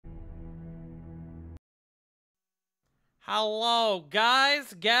Hello,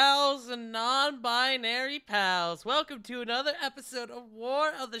 guys, gals, and non-binary pals. Welcome to another episode of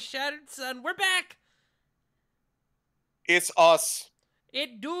War of the Shattered Sun. We're back! It's us.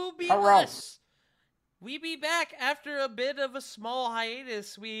 It do be Hello. us. We be back after a bit of a small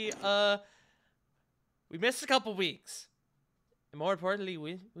hiatus. We missed a couple weeks. And more importantly,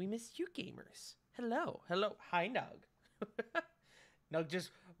 we missed you gamers. Hello. Hi, Nug. Nug just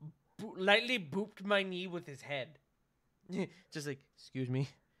lightly booped my knee with his head. Just like, excuse me.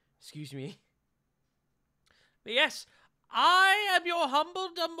 But yes, I am your humble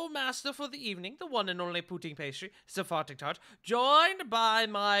dumble master for the evening, the one and only Pudding Pastry, Sephardic Tart, joined by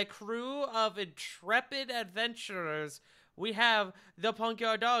my crew of intrepid adventurers. We have the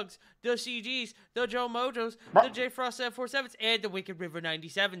Punkyard Dogs, the CGs, the Joe Mojos, the J Frost 747s, and the Wicked River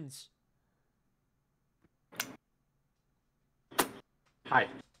 97s. Hi.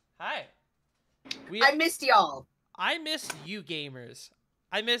 Hi. I missed y'all. I miss you gamers.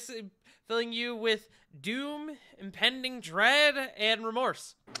 I miss filling you with doom, impending dread, and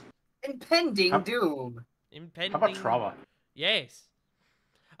remorse. Impending doom. Impending. How about trauma? Yes.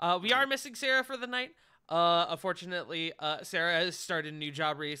 We are missing Sarah for the night. Unfortunately, Sarah has started a new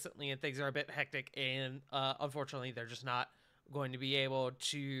job recently, and things are a bit hectic. And unfortunately, they're just not going to be able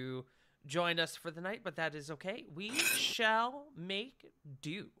to join us for the night. But that is okay. We shall make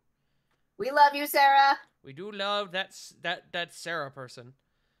do. We love you, Sarah. We do love that Sarah person.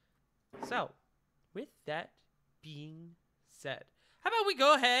 So, with that being said, how about we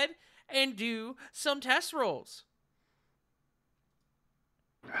go ahead and do some test rolls?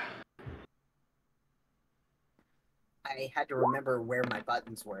 I had to remember where my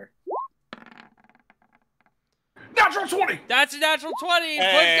buttons were. Natural 20! That's a natural 20.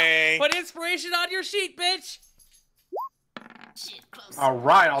 Hey. Put inspiration on your sheet, bitch. Shit, close.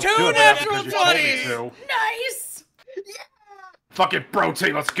 Alright, I'll Two do it. That's natural because you told me 20s. to. Nice. Fuck it, bro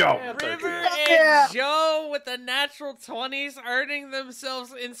team, let's go. River Yeah. and Joe with the natural 20s earning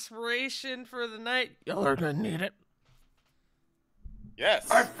themselves inspiration for the night. Y'all are gonna need it.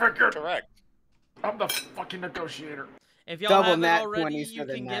 Yes. I figured. Correct. I'm the fucking negotiator. If y'all Double have it nat already, 20s you for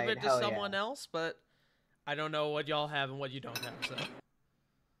the can give night. it to Hell someone yeah. else, but I don't know what y'all have and what you don't have, so.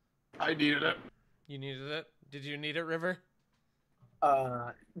 I needed it. You needed it? Did you need it, River?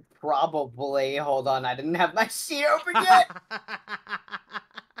 Probably. Hold on, I didn't have my sheet open yet.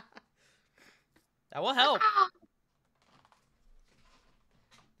 That will help.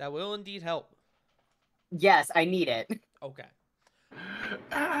 That will indeed help. Yes, I need it. Okay.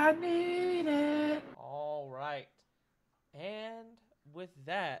 I need it. All right. And with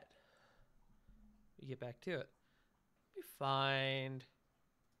that, we get back to it. We find...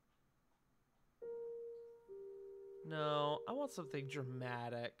 No, I want something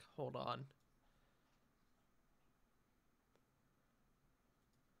dramatic. Hold on.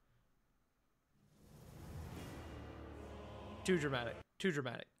 Too dramatic. Too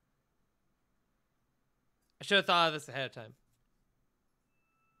dramatic. I should have thought of this ahead of time.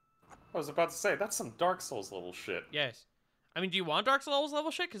 I was about to say, that's some Dark Souls level shit. Yes. I mean, do you want Dark Souls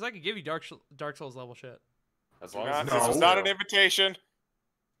level shit? Because I could give you Dark Souls level shit. As long as it's This was No. not an invitation.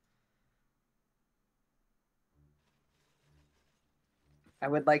 I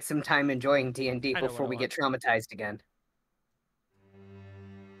would like some time enjoying D&D I know before what I we get traumatized again.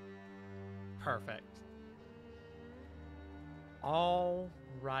 Perfect. All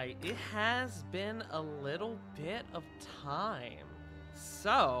right. It has been a little bit of time.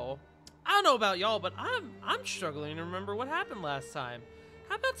 So, I don't know about y'all, but I'm struggling to remember what happened last time.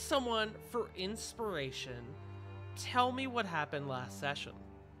 How about someone, for inspiration, tell me what happened last session?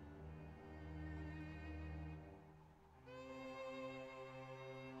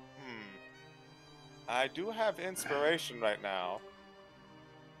 I do have inspiration right now.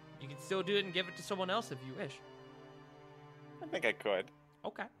 You can still do it and give it to someone else if you wish. I think I could.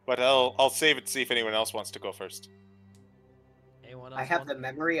 Okay. But I'll save it to see if anyone else wants to go first. Anyone else? I have want- the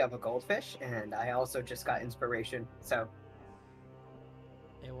memory of a goldfish, and I also just got inspiration, so...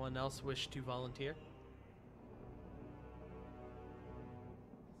 Anyone else wish to volunteer?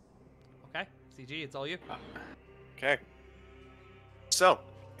 Okay. CG, it's all you. Okay. So,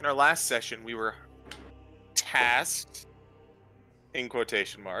 in our last session, we were tasked, in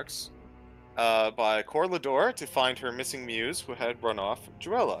quotation marks, by Corlador to find her missing muse who had run off from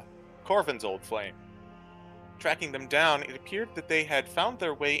Druella, Corvin's old flame. Tracking them down, it appeared that they had found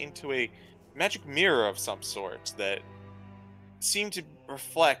their way into a magic mirror of some sort that seemed to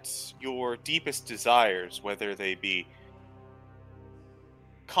reflect your deepest desires, whether they be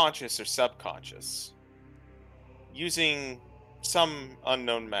conscious or subconscious. Using some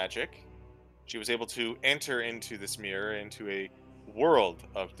unknown magic, She was able to enter into this mirror, into a world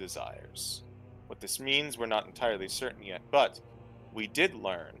of desires. What this means, we're not entirely certain yet, but we did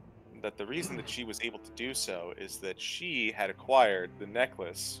learn that the reason that she was able to do so is that she had acquired the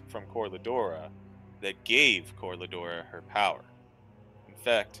necklace from Corladora that gave Corladora her power. In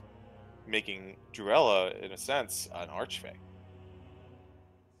fact, making Druella, in a sense, an archfey.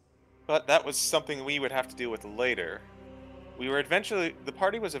 But that was something we would have to deal with later. The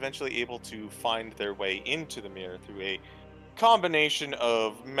party was eventually able to find their way into the mirror through a combination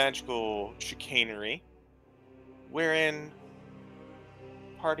of magical chicanery, wherein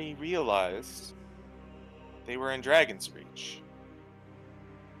the party realized they were in Dragon's Reach,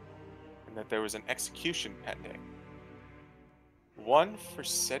 and that there was an execution pending. One for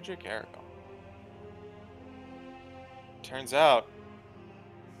Cedric Aragon. Turns out,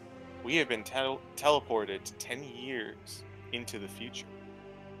 we have been teleported 10 years into the future.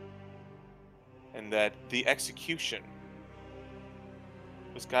 And that the execution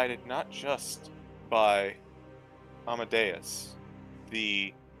was guided not just by Amadeus,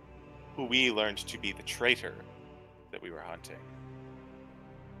 who we learned to be the traitor that we were hunting.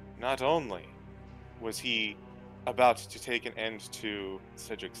 Not only was he about to take an end to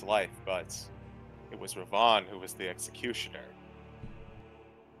Cedric's life, but it was Ravon who was the executioner.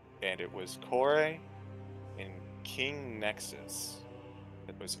 And it was Kore and King Nexus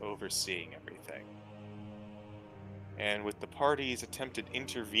that was overseeing everything. And with the parties attempted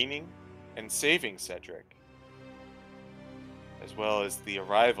intervening and saving Cedric, as well as the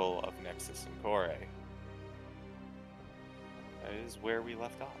arrival of Nexus and Kore, that is where we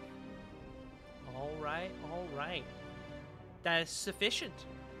left off. All right. That is sufficient.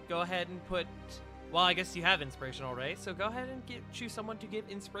 Go ahead and put... Well, I guess you have inspiration already, so go ahead and choose someone to give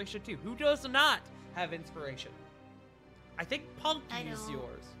inspiration to. Who does not have inspiration? I think Punk I is don't.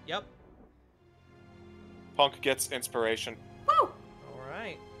 yours. Yep. Punk gets inspiration. Woo! All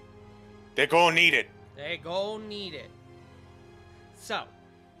right. They gonna need it. They go need it. So,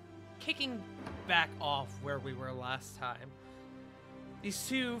 kicking back off where we were last time, these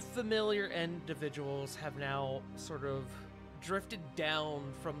two familiar individuals have now sort of drifted down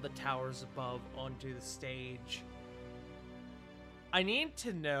from the towers above onto the stage. I need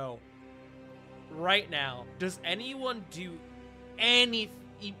to know right now, does anyone take any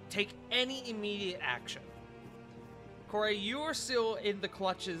immediate action? Corey, you are still in the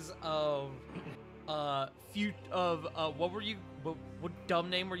clutches of what dumb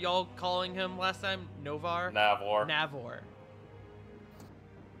name were y'all calling him last time? Novar? Navor.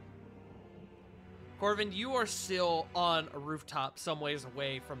 Corvin, you are still on a rooftop some ways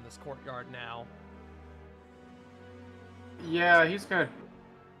away from this courtyard now. Yeah, he's gonna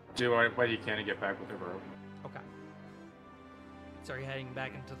do what he can to get back with the rope. Okay. So you're heading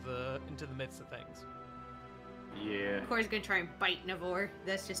back into the midst of things. Yeah. Corey's gonna try and bite Navor.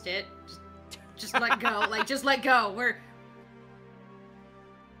 That's just it. Just let go. Like, just let go.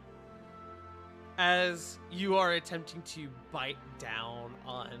 As you are attempting to bite down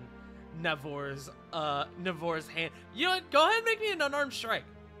on Navor's hand. You know what? Go ahead and make me an unarmed strike.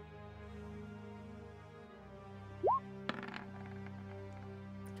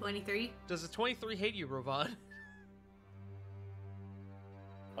 $23. Does a 23 hit you, Ravon?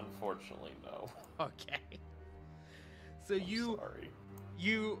 Unfortunately, no. Okay. So Sorry.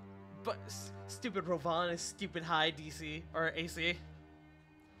 but stupid Ravon is stupid high DC or AC.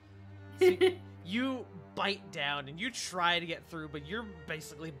 So you bite down and you try to get through, but you're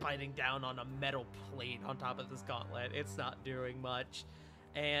basically biting down on a metal plate on top of this gauntlet. It's not doing much.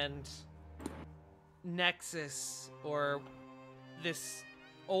 And Nexus, or this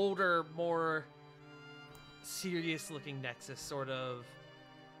older, more serious-looking Nexus, sort of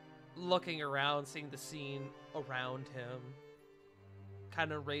looking around, seeing the scene around him,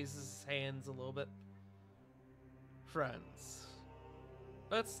 kind of raises his hands a little bit. Friends,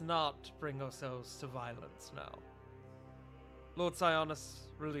 let's not bring ourselves to violence now. Lord Sionis,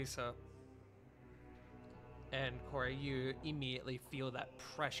 release her. And Corey, you immediately feel that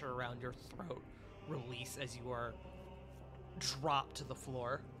pressure around your throat release as you are dropped to the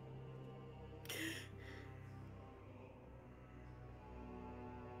floor.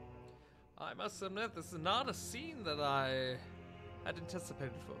 I must admit, this is not a scene that I had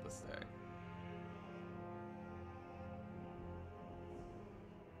anticipated for this day.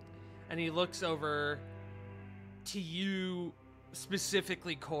 And he looks over to you,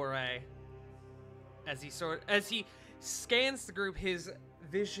 specifically Corey, as he scans the group. His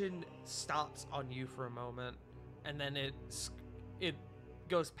vision stops on you for a moment, and then it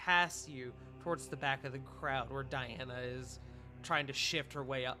goes past you towards the back of the crowd where Diana is trying to shift her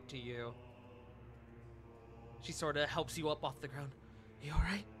way up to you. She sort of helps you up off the ground. You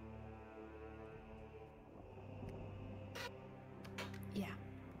alright? Yeah.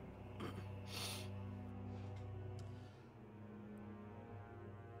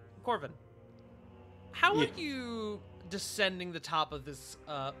 Corvin, how Yeah. are you descending the top of this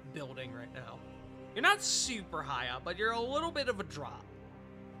building right now? You're not super high up, but you're a little bit of a drop.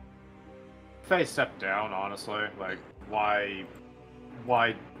 Face step down, honestly. Like, why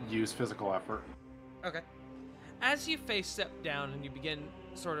use physical effort? Okay. As you face step down and you begin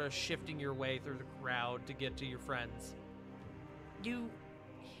sort of shifting your way through the crowd to get to your friends, you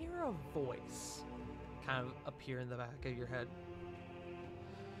hear a voice kind of appear in the back of your head.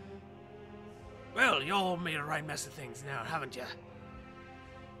 Well, you all made a right mess of things now, haven't you?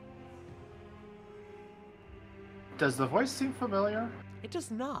 Does the voice seem familiar? It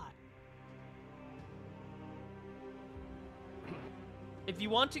does not. If you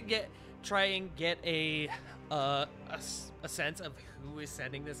want to try and get a sense of who is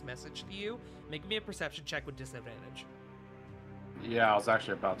sending this message to you, make me a perception check with disadvantage. Yeah, I was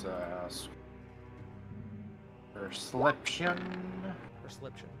actually about to ask. Perception.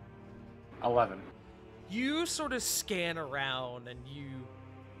 Perception. 11. You sort of scan around and you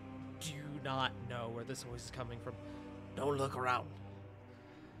do not know where this voice is coming from. Don't look around.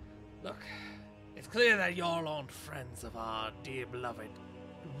 Look, it's clear that y'all aren't friends of our dear beloved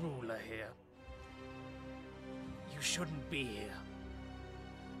ruler here. You shouldn't be here.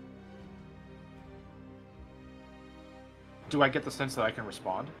 Do I get the sense that I can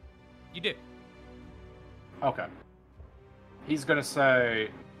respond? You do. Okay. He's gonna say,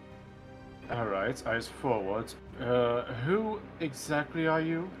 alright, eyes forward. Who exactly are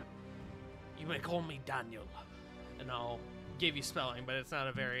you? You may call me Daniel, and I'll give you spelling, but it's not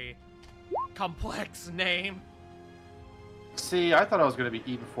a very complex name. See, I thought I was gonna be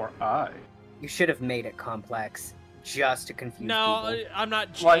E before I. You should have made it complex, just to confuse No, people. I'm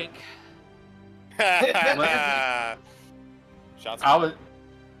not Jake. Like- Shots.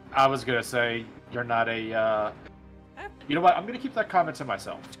 I was gonna say you're not a. You know what? I'm gonna keep that comment to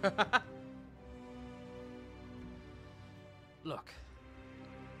myself. Look,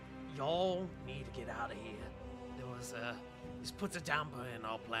 y'all need to get out of here. This puts a damper in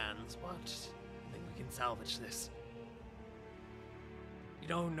our plans, but I think we can salvage this. You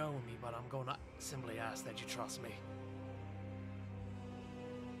don't know me, but I'm gonna simply ask that you trust me.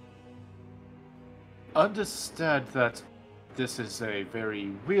 Understand that this is a very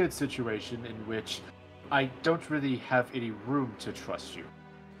weird situation in which I don't really have any room to trust you.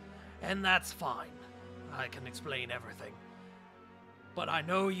 And that's fine. I can explain everything. But I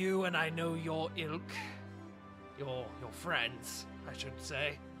know you and I know your ilk. Your friends, I should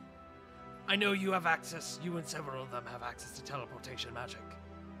say. I know you have access, you and several of them have access to teleportation magic.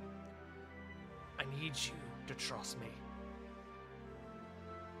 I need you to trust me.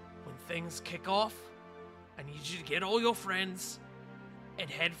 When things kick off, I need you to get all your friends and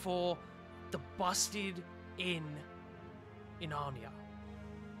head for the Busted Inn in Arnia.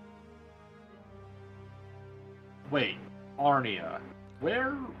 Wait, Arnia.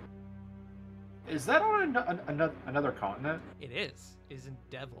 Where? Is that on another continent? It is. It is in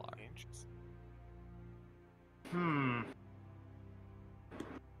Devlar.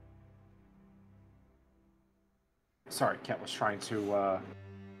 Sorry, Kat was trying to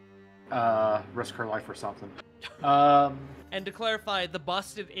risk her life or something. And to clarify, the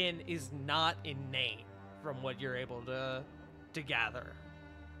Busted Inn is not in name, from what you're able to gather.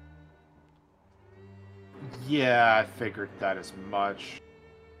 Yeah, I figured that as much.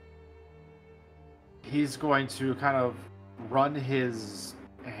 He's going to kind of run his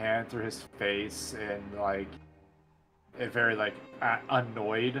hand through his face in like a very like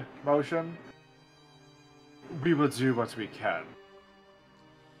annoyed motion. We will do what we can.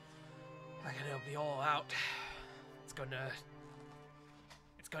 I can help you all out. It's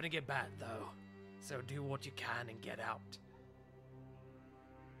gonna get bad though. So do what you can and get out.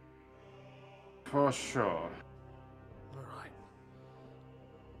 For sure. Alright.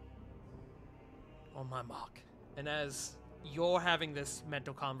 On my mark. And as you're having this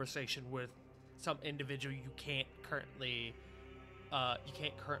mental conversation with some individual you can't currently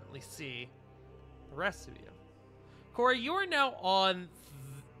see, the rest of you. Corey, you are now on.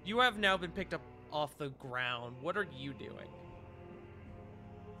 You have now been picked up off the ground. What are you doing?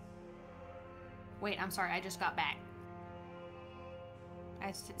 Wait, I'm sorry, I just got back.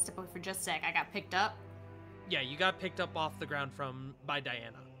 I stepped away for just a sec. I got picked up. Yeah, you got picked up off the ground by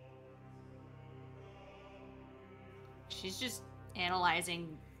Diana. She's just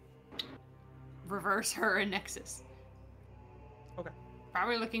analyzing reverse her and Nexus. Okay.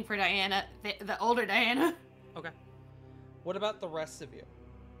 Probably looking for Diana, the older Diana. Okay. What about the rest of you?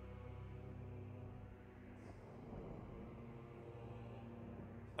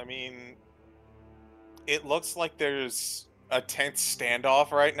 I mean, it looks like there's a tense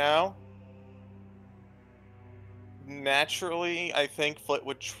standoff right now. Naturally, I think Flit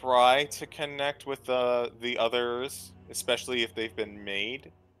would try to connect with the others, especially if they've been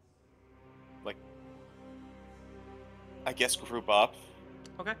made. Like, I guess group up.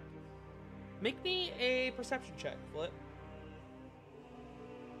 Okay. Make me a perception check, Flit.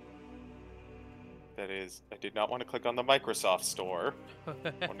 That is, I did not want to click on the Microsoft Store.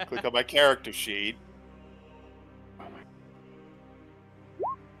 I want to click on my character sheet. Oh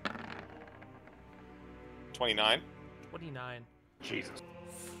my. 29. 29. Jesus.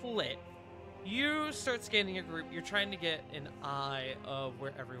 Flit. You start scanning your group. You're trying to get an eye of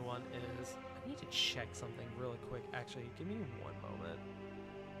where everyone is. I need to check something really quick. Actually, give me one moment.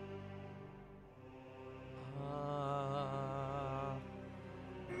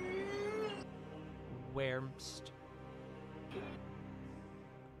 Wurmst.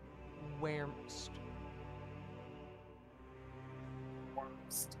 Wurmst.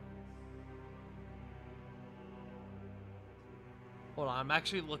 Hold on, I'm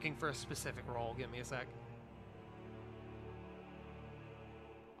actually looking for a specific role. Give me a sec.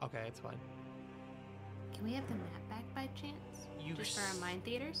 Okay, it's fine. Can we have the map back by chance? You Just for our mind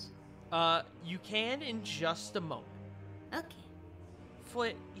theaters? You can in just a moment. Okay.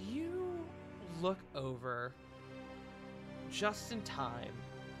 Flit, you look over just in time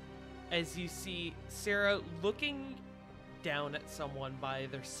as you see Sarah looking down at someone by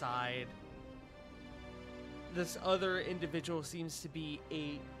their side. This other individual seems to be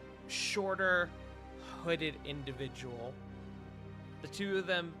a shorter, hooded individual. The two of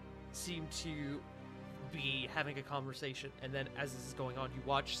them seem to be having a conversation, and then as this is going on, you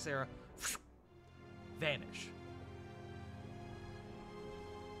watch Sarah vanish.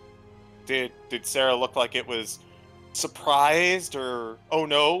 Did Sarah look like it was surprised or oh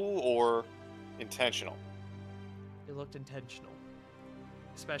no or intentional? It looked intentional,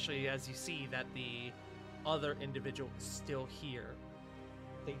 especially as you see that the other individual is still here.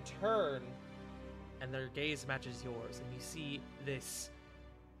 They turn, and their gaze matches yours, and you see this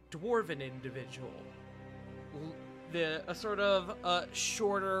dwarven individual. A sort of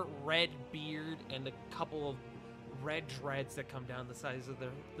shorter red beard and a couple of red dreads that come down the sides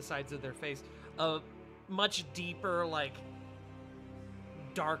of their face. A much deeper, like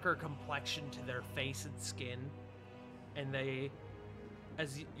darker complexion to their face and skin. And they,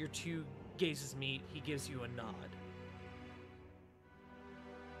 as your two gazes meet, he gives you a nod.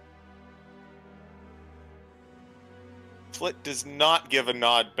 Flit does not give a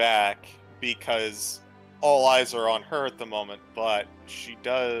nod back because all eyes are on her at the moment, but she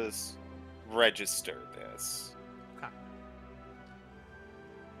does register this. Okay.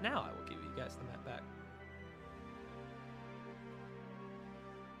 Now I will give you guys the map back.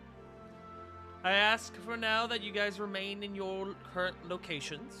 I ask for now that you guys remain in your current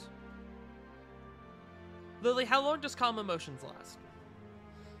locations. Lily, how long does calm emotions last?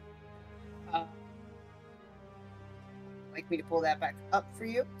 Like me to pull that back up for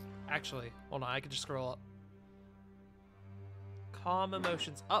you? Actually, hold on, I can just scroll up. Calm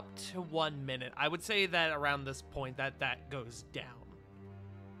emotions up to 1 minute. I would say that around this point that goes down.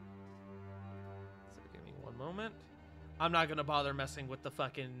 So give me one moment. I'm not gonna bother messing with the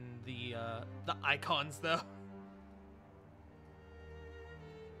fucking the icons though.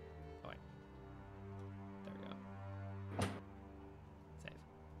 Oh wait. There we go. Save.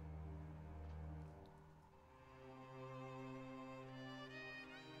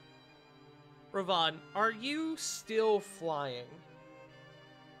 Ravon, are you still flying?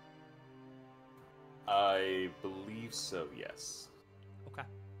 I believe so, yes. Okay.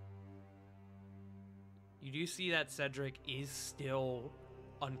 You do see that Cedric is still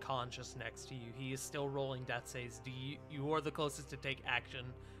unconscious next to you. He is still rolling death saves. You are the closest to take action.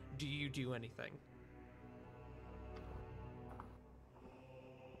 Do you do anything?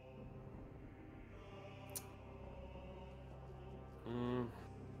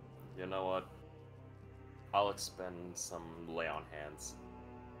 You know what? I'll expend some lay on hands.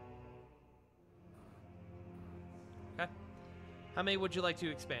 Okay. How many would you like to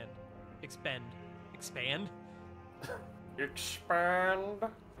expend? Expand? Expand?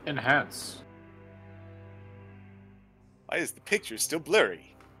 Enhance. Why is the picture still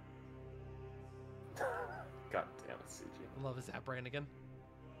blurry? God damn it, CG. Love his app Brannigan.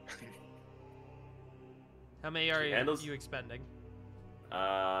 How many are you expending?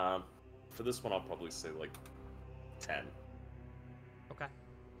 For this one, I'll probably say like 10. Okay.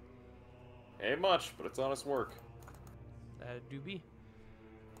 Ain't much, but it's honest work. That do be.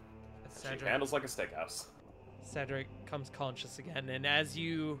 She handles like a steakhouse. Cedric comes conscious again, and as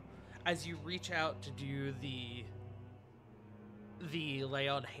you reach out to do the lay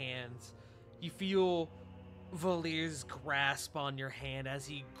on hands, you feel Valir's grasp on your hand as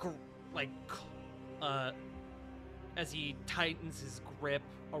he as he tightens his grip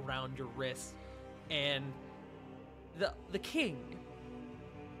around your wrist, and the king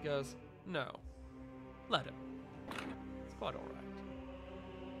goes, "No, let him. It's quite all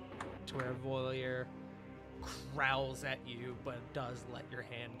right." To where Valir growls at you, but does let your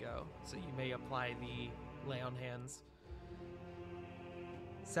hand go, so you may apply the lay on hands.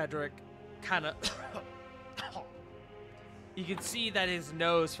 Cedric kind of you can see that his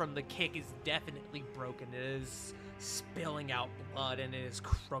nose from the kick is definitely broken. It is spilling out blood and it is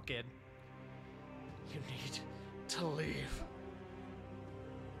crooked. You need to leave.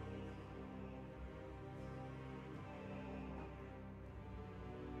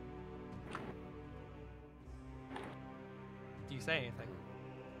 Do you say anything?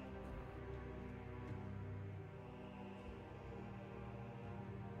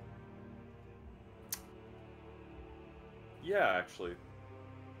 Yeah, actually.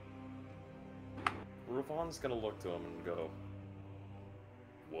 Ravon's gonna look to him and go,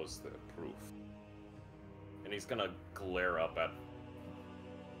 "Was there proof?" And he's gonna glare up at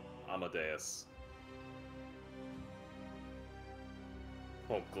Amadeus.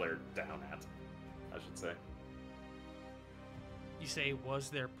 Well, glare down at, I should say. You say, was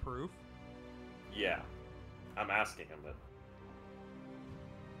there proof? Yeah. I'm asking him it.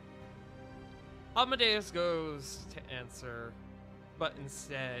 Amadeus goes to answer, but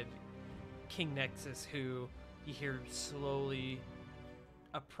instead, King Nexus, who you hear slowly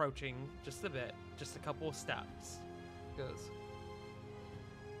approaching just a bit, just a couple of steps, goes,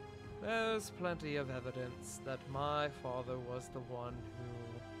 "There's plenty of evidence that my father was the one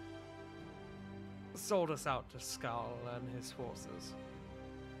who sold us out to Skull and his forces."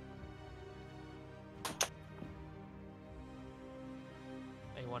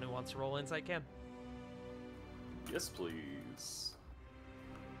 Anyone who wants to roll insight can. Yes, please.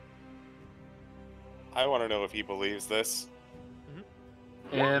 I want to know if he believes this.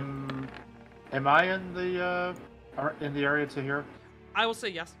 Am I in the area to hear? I will say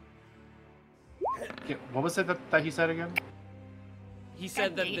yes. Okay, what was it that he said again? He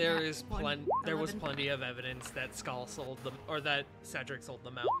said that Eight, there not is one. there was 11. plenty of evidence that Skull sold them, or that Cedric sold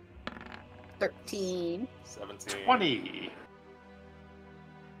them out. 13. 17. 20.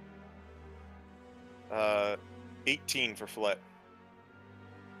 18 for Flet.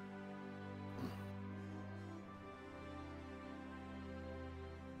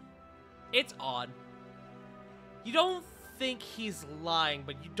 It's odd. You don't think he's lying,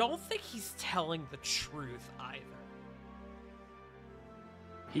 but you don't think he's telling the truth either.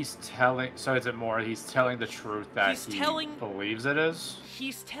 He's telling. So is it more? He's telling the truth that He's he telling- believes it is.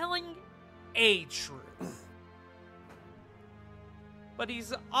 He's telling a truth. But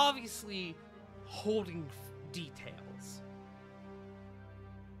he's obviously holding details.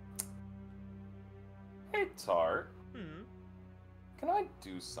 Hey, Tart. Hmm. Can I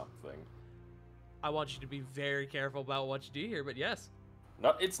do something? I want you to be very careful about what you do here, but yes.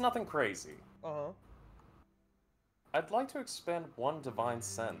 No, it's nothing crazy. Uh-huh. I'd like to expand one divine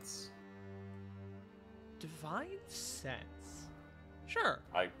sense. Divine sense. Sure.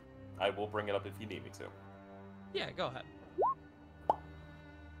 I will bring it up if you need me to. Yeah, go ahead.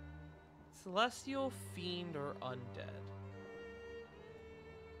 Celestial, fiend, or undead?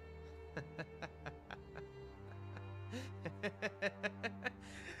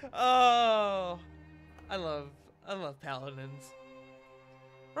 Oh, I love paladins.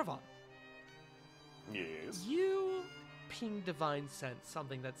 Ravon, Yes. you ping divine sense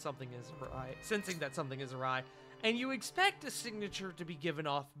something that something is awry, sensing that something is awry, and you expect a signature to be given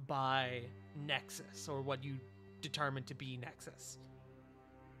off by Nexus, or what you determine to be Nexus.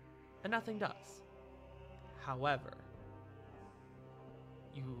 And nothing does. However,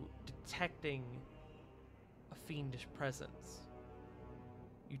 you detecting a fiendish presence,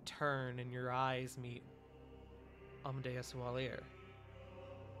 you turn and your eyes meet Amadeus Valir,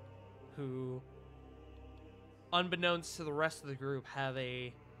 who, unbeknownst to the rest of the group, have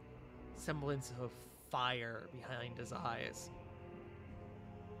a semblance of fire behind his eyes.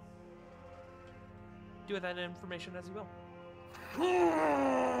 Do with that information as you will.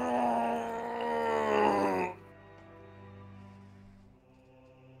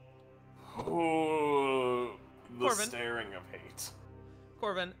 The Corbin. staring of hate.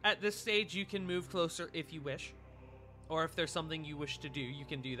 Corvin, at this stage, you can move closer if you wish. Or if there's something you wish to do, you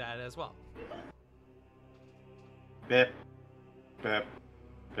can do that as well. Bip. Bip.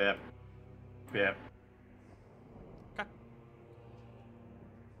 Bip. Bip. Okay.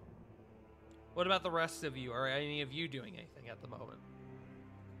 What about the rest of you? Are any of you doing anything at the moment?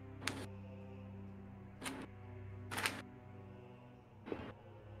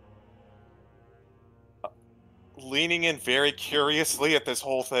 Leaning in very curiously at this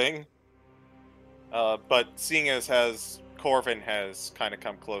whole thing. But seeing as Corvin has kind of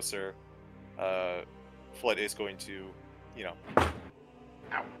come closer, Flood is going to, you know,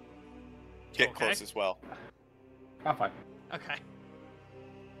 get Okay. close as well. I'm fine. Okay.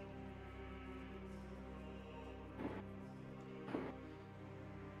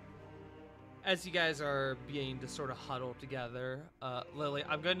 As you guys are beginning to sort of huddle together, Lily,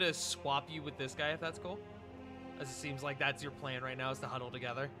 I'm going to swap you with this guy if that's cool. As it seems like that's your plan right now is to huddle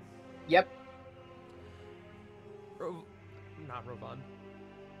together. Yep. Not Rovan.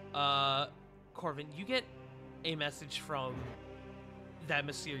 Corvin, you get a message from that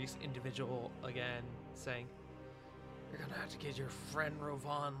mysterious individual again saying, "You're gonna have to get your friend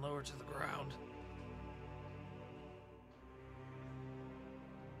Rovan lower to the ground."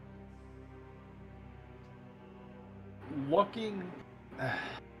 Looking.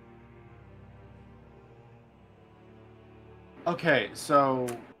 Okay, so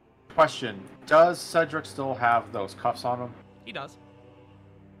question: does Cedric still have those cuffs on him? He does.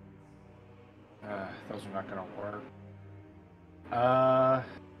 Those are not gonna work.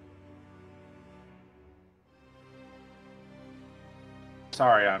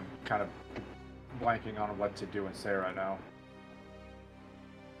 Sorry, I'm kind of blanking on what to do and say right now.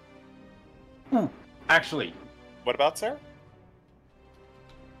 Actually, What about Sarah?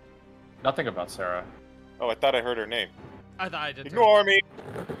 nothing about Sarah. Oh, I thought I heard her name. I thought I did. too. Ignore me.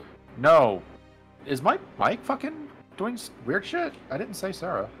 No. Is my mic fucking doing weird shit? I didn't say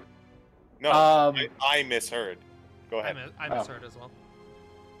Sarah. No, Um, I misheard. Go I, ahead. I misheard as well.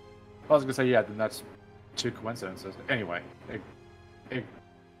 I was gonna say, yeah, then that's two coincidences. Anyway,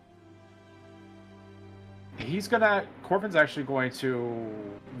 Corvin's actually going to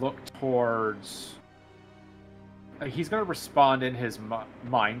look towards. He's going to respond in his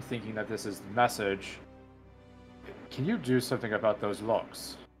mind, thinking that this is the message. Can you do something about those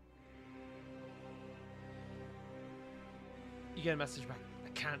looks? You get a message back. I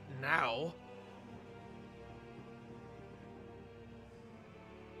can't now.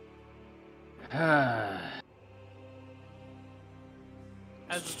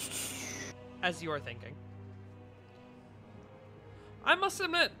 As you are thinking. I must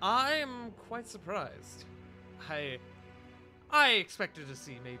admit, I am quite surprised. I expected to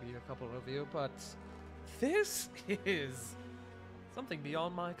see maybe a couple of you, but this is something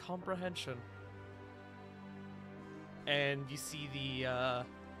beyond my comprehension. And you see the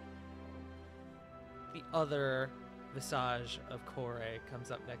other visage of Kore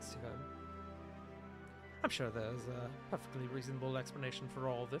comes up next to him. I'm sure there's a perfectly reasonable explanation for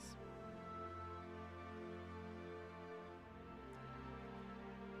all of this.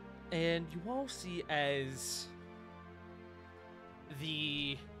 And you all see as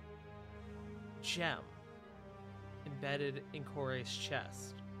the gem embedded in Kore's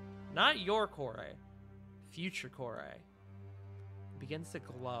chest, not your Kore, future Kore, begins to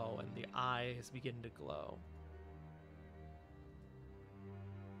glow, and the eyes begin to glow.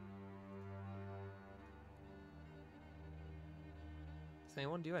 Does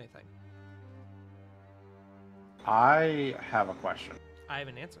anyone do anything? I have a question. I have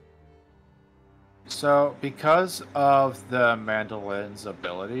an answer. So, because of the mandolin's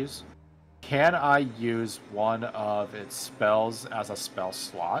abilities, can I use one of its spells as a spell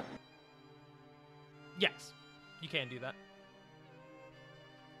slot? Yes, you can do that.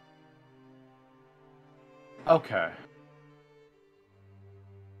 Okay.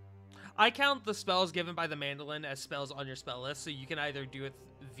 I count the spells given by the mandolin as spells on your spell list, so you can either do it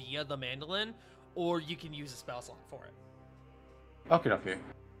via the mandolin, or you can use a spell slot for it. Okay.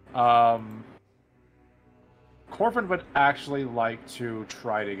 Corvin would actually like to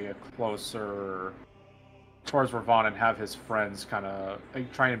try to get closer towards Ravon and have his friends kind of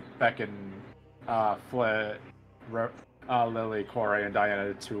try and beckon Flit, Lily, Corey, and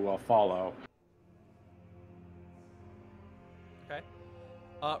Diana to follow. Okay.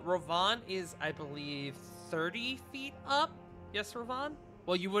 Ravon is, I believe, 30 feet up. Yes, Ravon?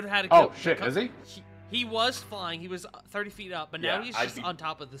 Well, you would have had to Oh, shit, is he? He was flying. He was 30 feet up, but now Yeah, he's I'd just be- on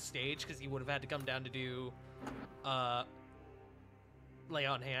top of the stage because he would have had to come down to do lay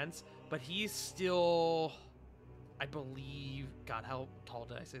on hands. But he's still, I believe, God, how tall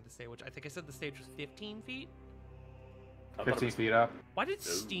did I say the stage? Which I think I said the stage was 15 feet. I thought it 15 was- feet up. Why did Ooh.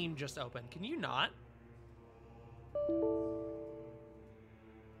 Steam just open? Can you not?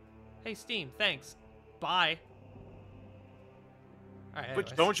 Hey, Steam, thanks. Bye. Alright, But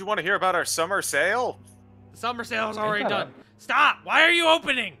anyways. don't you want to hear about our summer sale? The summer sale's already that done. up. Stop! Why are you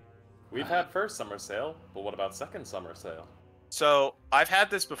opening? We've had first summer sale, but what about second summer sale? So I've had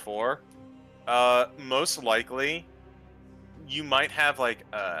this before. Most likely, you might have like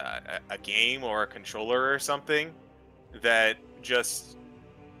a game or a controller or something that just,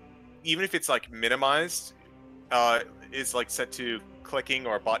 even if it's like minimized, is like set to clicking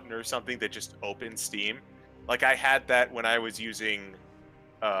or a button or something that just opens Steam. Like I had that when I was using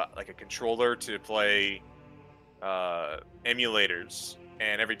like a controller to play emulators,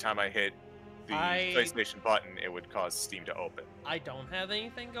 and every time I hit the PlayStation button, it would cause Steam to open. I don't have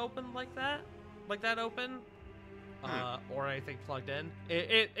anything open like that. Open. Or anything plugged in.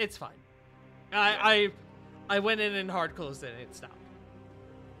 It's fine. I went in and hard closed it and it stopped.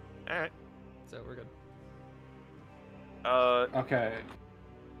 All right. So we're good. Okay.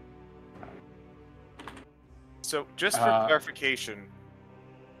 So just for clarification,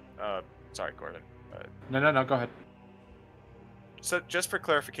 sorry, Gordon. No, go ahead. So just for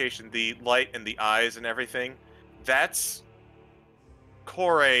clarification, the light and the eyes and everything, that's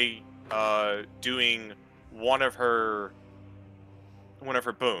Corey doing one of her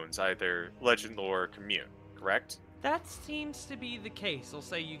boons, either legend or commune, correct? That seems to be the case. I'll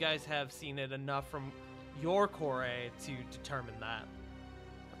say you guys have seen it enough from your Corey to determine that.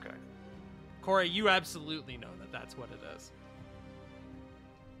 Okay. Corey, you absolutely know that that's what it is.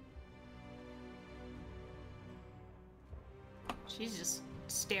 She's just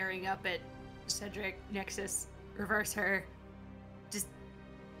staring up at Cedric, Nexus, reverse her. Just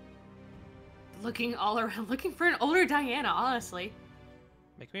looking all around, looking for an older Diana, honestly.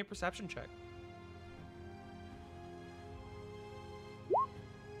 Make me a perception check.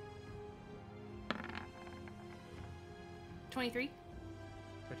 $23?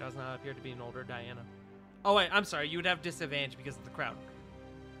 There does not appear to be an older Diana. Oh wait, I'm sorry. You would have disadvantage because of the crowd.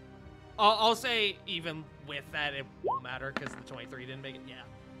 I'll say even with that, it won't matter because the 23 didn't make it. Yeah,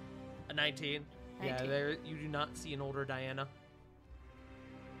 a 19. Yeah, 19. there you do not see an older Diana.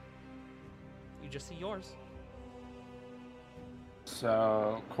 You just see yours.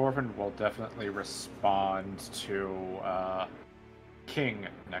 So Corvin will definitely respond to King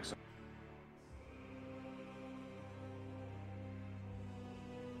next.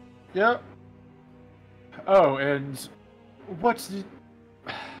 Yep. Oh, and what did...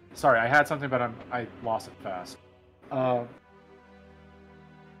 Sorry, I had something, but I lost it fast. I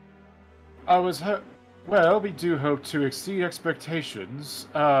was well, we do hope to exceed expectations.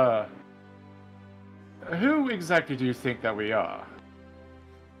 Who exactly do you think that we are?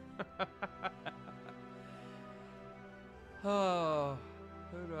 Oh,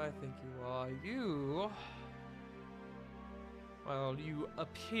 who do I think you are? You... Well, you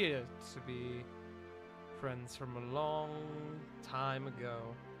appear to be friends from a long time ago.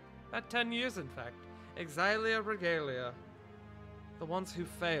 About 10 years, in fact. Exilia Regalia. The ones who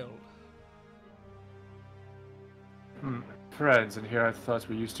failed. Friends, and here I thought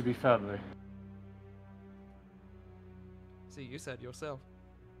we used to be family. See, you said yourself.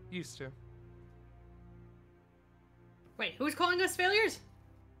 Used to. Wait, who's calling us failures?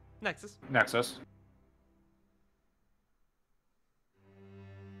 Nexus. Nexus.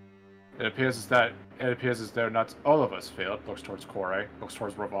 It appears as though not all of us failed. Looks towards Corey. Looks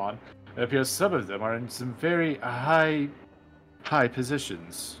towards Ravon. It appears some of them are in some very high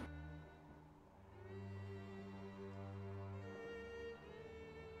positions.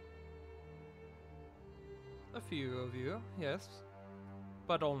 A few of you, yes.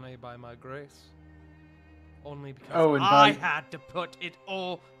 But only by my grace. Only because Oh, and I by- had to put it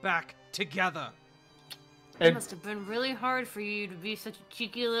all back together. It And, must have been really hard for you to be such a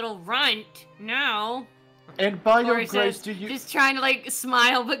cheeky little runt. No. and by your Laura grace, says, do you... just trying to like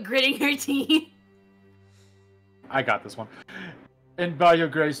smile but gritting her teeth. I got this one. And by your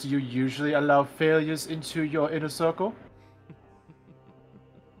grace, do you usually allow failures into your inner circle?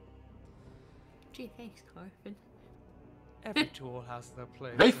 Gee, thanks, Corvin. Every tool has their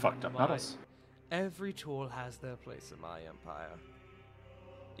place. They in fucked up, not my- us. Every tool has their place in my empire.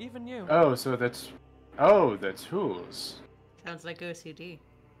 Even you. Oh, so that's... Oh, the tools. Sounds like OCD.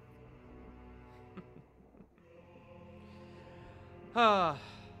 Ah,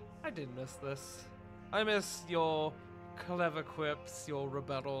 I did miss this. I miss your clever quips, your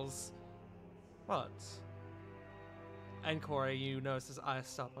rebuttals. What? And Corey, you notice his eyes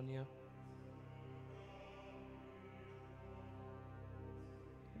stop on you.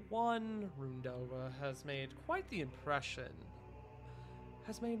 one rune delver has made quite the impression.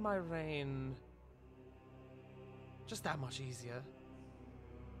 Has made my reign just that much easier.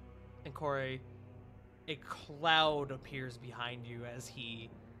 And Corey, a cloud appears behind you as he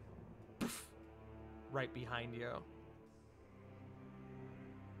poof, right behind you.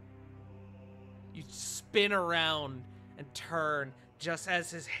 You spin around and turn just as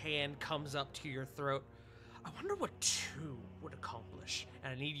his hand comes up to your throat. I wonder what 2 would accomplish.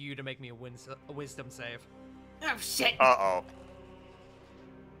 And I need you to make me a wisdom save. Oh shit! Uh-oh.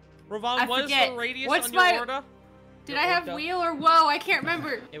 Ravon, I what is forget. the radius What's on your my- order? Did Your I have order? wheel or whoa? I can't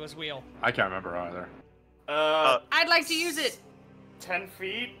remember. It was wheel. I can't remember either. I'd like to use it. 10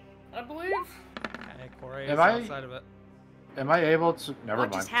 feet, I believe. Okay, Corey Am is I- outside of it. Am I able to? Never What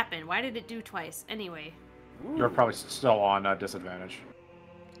mind. just happened? Why did it do twice? Anyway. You're probably still on disadvantage.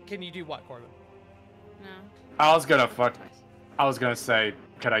 Can you do what, Corbin? No. I was gonna Twice. I was gonna say,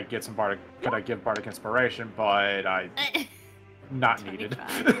 could I get some bardic? Could I give bardic inspiration? But I not needed.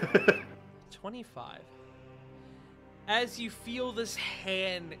 25. As you feel this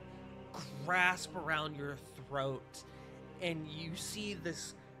hand grasp around your throat, and you see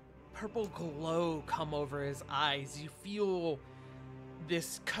this purple glow come over his eyes, you feel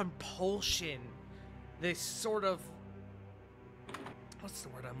this compulsion, this sort of... What's the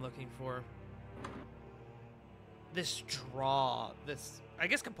word I'm looking for? This draw, this... I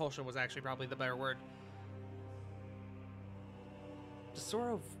guess compulsion was actually probably the better word. The sort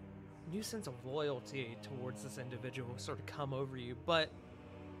of new sense of loyalty towards this individual sort of come over you, but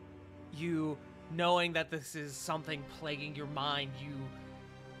you, knowing that this is something plaguing your mind,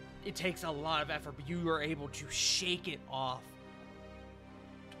 it takes a lot of effort, but you are able to shake it off.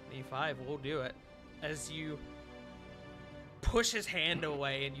 25 will do it. As you push his hand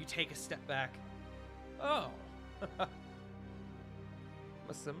away and you take a step back. Oh.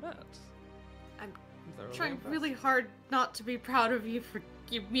 Must admit. I'm thoroughly trying impressed. really hard not to be proud of you for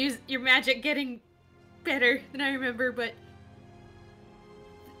your magic getting better than I remember, but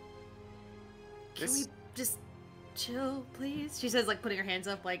can This- we just chill, please? She says, like putting her hands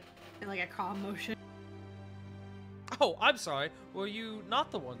up, like in like a calm motion. Oh, I'm sorry. Were you not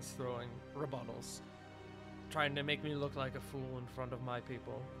the ones throwing rebuttals? Trying to make me look like a fool in front of my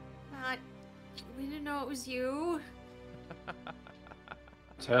people? We didn't know it was you.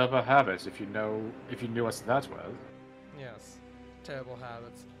 Terrible habits. If you knew us that well. Yes, terrible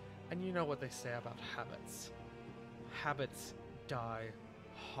habits. And you know what they say about habits. Habits die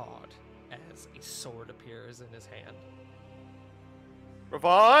hard, as a sword appears in his hand.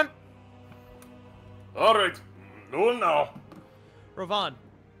 Ravon! Alright, no now. Ravon,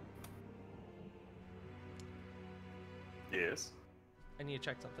 Yes. I need to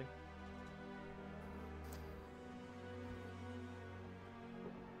check something.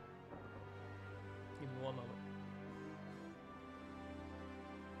 Give me one moment.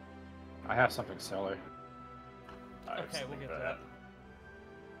 I have something silly. I have Okay, we'll something get to bad. that.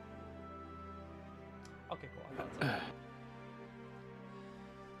 Okay, cool. I found something.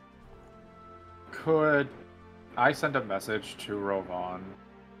 Could I send a message to Rovan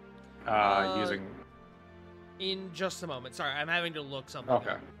using? In just a moment. Sorry, I'm having to look something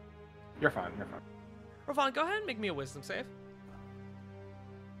Okay, up. you're fine. You're fine. Ravon, go ahead and make me a wisdom save.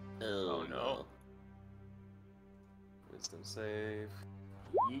 Oh no. Wisdom save.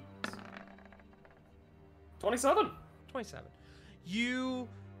 Yeet. 27. 27. You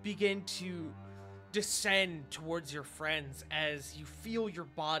begin to descend towards your friends as you feel your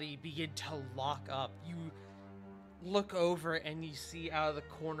body begin to lock up. You look over and you see out of the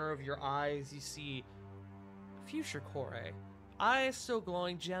corner of your eyes, you see future Corey. Eyes still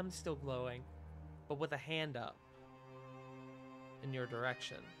glowing, gems still glowing, but with a hand up in your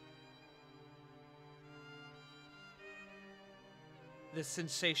direction. This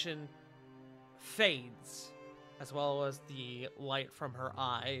sensation fades, as well as the light from her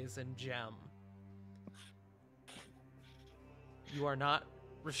eyes and gem. You are not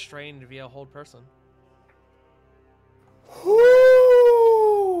restrained via hold person.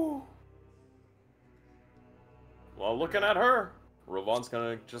 While looking at her, Ravon's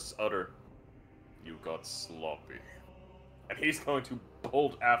gonna just utter, "You got sloppy," and he's going to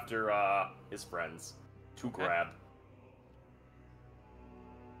bolt after his friends to grab.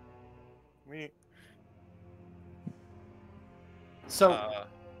 We, So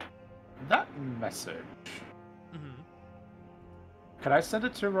that message, Mm-hmm. could I send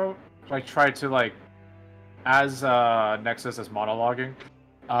it to like try to like as Nexus is monologuing,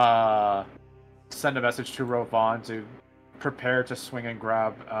 send a message to Rovan to prepare to swing and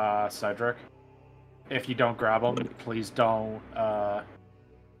grab Cedric. If you don't grab him, please don't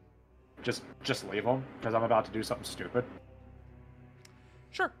just leave him because I'm about to do something stupid.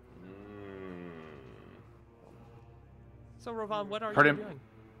 Sure. Mm. So, Rovan, what are Pretty- you doing?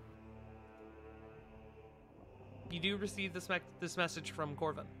 You do receive this message from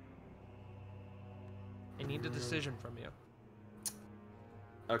Corvin. I need a decision from you.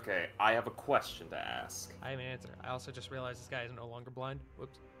 Okay, I have a question to ask. I have an answer. I also just realized this guy is no longer blind.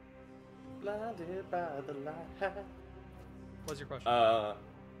 Whoops. Blinded by the light. What's your question?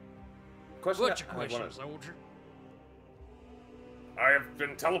 Question. What's your question, soldier? I have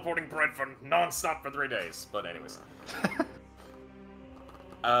been teleporting bread for non-stop for 3 days. But anyways.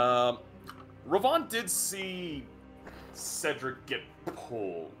 Ravon did see Cedric get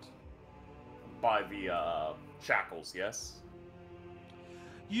pulled by the shackles, yes?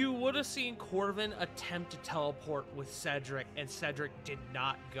 You would have seen Corvin attempt to teleport with Cedric, and Cedric did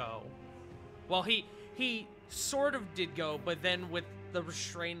not go. Well, he sort of did go, but then with the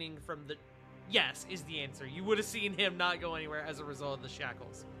restraining from the... Yes, is the answer. You would have seen him not go anywhere as a result of the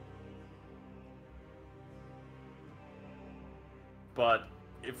shackles. But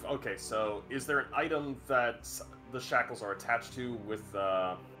if okay, so is there an item that the shackles are attached to with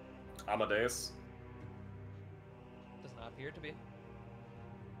Amadeus? Does not appear to be.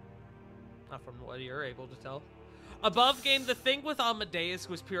 Not from what you're able to tell. Above game, the thing with Amadeus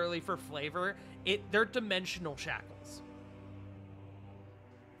was purely for flavor. They're dimensional shackles.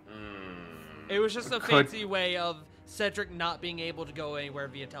 It was just a fancy way of Cedric not being able to go anywhere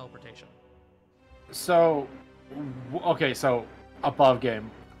via teleportation. So, okay, so above game,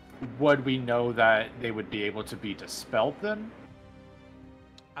 would we know that they would be able to be dispelled then?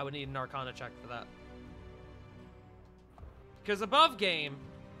 I would need an Arcana check for that. Because above game,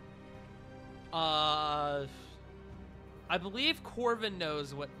 I believe Corvin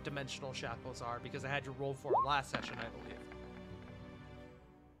knows what dimensional shackles are because I had you roll for it last session, I believe.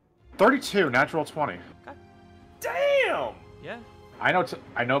 32, natural 20. Damn! Yeah. I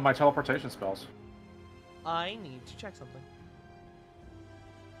know my teleportation spells. I need to check something.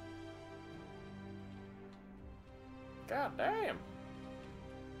 God damn.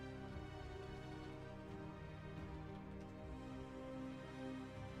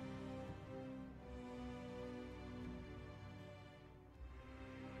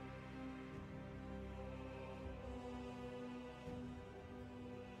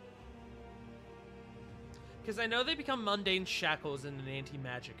 Because I know they become mundane shackles in an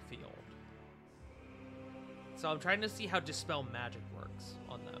anti-magic field. So I'm trying to see how Dispel Magic works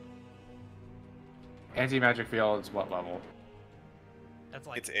on them. Anti-magic field is what level? That's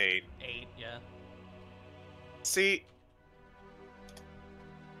like It's 8. 8, yeah. See,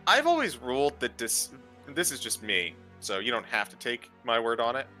 I've always ruled that this is just me, so you don't have to take my word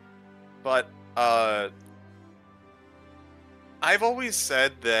on it. But I've always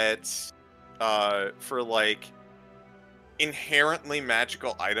said that for like inherently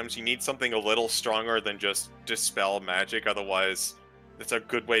magical items, you need something a little stronger than just dispel magic. Otherwise, it's a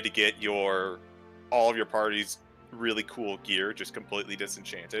good way to get all of your party's really cool gear just completely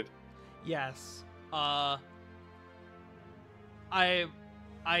disenchanted. Yes. I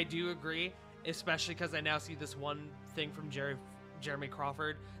do agree, especially because I now see this one thing from Jeremy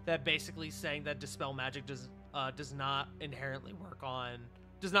Crawford that basically saying that Dispel Magic does not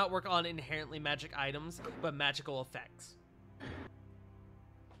work on inherently magic items, but magical effects.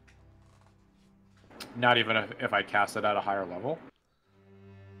 Not even if I cast it at a higher level?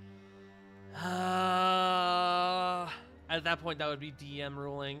 At that point, that would be DM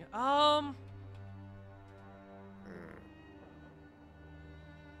ruling. I'm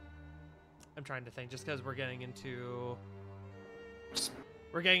trying to think, just because we're getting into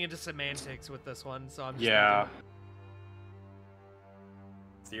semantics with this one, so I'm just Yeah. thinking.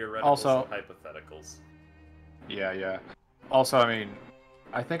 Theoreticals Also- and hypotheticals. Yeah. Also, I mean,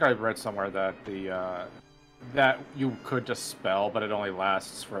 I think I read somewhere that that you could dispel, but it only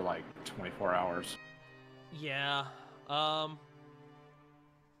lasts for like 24 hours. Yeah. I'm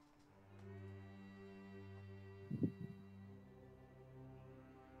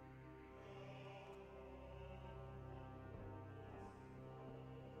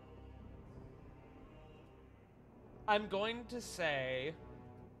going to say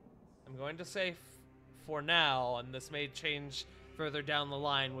for now, and this may change further down the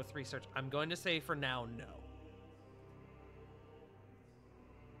line with research. I'm going to say for now, no.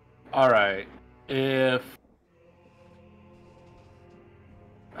 All right. If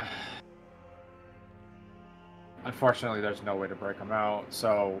unfortunately, there's no way to break them out,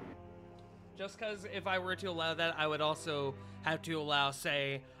 so Just because if I were to allow that, I would also have to allow,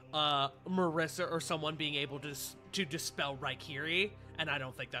 say, Marissa or someone being able to dispel Raikiri, and I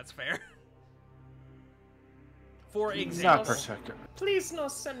don't think that's fair. For Not example, particular. Please no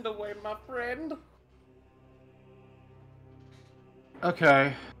send away, my friend.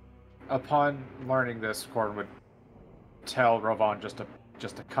 Okay. Upon learning this, Corbin would tell Rovan just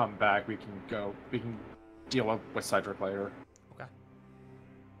to come back. We can deal with Cedric later. okay.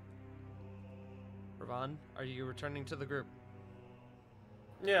 Ravon, are you returning to the group?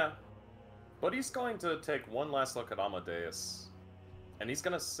 Yeah. But he's going to take one last look at Amadeus. And he's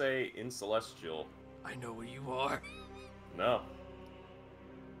gonna say in Celestial, I know where you are. no.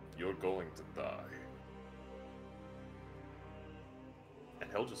 You're going to die. And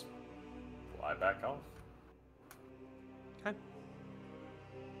he'll just fly back off. Okay.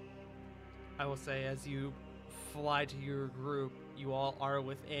 I will say, as you fly to your group, you all are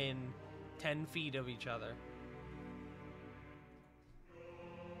within 10 feet of each other.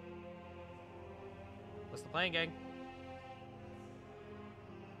 What's the plan, gang?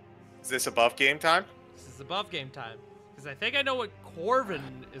 Is this above game time? This is above game time. Because I think I know what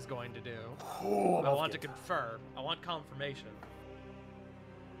Corvin is going to do. I want to confirm. I want confirmation.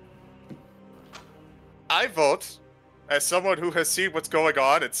 I vote, as someone who has seen what's going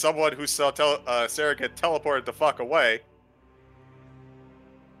on and someone who saw Sarah get teleported the fuck away,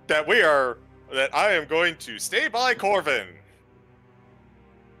 that I am going to stay by Corvin.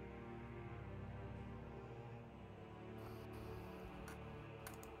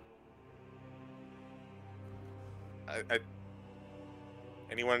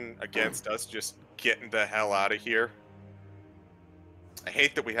 Anyone against us just getting the hell out of here? I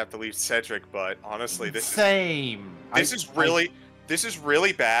hate that we have to leave Cedric, but honestly, this is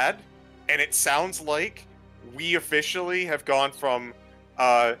really bad, and it sounds like we officially have gone from,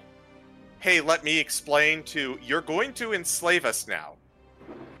 hey, let me explain, to you're going to enslave us now.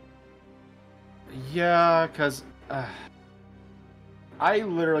 Yeah, because I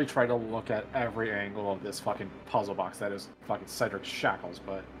literally try to look at every angle of this fucking puzzle box that is fucking Cedric's shackles,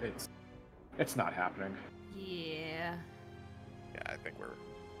 but it's not happening. Yeah. Yeah, I think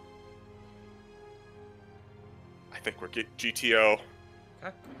we're GTO.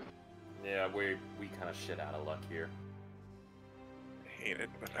 Okay. Yeah, we kind of shit out of luck here. I hate it,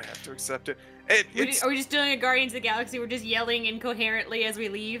 but I have to accept it. Are we just doing a Guardians of the Galaxy? We're just yelling incoherently as we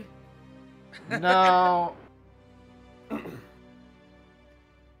leave? No.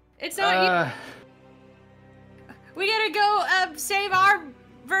 It's not. We gotta go save our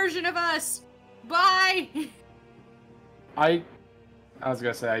version of us. Bye. I was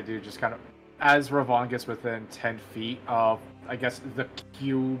gonna say I do just kind of, as Ravon gets within 10 feet of, I guess, the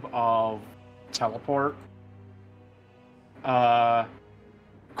cube of teleport,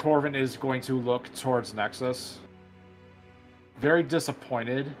 Corvin is going to look towards Nexus. Very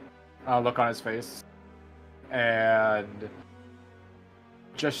disappointed look on his face. And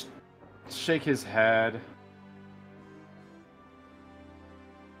just shake his head.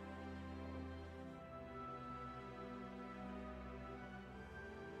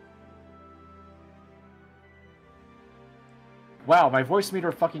 Wow, my voice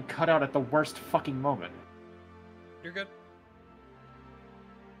meter fucking cut out at the worst fucking moment. You're good.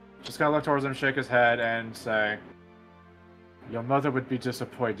 Just gonna look towards him, shake his head, and say, your mother would be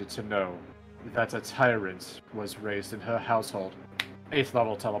disappointed to know that a tyrant was raised in her household. 8th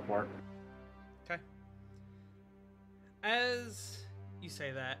level teleport. Okay. As you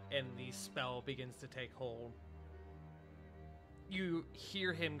say that and the spell begins to take hold, you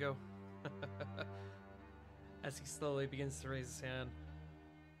hear him go, as he slowly begins to raise his hand,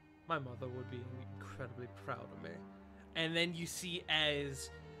 my mother would be incredibly proud of me. And then you see as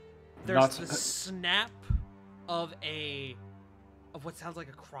there's the snap of what sounds like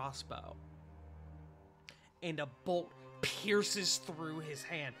a crossbow, and a bolt pierces through his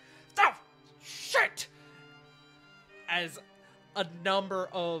hand. Oh, shit! As a number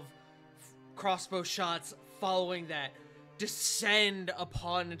of crossbow shots following that descend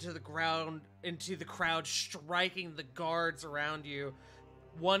into the crowd, striking the guards around you.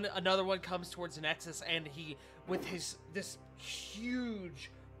 Another one comes towards Nexus, and he, with this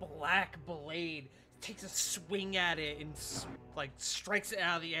huge black blade, takes a swing at it and strikes it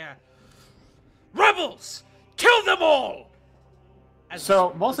out of the air. Rebels! Kill them all!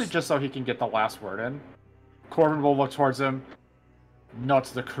 Mostly just so he can get the last word in, Corvin will look towards him. Not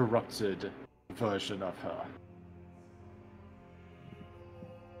the corrupted version of her.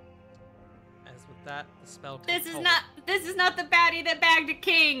 As with that, the spell takes hold. This is not the baddie that bagged a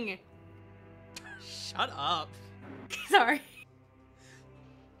king. Shut up. Sorry.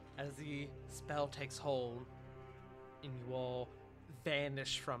 As the spell takes hold and you all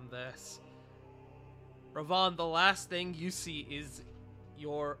vanish from this, Ravon, the last thing you see is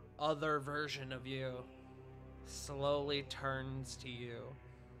your other version of you slowly turns to you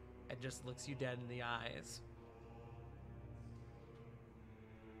and just looks you dead in the eyes.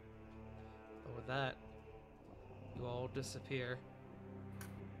 But with that, you all disappear.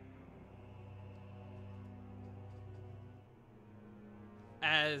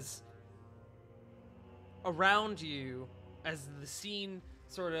 As around you, as the scene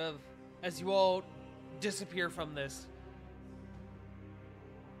sort of, as you all disappear from this,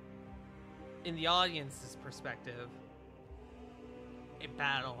 in the audience's perspective, a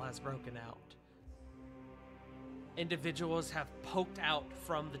battle has broken out. Individuals have poked out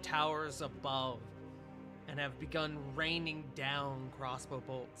from the towers above and have begun raining down crossbow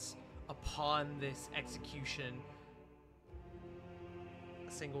bolts upon this execution.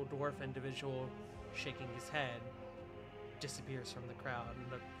 A single dwarf individual, shaking his head, disappears from the crowd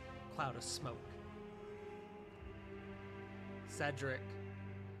in a cloud of smoke. Cedric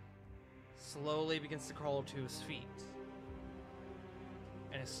slowly begins to crawl to his feet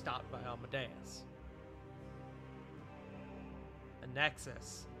and is stopped by Amadeus. A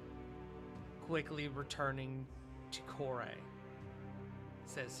Nexus, quickly returning to Kore,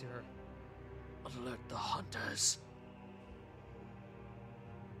 says to her, "Alert the hunters."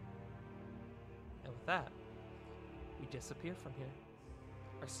 And with that, we disappear from here.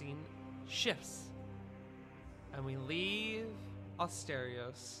 Our scene shifts, and we leave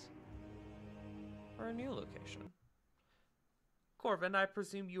Asterios for a new location. Corvin, I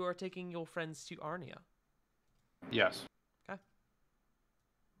presume you are taking your friends to Arnia. Yes. Okay.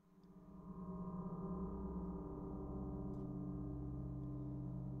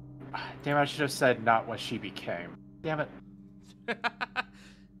 Damn it, I should have said not what she became. Damn it.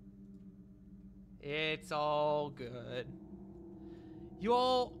 It's all good. You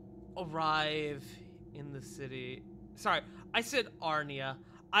all arrive in the city. Sorry, I said Arnia.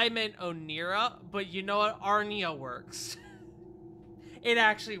 I meant Onira, but you know what? Arnia works. It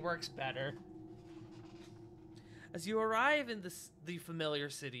actually works better. As you arrive in the familiar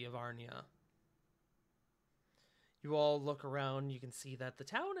city of Arnia, you all look around. You can see that the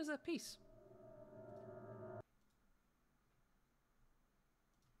town is at peace.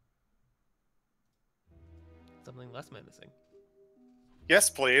 Something less menacing.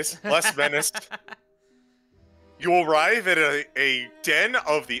 Yes, please. Less menaced. You arrive at a den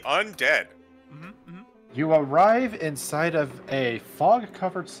of the undead. You arrive inside of a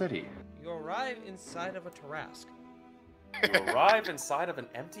fog-covered city. You arrive inside of a Tarrasque. You arrive inside of an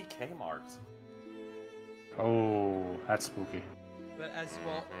empty Kmart. Oh, that's spooky. But as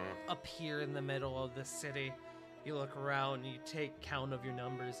you all appear in the middle of the city, you look around and you take count of your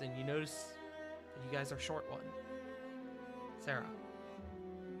numbers, and you notice that you guys are short one. Sarah,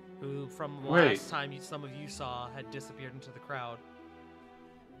 who from the last time some of you saw had disappeared into the crowd.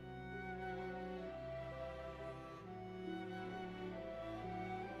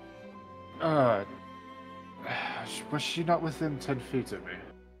 Was she not within 10 feet of me?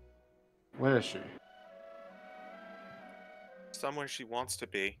 Where is she? Somewhere she wants to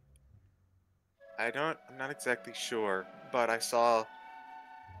be. I'm not exactly sure, but I saw,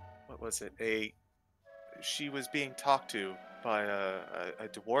 what was it? She was being talked to by a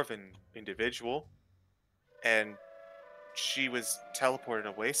dwarven individual, and she was teleported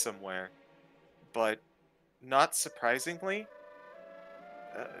away somewhere, but not surprisingly,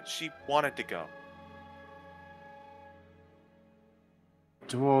 she wanted to go.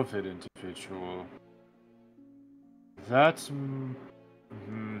 Dwarven individual. That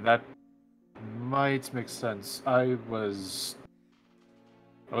might make sense. I was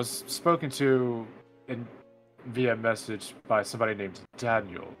spoken to via message by somebody named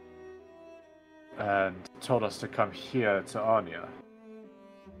Daniel, and told us to come here to Arnia.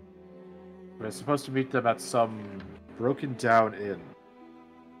 We're supposed to meet them at some broken down inn.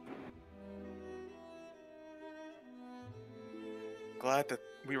 Glad that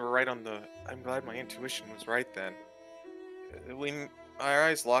we were right on the. I'm glad my intuition was right then. My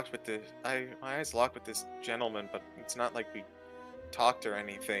eyes locked with this gentleman, but it's not like we talked or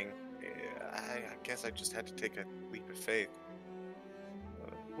anything. I guess I just had to take a leap of faith.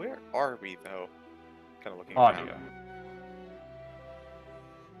 Where are we, though? Kind of looking around. Arnia.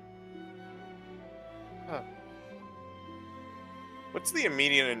 Huh. What's the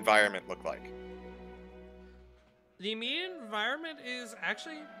immediate environment look like? The immediate environment is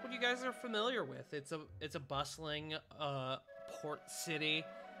actually what you guys are familiar with. It's a bustling port city.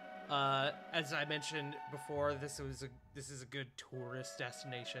 As I mentioned before, this is a good tourist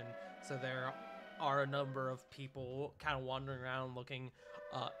destination. So there are a number of people kind of wandering around looking,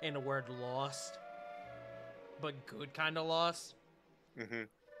 in a word, lost, but good kind of lost. Mm-hmm.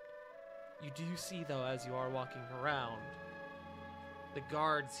 You do see, though, as you are walking around, the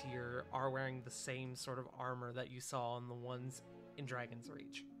guards here are wearing the same sort of armor that you saw on the ones in Dragon's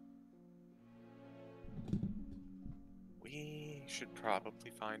Reach. We should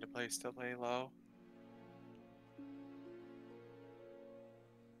probably find a place to lay low.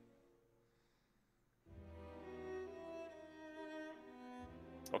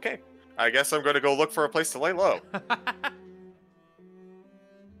 Okay, I guess I'm going to go look for a place to lay low.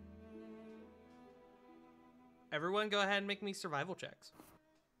 Everyone go ahead and make me survival checks.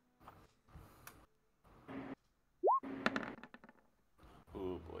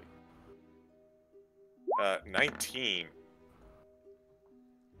 Oh boy. 19.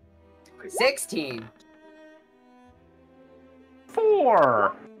 16.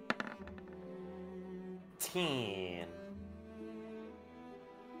 4. 10.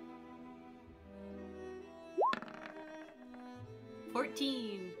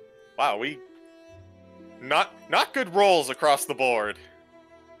 $14. Wow, we not good rolls across the board.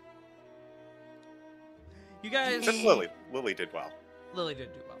 You guys... Except Lily. Lily did well. Lily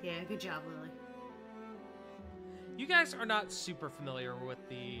did do well. Yeah, good job, Lily. You guys are not super familiar with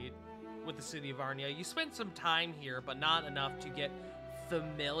the city of Arnia. You spent some time here, but not enough to get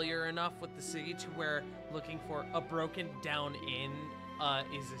familiar enough with the city to where looking for a broken down inn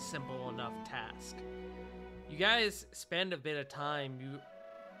is a simple enough task. You guys spend a bit of time. You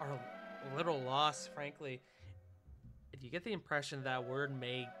are a little lost, frankly. And you get the impression that word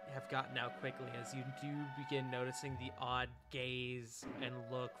may have gotten out quickly as you do begin noticing the odd gaze and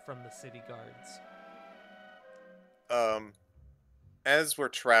look from the city guards. As we're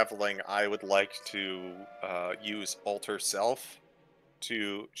traveling, I would like to use Alter Self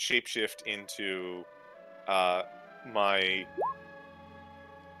to shapeshift into my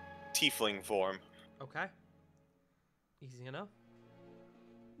tiefling form. Okay. Easy enough.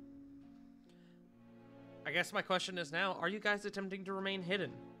 I guess my question is now, are you guys attempting to remain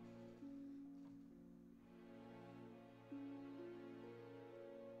hidden?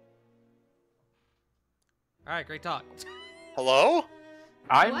 Alright, great talk. Hello?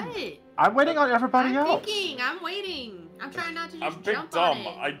 I'm waiting on everybody I'm else. thinking. I'm waiting. I'm trying not to just I'm big jump dumb.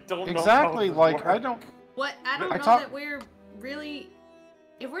 on it. I don't know. Exactly, how this like, I works. don't... What? I don't I know talk- that we're really...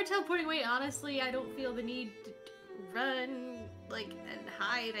 If we're teleporting away, honestly, I don't feel the need to run, like, and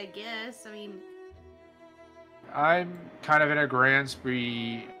hide, I guess. I mean... I'm kind of in agreement.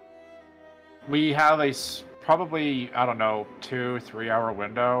 We have probably, I don't know, 2-3 hour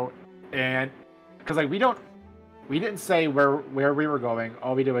window, and because like we didn't say where we were going.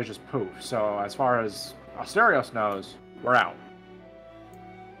 All we did was just poof. So as far as Asterios knows, we're out.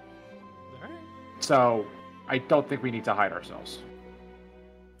 Alright. So I don't think we need to hide ourselves.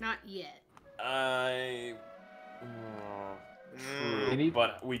 Not yet. True, They need-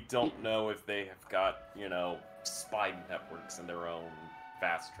 but we don't know if they have got, you know, spy networks in their own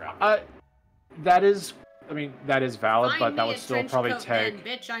fast travel. That is valid, Find but that me would a still trench probably coat take.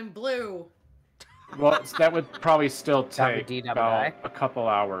 then, bitch, I'm blue. Well, that would probably still Double take D, double about I. a couple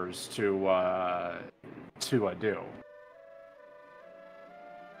hours to do.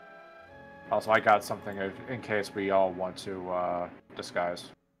 Also, I got something in case we all want to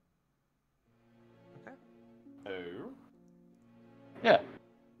disguise. Oh? Yeah,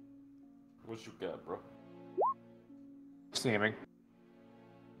 What you got, bro? steaming.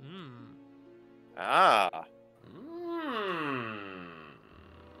 Ah.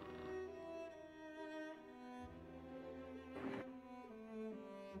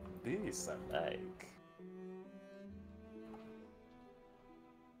 This I like.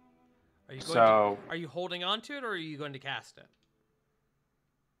 Are you going So are you holding on to it, or are you going to cast it?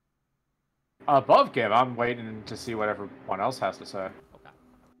 above Gib, I'm waiting to see what everyone else has to say. Okay.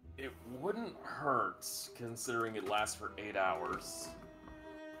 It wouldn't hurt, considering it lasts for 8 hours.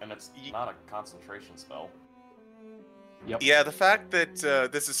 And it's not a concentration spell. Yep. Yeah, the fact that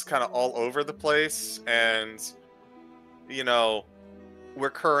this is kind of all over the place, and, you know, we're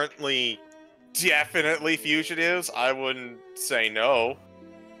currently definitely fugitives, I wouldn't say no.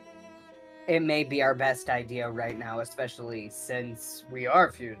 It may be our best idea right now, especially since we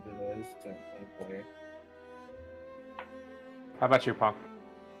are fugitives, technically. How about you, Punk?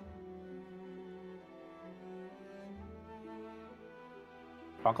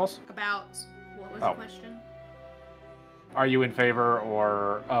 Punkles? About... What was Oh. the question? Are you in favor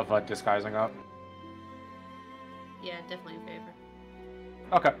or of disguising up? Yeah, definitely in favor.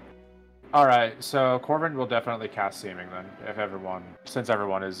 Okay. All right. So Corbin will definitely cast seeming then, since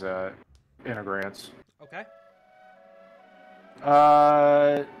everyone is in agreement. Okay.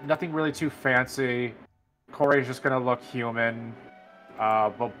 Nothing really too fancy. Corey's just gonna look human,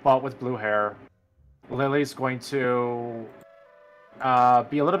 but with blue hair. Lily's going to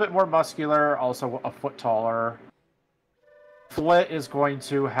be a little bit more muscular, also a foot taller. Flit is going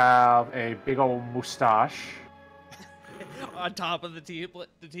to have a big old mustache. On top of the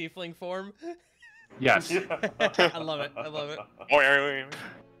tiefling form. Yes. I love it. I love it.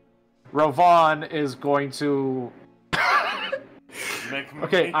 Rovan is going to.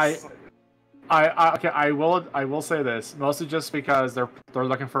 Okay, I will say this mostly just because they're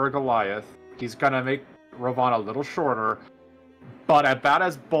looking for a Goliath. He's gonna make Rovan a little shorter, but about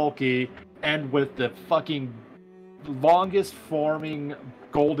as bulky, and with the fucking longest forming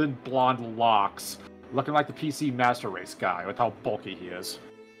golden blonde locks, looking like the PC Master Race guy with how bulky he is.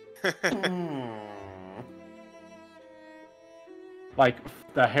 Like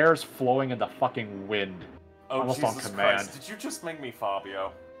the hair's flowing in the fucking wind, almost on Jesus command. Christ, did you just make me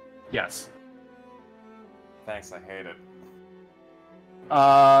Fabio? Yes. Thanks, I hate it.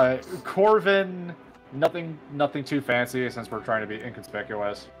 Corvin, nothing too fancy since we're trying to be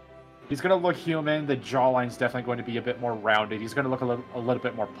inconspicuous. He's gonna look human. The jawline's definitely going to be a bit more rounded. He's gonna look a little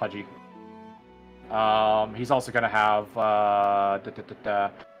bit more pudgy. He's also gonna have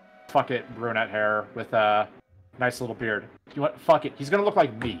fuck it, brunette hair with a nice little beard. You know what? Fuck it. He's gonna look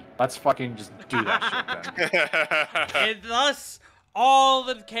like me. Let's fucking just do that shit then. And thus, all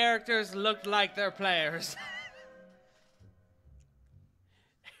the characters looked like their players.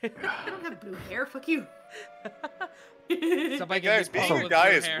 I don't have blue hair. Fuck you. Somebody Hey guys, give me being Paul a with guy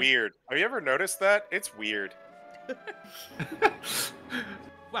blue is hair. weird. Have you ever noticed that? It's weird.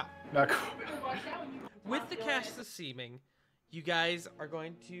 Wow. Not cool. With the cast of seeming, you guys are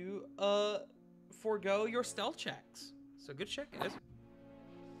going to forego your stealth checks. So good check, guys.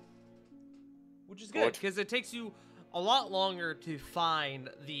 Which is good Good. because it takes you a lot longer to find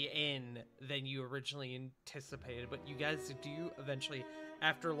the inn than you originally anticipated, but you guys do eventually,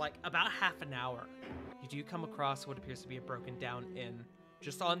 after like about half an hour, you do come across what appears to be a broken down inn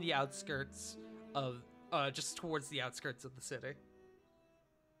just on the outskirts of just towards the outskirts of the city.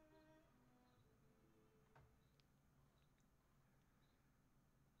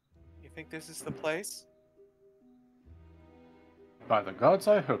 You think this is the place? By the gods,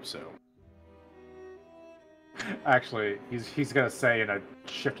 I hope so. Actually, he's gonna say in a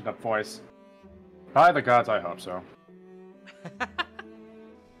shifted up voice. By the gods, I hope so.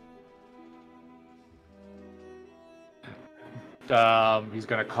 He's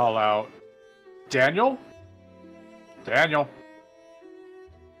gonna call out, Daniel? Daniel.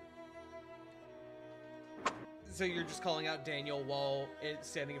 So you're just calling out Daniel while it's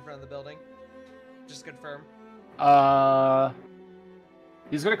standing in front of the building? Just confirm.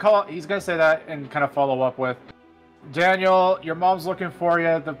 He's gonna say that and kind of follow up with, Daniel, your mom's looking for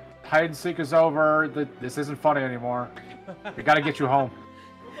you. The hide and seek is over. This isn't funny anymore. We gotta get you home.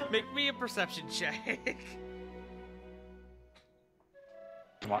 Make me a perception check.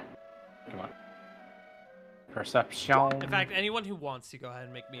 Come on. Perception. In fact, anyone who wants to go ahead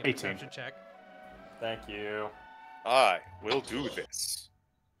and make me a 18. perception check. Thank you. I will do this.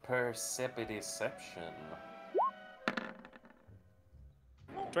 Perception.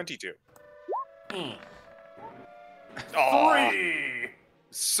 22. Mm. Oh, 3!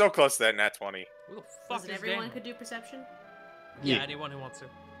 so close to that nat 20. Who the fuck Was it is everyone Daniel? could do perception? Yeah, Yeah. anyone who wants to.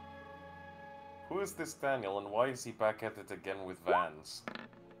 Who is this Daniel, and why is he back at it again with Vans?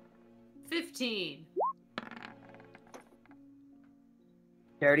 15.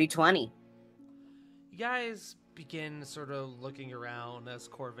 Dirty 20. You guys begin sort of looking around as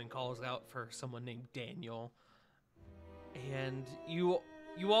Corvin calls out for someone named Daniel. And you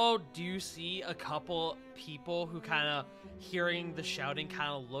all do see a couple people who kind of, hearing the shouting, kind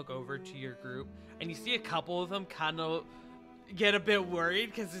of look over to your group. And you see a couple of them kind of get a bit worried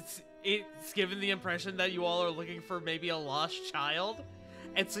because it's given the impression that you all are looking for maybe a lost child.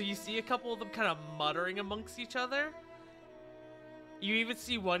 And so you see a couple of them kind of muttering amongst each other. You even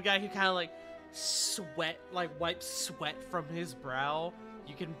see one guy who kind of wipes sweat from his brow.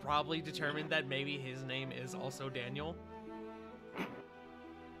 You can probably determine that maybe his name is also Daniel.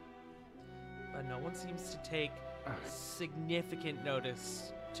 But no one seems to take significant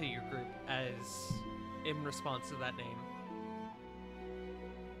notice to your group as in response to that name.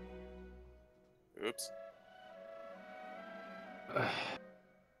 Oops.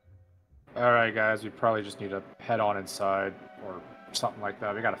 Alright, guys, we probably just need to head on inside or something like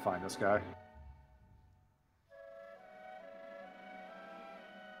that. We gotta find this guy.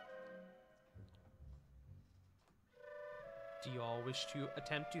 Do you all wish to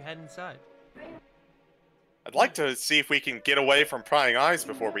attempt to head inside? I'd like to see if we can get away from prying eyes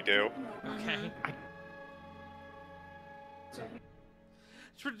before we do. Okay.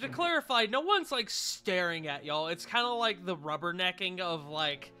 To clarify, no one's like staring at y'all. It's kind of like the rubbernecking of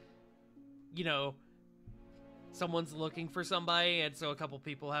like, you know, someone's looking for somebody, and so a couple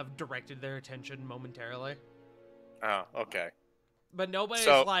people have directed their attention momentarily. Oh, okay. But nobody's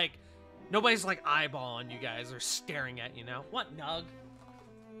So- like eyeballing you guys or staring at you now. What, Nug?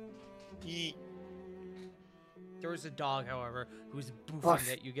 Ye- There was a dog, however, who was boofing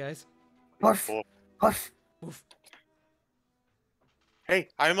Woof. at you guys. Huff, Well, huff. Boof. hey,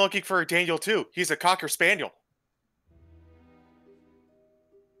 I'm looking for Daniel too. He's a Cocker Spaniel.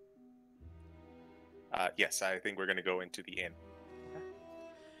 Yes, I think we're gonna go into the inn.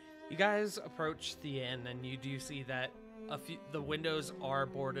 You guys approach the inn, and you do see that the windows are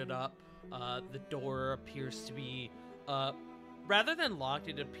boarded up. The door appears to be, rather than locked,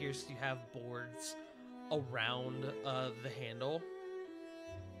 it appears to have boards around the handle.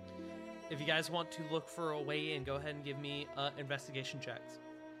 If you guys want to look for a way in, go ahead and give me investigation checks.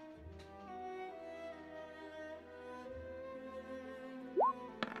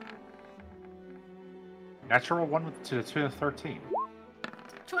 Natural 1 to 13.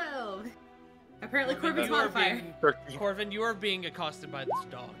 12. Apparently Corbin, Corbin's you are modifier. Corvin, you are being accosted by this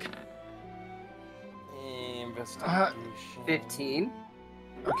dog. Investigation. 15.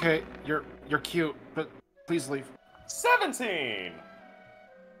 Okay, you're cute, but please leave. 17!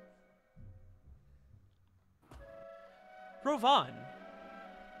 Rovan,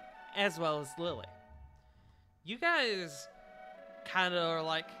 as well as Lily. You guys kind of are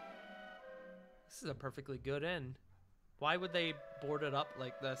like, this is a perfectly good inn. Why would they board it up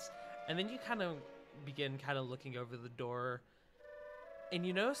like this? And then you kind of begin looking over the door, and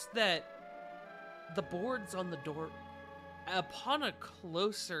you notice that the boards on the door, upon a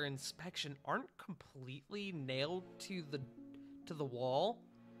closer inspection, aren't completely nailed to the wall.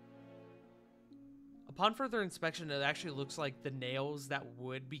 Upon further inspection, it actually looks like the nails that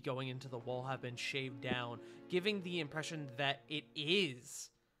would be going into the wall have been shaved down, giving the impression that it is,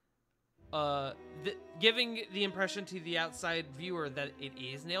 giving the impression to the outside viewer that it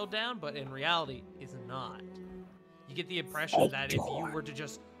is nailed down, but in reality is not. You get the impression that if you were to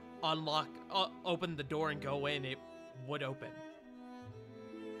just open the door and go in, it would open.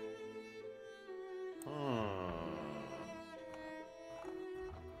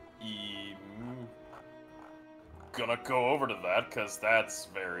 Gonna go over to that, because that's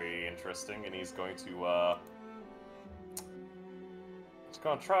very interesting, and he's going to, he's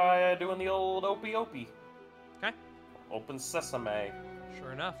gonna try doing the old opie. Okay. Open sesame.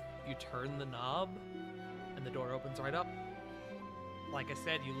 Sure enough, you turn the knob, and the door opens right up. Like I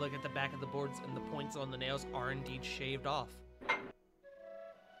said, you look at the back of the boards, and the points on the nails are indeed shaved off.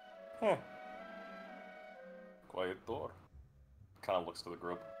 Huh. Quiet door. Kind of looks to the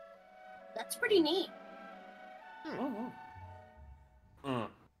group. That's pretty neat. And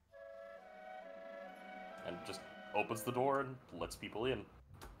just opens the door and lets people in.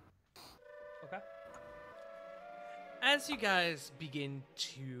 Okay. As you guys begin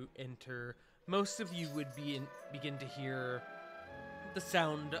to enter, most of you would begin to hear the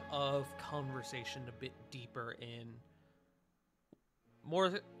sound of conversation a bit deeper in.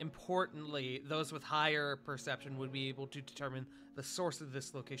 More importantly, those with higher perception would be able to determine the source of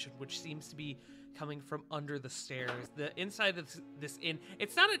this location, which seems to be coming from under the stairs. The inside of this inn,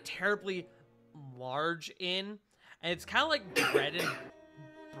 it's not a terribly large inn, and it's kind of like bed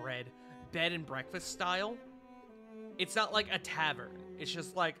and breakfast style. It's not like a tavern. It's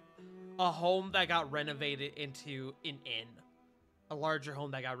just like a home that got renovated into an inn. A larger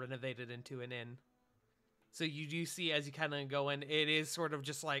home that got renovated into an inn. So you do see, as you kind of go in, it is sort of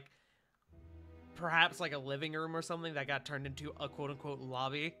just like perhaps like a living room or something that got turned into a quote-unquote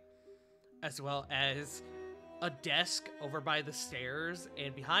lobby, as well as a desk over by the stairs,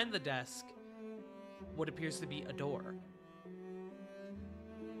 and behind the desk, what appears to be a door.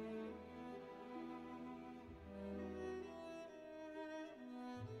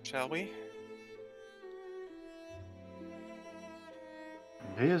 Shall we?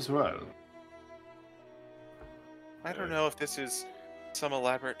 May as well. I don't know if this is some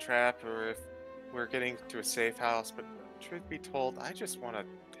elaborate trap or if we're getting to a safe house, but truth be told, I just want to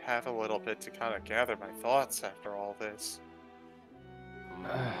have a little bit to kind of gather my thoughts after all this.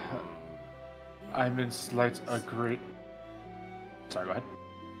 I'm in slight agree. Sorry, go ahead.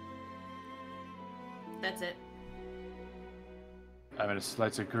 That's it. I'm in a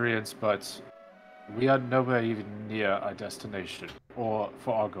slight agreement, but we are nowhere even near our destination, or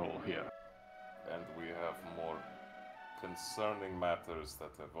for our goal here. And we have more concerning matters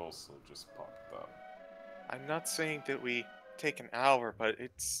that have also just popped up. I'm not saying that we take an hour, but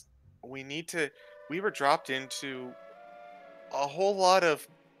we were dropped into a whole lot of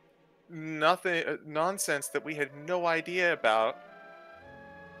nonsense that we had no idea about.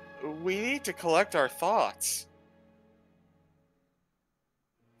 We need to collect our thoughts.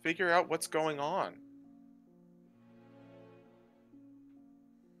 Figure out what's going on.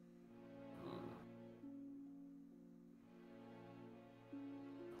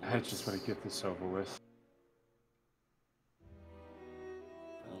 I just want to get this over with.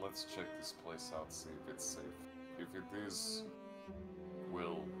 And let's check this place out, see if it's safe. If it is,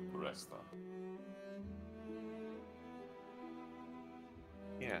 we'll rest up.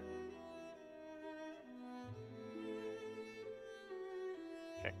 Yeah.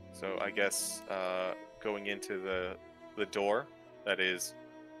 Okay, so I guess going into the door that is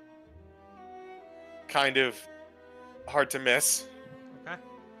kind of hard to miss. Okay.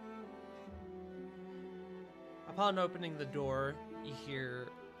 Upon opening the door, you hear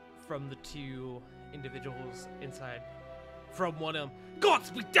from the two individuals inside, from one of them,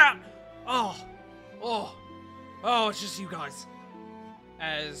 "Gods be damned! Oh, it's just you guys."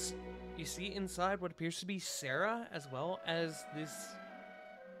 As you see inside what appears to be Sarah, as well as this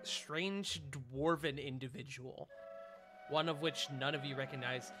strange dwarven individual, one of which none of you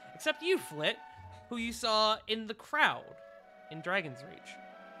recognize, except you, Flit, who you saw in the crowd in Dragon's Reach.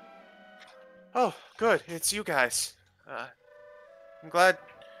 Oh, good. It's you guys. I'm glad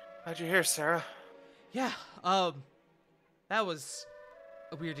you're here, Sarah. Yeah, that was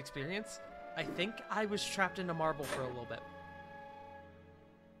a weird experience. I think I was trapped in a marble for a little bit.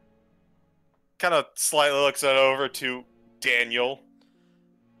 Kind of slightly looks it over to Daniel.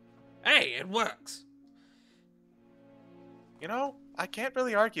 Hey, it works. You know, I can't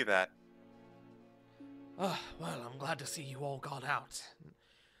really argue that. Well, I'm glad to see you all got out.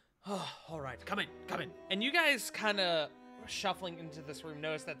 All right, come in. And you guys kind of shuffling into this room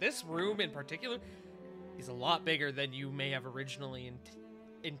notice that this room in particular is a lot bigger than you may have originally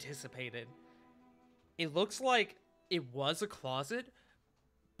anticipated. It looks like it was a closet,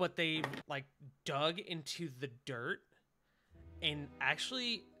 but they like dug into the dirt and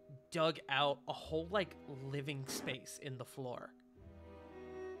actually dug out a whole like living space in the floor.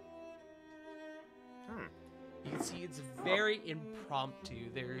 You can see it's very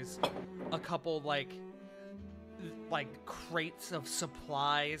impromptu. There's a couple like crates of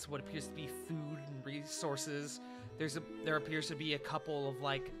supplies, what appears to be food and resources. There appears to be a couple of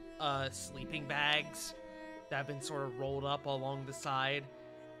like sleeping bags that have been sort of rolled up along the side.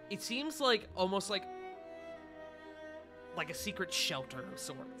 It seems like almost like a secret shelter of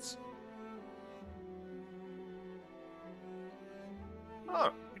sorts.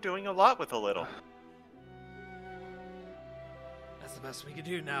 Oh, you're doing a lot with a little. That's the best we can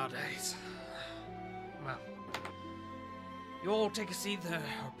do nowadays. Well, you all take a seat. There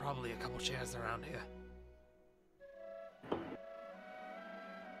are probably a couple chairs around here.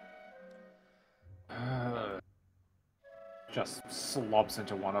 Just slumps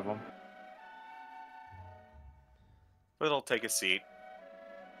into one of them. Little take a seat.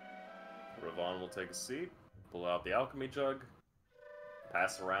 Ravon will take a seat, pull out the alchemy jug,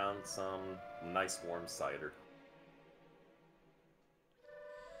 pass around some nice warm cider.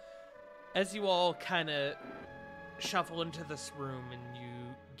 As you all kind of shuffle into this room and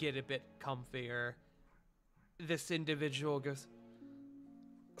you get a bit comfier, this individual goes,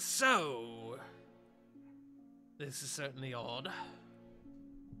 "So, this is certainly odd.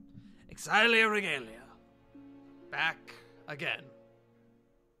 Exilia Regalia. Back again."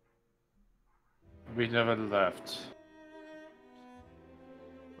 We never left.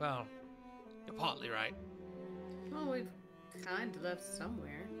 Well, you're partly right. Well, we've kind of left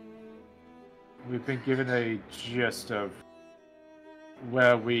somewhere. We've been given a gist of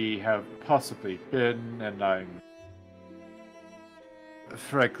where we have possibly been, and I'm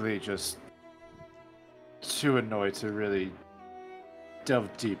frankly just too annoyed to really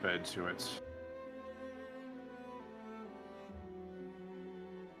delve deeper into it.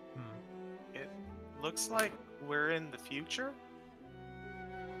 It looks like we're in the future.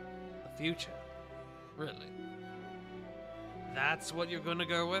 The future? Really? That's what you're gonna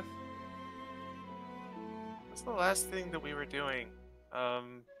go with? What's the last thing that we were doing?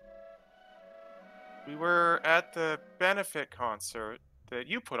 We were at the benefit concert that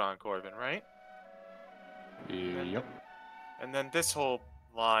you put on, Corbin, right? Yep. And then this whole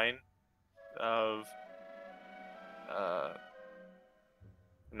line of I'm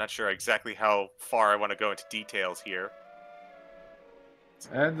not sure exactly how far I want to go into details here.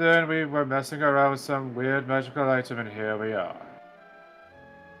 And then we were messing around with some weird magical item, and here we are.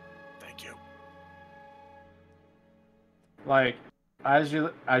 Thank you. Like, As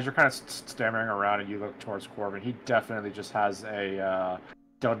you're kind of stammering around and you look towards Corbin, he definitely just has a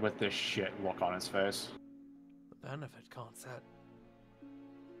done with this shit look on his face. The benefit concept.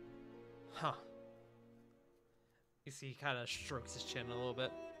 Huh. You see, he kind of strokes his chin a little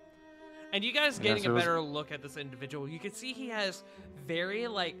bit. And you guys getting a better look at this individual, you can see he has very,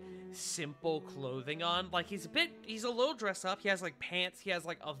 like, simple clothing on. Like, he's a little dressed up. He has, like, pants. He has,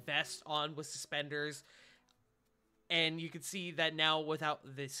 like, a vest on with suspenders. And you can see that now without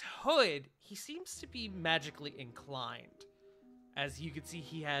this hood, he seems to be magically inclined. As you can see,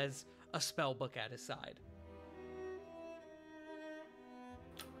 he has a spell book at his side.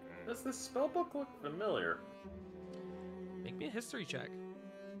 Does this spellbook look familiar? Make me a history check.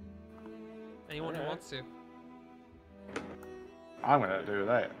 Anyone who wants to. I'm gonna do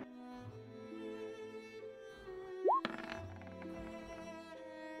that.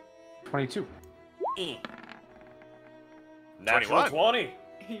 $22. Natural 20.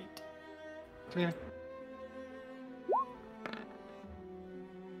 20.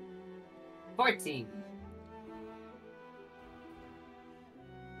 14.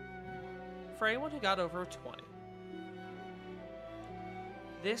 For anyone who got over a 20,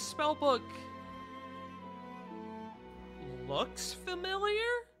 this spellbook looks familiar,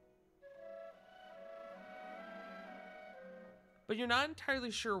 but you're not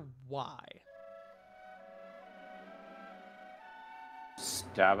entirely sure why.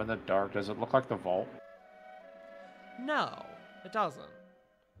 Stab in the dark. Does it look like the vault? No, it doesn't.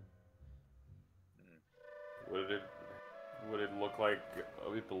 Would it look like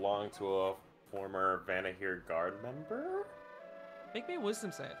it belonged to a former Vanahir Guard member? Make me a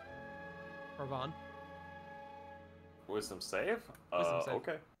wisdom save. Or Vaughn. Wisdom save? Wisdom save.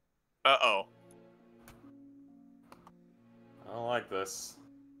 Okay. Uh-oh. I don't like this.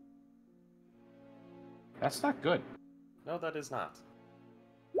 That's not good. No, that is not.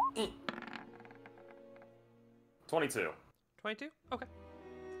 22. 22? Okay.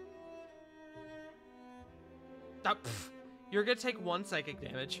 You're gonna take 1 psychic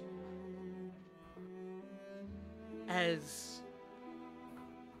damage. As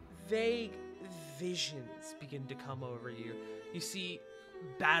vague visions begin to come over you. You see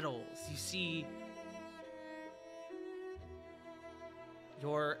battles. You see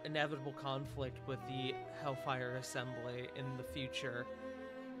your inevitable conflict with the Hellfire Assembly in the future.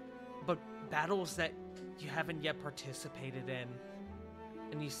 But battles that you haven't yet participated in.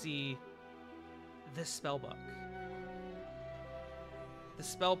 And you see this spellbook. The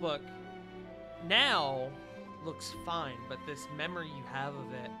spellbook now looks fine, but this memory you have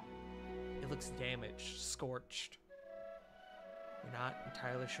of it, it looks damaged, scorched. You're not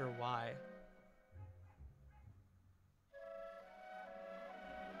entirely sure why.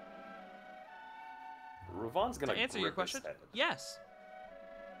 Ravon's gonna To answer your grip his question, head. yes.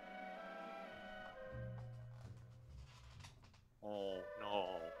 Oh,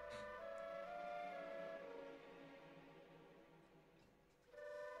 no.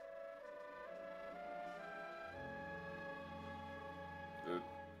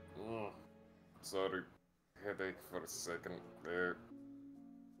 Sorry, headache for a second.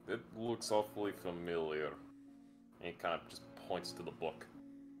 It looks awfully familiar. And he kind of just points to the book.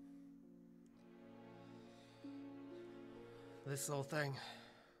 This whole thing,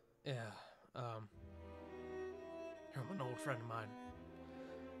 yeah, I'm an old friend of mine.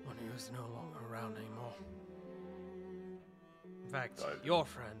 One who's no longer around anymore. In fact, your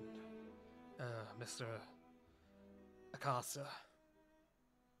friend, Mr. Acosta.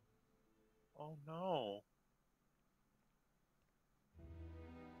 Oh, no.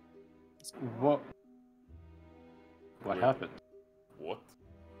 What happened? What?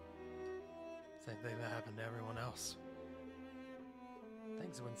 Same thing that happened to everyone else.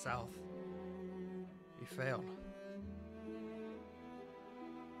 Things went south. We failed.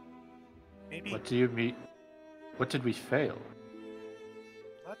 Maybe What do you mean? What did we fail?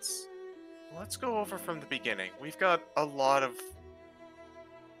 let's go over from the beginning. We've got a lot of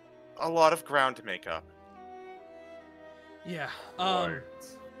ground to make up. Yeah, Right.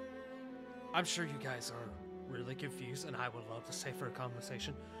 I'm sure you guys are really confused, and I would love to stay for a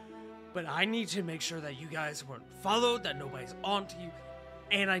conversation. But I need to make sure that you guys weren't followed, that nobody's onto you,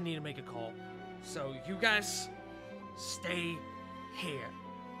 and I need to make a call. So you guys stay here.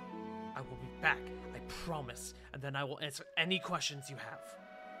 I will be back, I promise, and then I will answer any questions you have.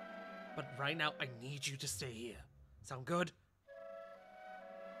 But right now, I need you to stay here. Sound good?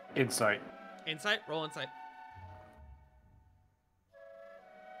 Insight. Insight? Roll insight.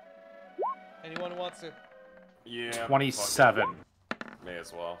 Anyone who wants to? Yeah. 27. fuck it. . . . . . . . . . . . . . . . . . . . . . . . . . . . . 21. May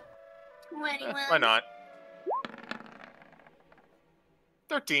as well. 21. Why not?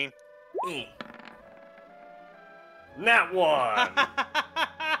 13. Nat 1!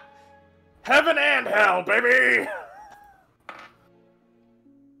 Heaven and hell, baby!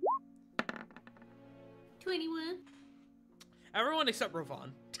 21. Everyone except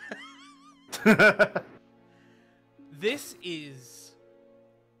Ravon. This is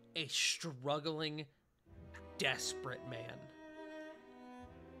a struggling, desperate man.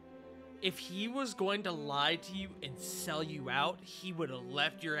 If he was going to lie to you and sell you out, he would have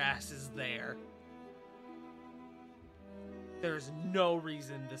left your asses there. There's no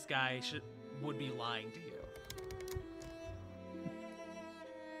reason this guy would be lying to you.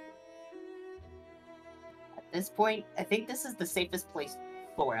 At this point, I think this is the safest place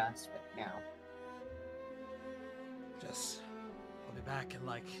for us right now. I'll be back in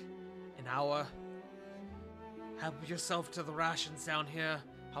like an hour. Help yourself to the rations down here.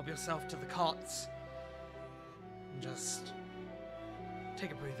 Help yourself to the cots. And just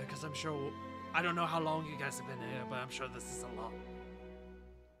take a breather, because I'm sure, I don't know how long you guys have been here, but I'm sure this is a lot.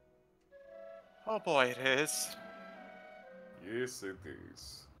 Oh boy, it is. Yes, it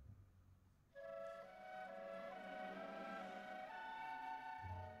is.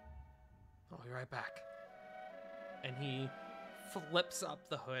 I'll be right back. And he flips up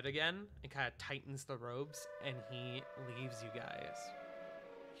the hood again and kind of tightens the robes, and he leaves you guys.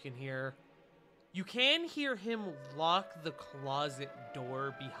 You can hear him lock the closet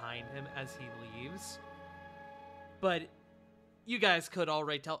door behind him as he leaves. But you guys could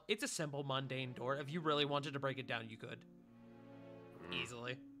already tell it's a simple, mundane door. If you really wanted to break it down, you could.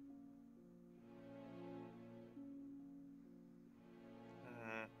 Easily.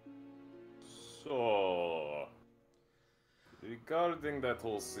 So, regarding that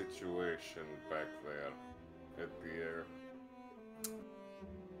whole situation back there at the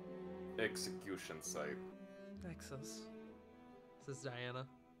execution site. Nexus, says Diana.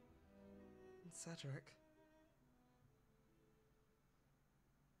 And Cedric.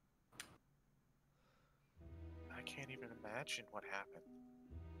 I can't even imagine what happened.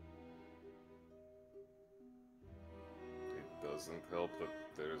 It doesn't help that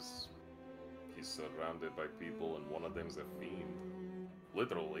he's surrounded by people and one of them's a fiend.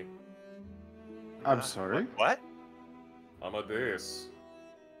 Literally. I'm sorry? What? Amadeus.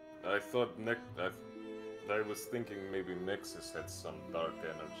 I thought I was thinking maybe Nexus had some dark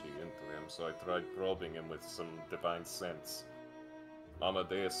energy into him, so I tried probing him with some divine sense.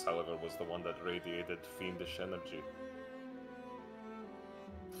 Amadeus, however, was the one that radiated fiendish energy.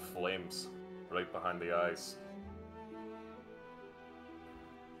 Flames right behind the eyes.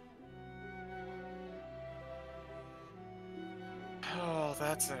 Oh,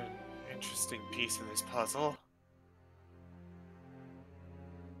 that's an interesting piece of this puzzle.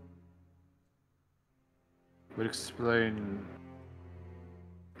 Would explain.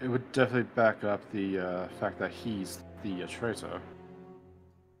 It would definitely back up the fact that he's the traitor.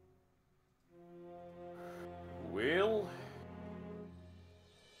 Well,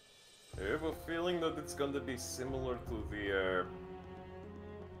 I have a feeling that it's gonna be similar to the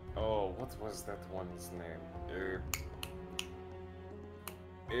oh, what was that one's name?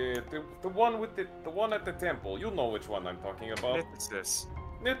 The one with the one at the temple. You know which one I'm talking about. Mythicist.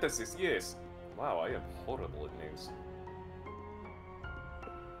 Mythicist, yes. Wow, I am horrible at names.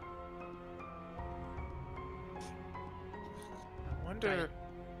 I wonder.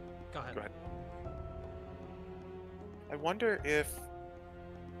 Go ahead. Go ahead. I wonder if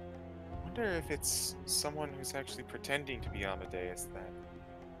it's someone who's actually pretending to be Amadeus then.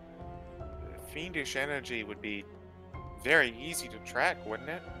 The fiendish energy would be very easy to track, wouldn't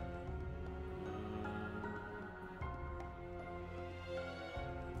it?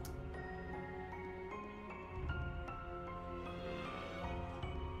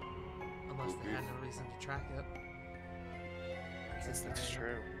 Unless they had no reason to track it. I guess that's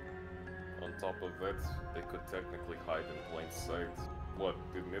true. On top of that, they could technically hide in plain sight. What,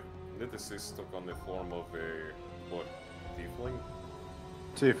 did Nithisis took on the form of a, what, tiefling?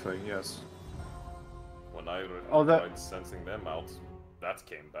 Tiefling, yes. When I Oh, that- tried sensing them out, that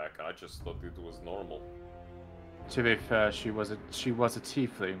came back. I just thought it was normal. To be fair, she was a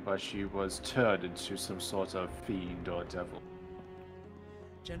tiefling, but she was turned into some sort of fiend or devil.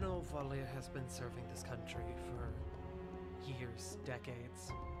 General Valier has been serving this country for years,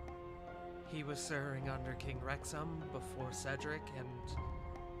 decades. He was serving under King Wrexham before Cedric, and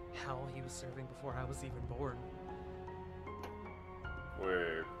hell, he was serving before I was even born.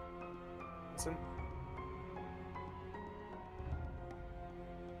 Wait, Listen,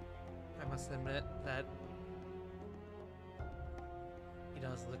 I must admit that he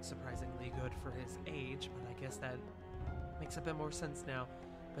does look surprisingly good for his age, but I guess that Makes a bit more sense now.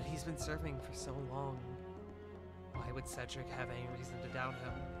 But he's been serving for so long. Why would Cedric have any reason to doubt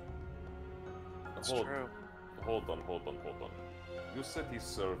him? That's Hold- true. Hold on. You said he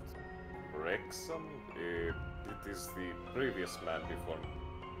served Rexham? It is the previous man before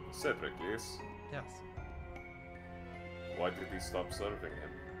Cedric, yes? Yes. Why did he stop serving him?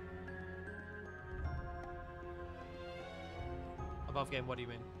 Above game, what do you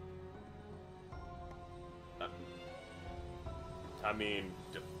mean? I mean,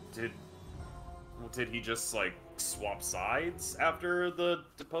 did he just like swap sides after the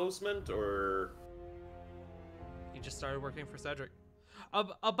deposement, or? He just started working for Cedric.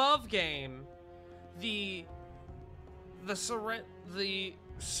 Above game, the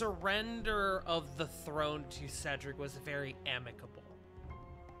surrender of the throne to Cedric was very amicable.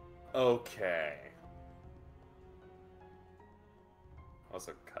 Okay.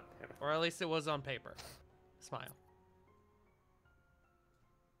 Also, goddammit. Or at least it was on paper. Smile.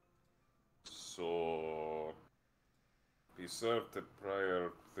 So he served the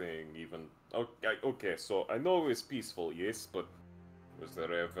prior thing even. Okay, so I know it was peaceful, yes, but was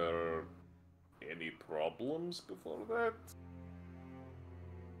there ever any problems before that?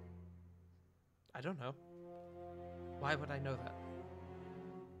 I don't know. Why would I know that?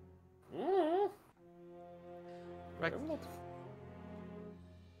 Rex- I'm not.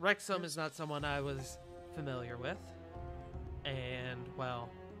 Wrexham is not someone I was familiar with. And, well,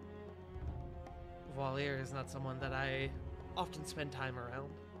 Valier is not someone that I often spend time around.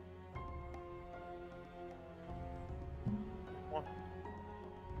 Well,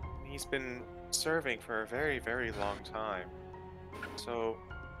 he's been serving for a very, very long time. So,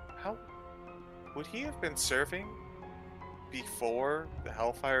 how would he have been serving before the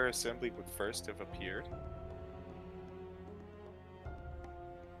Hellfire Assembly would first have appeared?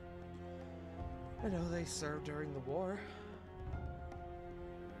 I know they served during the war.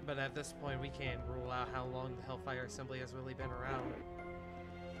 But at this point, we can't rule out how long the Hellfire Assembly has really been around.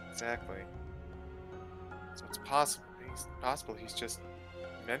 Exactly. So it's possible. He's just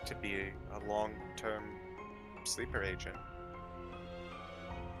meant to be a long-term sleeper agent.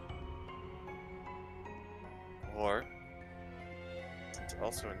 Or it's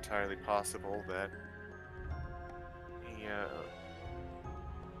also entirely possible that he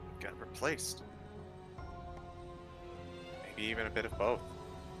got replaced. Maybe even a bit of both.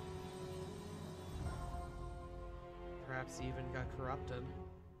 Perhaps he even got corrupted.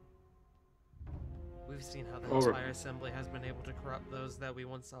 We've seen how the Or- Hellfire Assembly has been able to corrupt those that we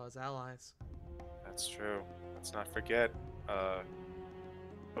once saw as allies. That's true. Let's not forget,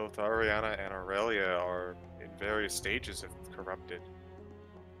 both Ariana and Aurelia are in various stages of corrupted.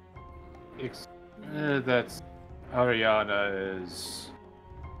 That's Ariana is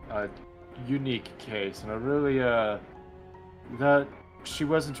a unique case, and Aurelia, that she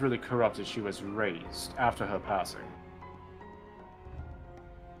wasn't really corrupted. She was raised after her passing.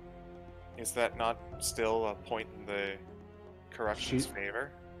 Is that not still a point in the corruption's She-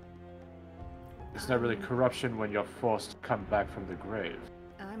 favor? It's not really corruption when you're forced to come back from the grave.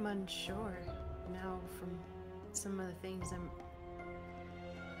 I'm unsure now from some of the things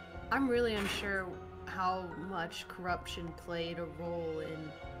I'm really unsure how much corruption played a role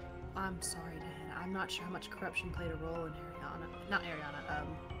in. I'm sorry, Dan. I'm not sure how much corruption played a role in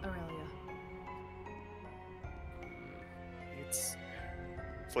Aurelia. It's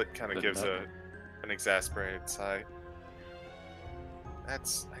Flit kind of But gives no- an exasperated sigh. I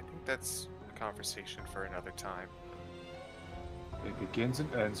think that's a conversation for another time. It begins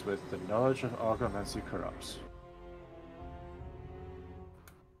and ends with the knowledge of argomancy corrupts.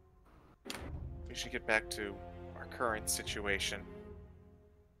 We should get back to our current situation.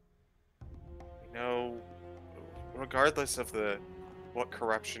 You know, regardless of what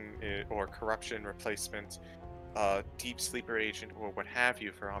corruption or corruption replacement, deep sleeper agent or what have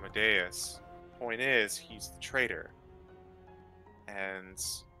you for Amadeus, point is he's the traitor. And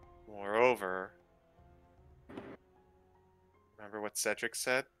moreover, remember what Cedric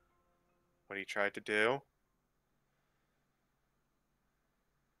said? What he tried to do?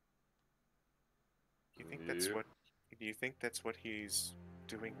 Yep. Do you think that's what he's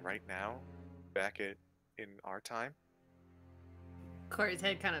doing right now? In our time? Corey's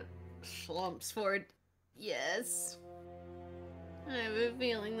head kind of slumps forward. Yes. I have a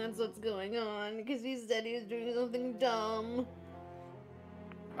feeling that's what's going on because he said he was doing something dumb.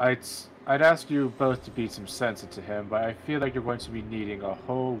 I'd ask you both to beat some sense into him, but I feel like you're going to be needing a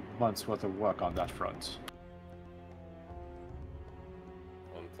whole month's worth of work on that front.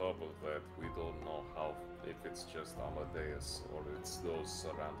 On top of that, we don't know if it's just Amadeus or it's those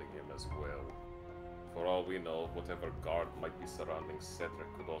surrounding him as well. For all we know, whatever guard might be surrounding Cedric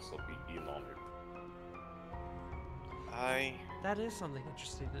could also be in on it. That is something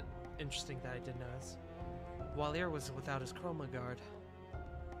interesting that I did notice. Walir was without his chroma guard.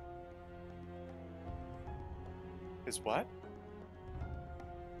 Is what?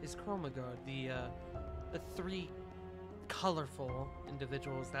 His chroma guard, the 3 colorful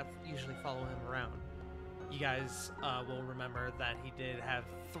individuals that usually follow him around. You guys will remember that he did have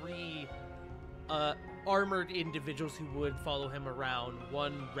 3 armored individuals who would follow him around.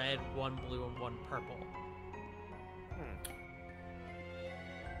 1 red, 1 blue, and 1 purple.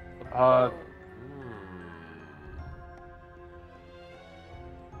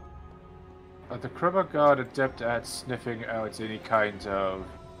 The chroma guard adept at sniffing out any kind of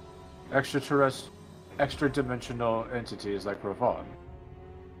extra-dimensional entities like Ravon.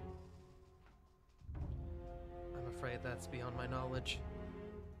 I'm afraid that's beyond my knowledge.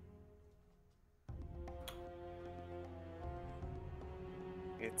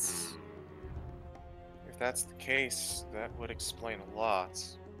 If that's the case, that would explain a lot.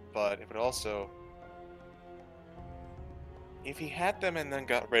 But it would also... If he had them and then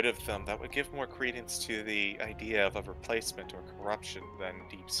got rid of them, that would give more credence to the idea of a replacement or corruption than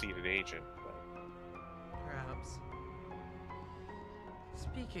deep-seated agent. But... Perhaps.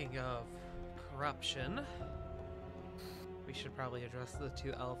 Speaking of corruption, we should probably address the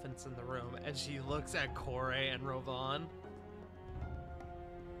 2 elephants in the room. And she looks at Kore and Ravon.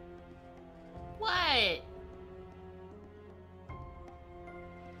 What?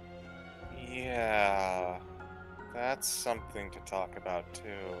 Yeah, that's something to talk about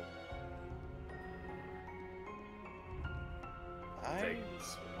too.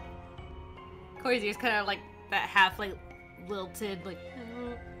 Thanks. Corey's ears kind of like that half like lilted, like.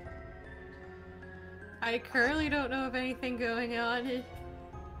 I currently don't know of anything going on.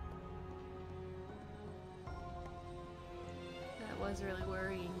 That was really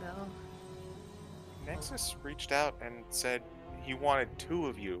worrying, though. Nexus reached out and said he wanted 2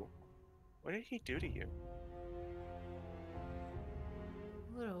 of you. What did he do to you?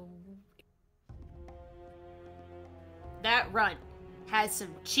 What a... That runt has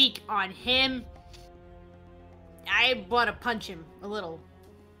some cheek on him. I want to punch him a little.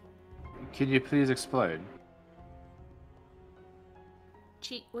 Can you please explain?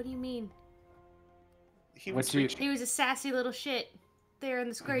 Cheek? What do you mean? He What was do you- reaching... He was a sassy little shit there in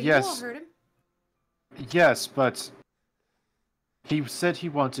the square. Yes. You all heard him. Yes, but he said he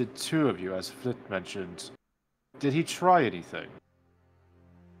wanted 2 of you, as Flit mentioned. Did he try anything?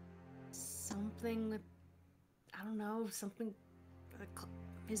 Something with... I don't know, something...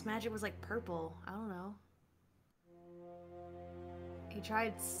 His magic was like purple. I don't know. He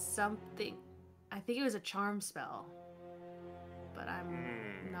tried something... I think it was a charm spell. But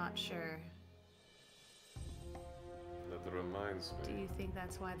I'm not sure. That reminds Do me. you think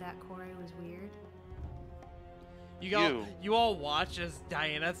that's why that Corey was weird? You all watch as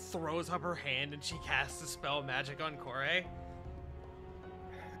Diana throws up her hand and she casts a spell of magic on Kore.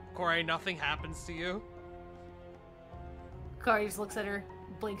 Kore, nothing happens to you. Corey just looks at her,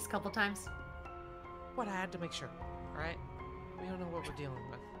 blinks a couple times. What, I had to make sure, alright? We don't know what we're dealing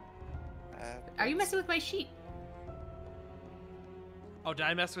with. Are you messing with my sheet? Oh, did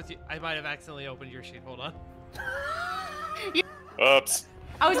I mess with you? I might have accidentally opened your sheet. Hold on. Oops.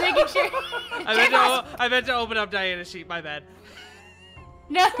 I was making sure. I meant to open up Diana's sheet. My bad.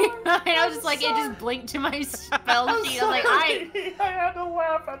 No, you're fine. I was just like, it just blinked to my spell sheet. I was like, I had to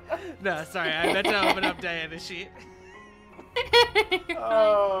laugh at that. No, sorry. I meant to open up Diana's sheet.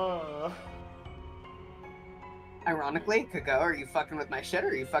 Ironically, Kago, are you fucking with my shit or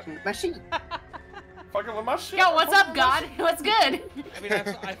are you fucking with my sheet? Fucking with my shit. Yo, what's up, God? What's good? I mean,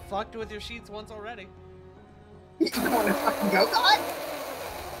 I fucked with your sheets once already. You wanna fucking go, God?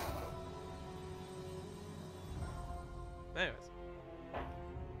 Anyways.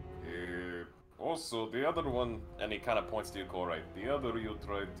 Also, the other one, and he kind of points to you, Kore. The other you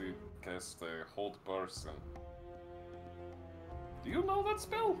tried to cast a hold person. Do you know that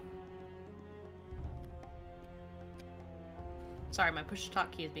spell? Sorry, my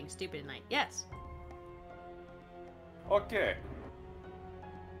push-to-talk key is being stupid tonight. Yes. Okay.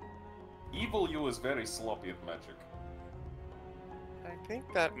 Evil you is very sloppy at magic. I think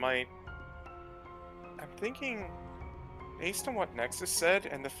that might... I'm thinking, based on what Nexus said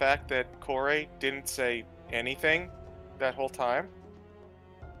and the fact that Kore didn't say anything that whole time,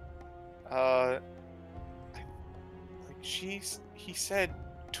 he said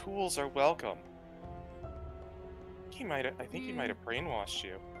tools are welcome. I think he might have brainwashed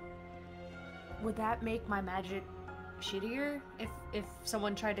you. Would that make my magic shittier if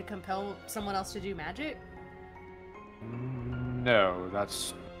someone tried to compel someone else to do magic? No,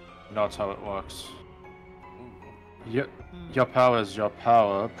 that's not how it works. Your, Hmm. your power is your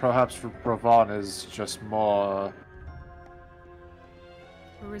power. Perhaps Rovan is just more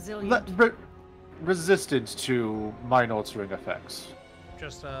Resilient. resistant to mind-altering effects.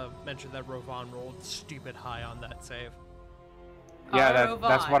 Just mention that Rovan rolled stupid high on that save. Yeah,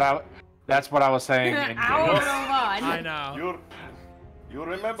 Rovan. that's what I was saying in Our game. Rovan. I know. You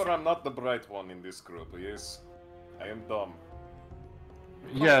remember I'm not the bright one in this group, yes? I am dumb.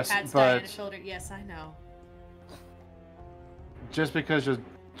 Yes, Pats but Diana's shoulder. Yes, I know. just because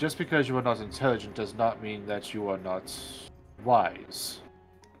you are not intelligent does not mean that you are not wise.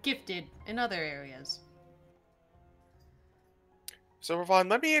 Gifted in other areas. So, Ravon,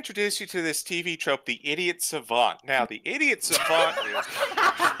 let me introduce you to this TV trope, the idiot savant. Now, the idiot savant is... We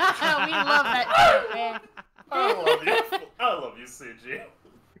love that trope, man. I love you. I love you, CG.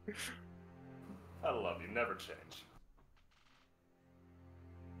 I love you. Never change.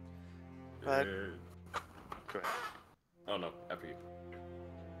 But- Go ahead. Oh no, after you.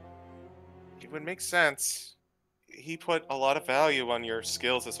 It would make sense. He put a lot of value on your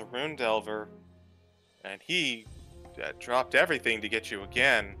skills as a rune delver, and he dropped everything to get you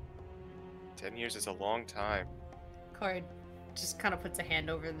again. 10 years is a long time. Cord just kind of puts a hand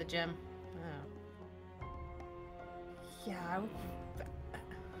over the gem. Oh. Yeah.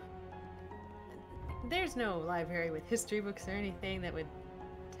 There's no library with history books or anything that would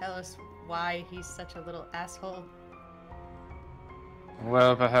tell us why he's such a little asshole.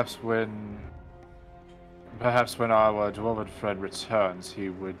 Well, perhaps when our dwarven friend returns,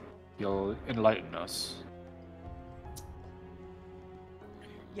 he'll enlighten us.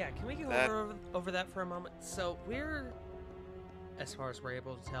 Yeah, can we go That- over that for a moment? So we're, as far as we're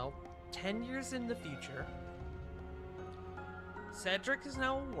able to tell, 10 years in the future. Cedric is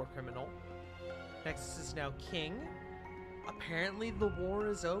now a war criminal. Nexus is now king. Apparently the war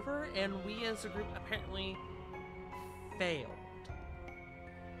is over, and we as a group apparently failed.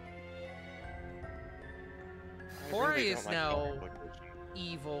 I Hori really is don't like now the implication.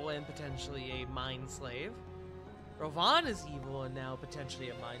 evil and potentially a mind slave. Rovan is evil and now potentially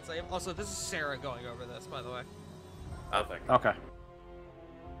a mind slave. Also, this is Sarah going over this, by the way. Oh, thank you. Okay.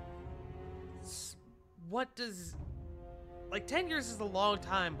 What does... Like, 10 years is a long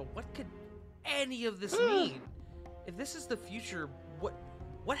time, but what could any of this mean? If this is the future,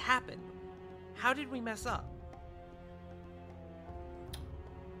 what happened? How did we mess up?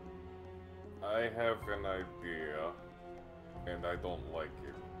 I have an idea, and I don't like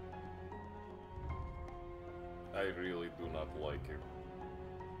it. I really do not like it.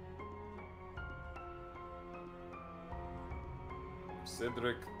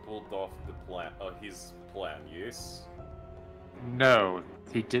 Cedric pulled off the plan, his plan, yes? No,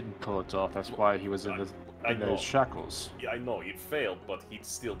 he didn't pull it off. That's why he was in I know. those shackles. Yeah, I know, it failed, but he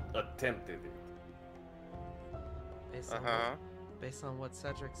still attempted it. Based on what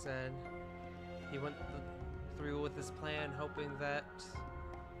Cedric said, he went through with his plan, hoping that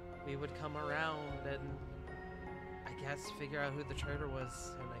we would come around and, I guess, figure out who the traitor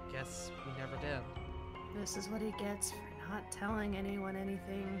was, and I guess we never did. This is what he gets for not telling anyone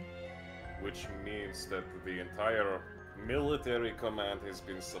anything. Which means that the entire military command has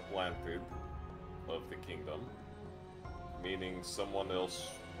been supplanted of the kingdom, meaning someone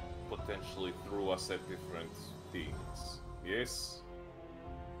else potentially threw us at different things. Yes?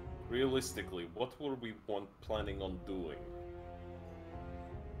 Realistically, what were we planning on doing?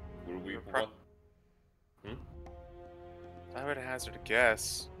 Were we I would hazard a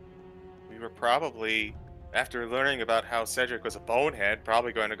guess. We were probably, after learning about how Cedric was a bonehead,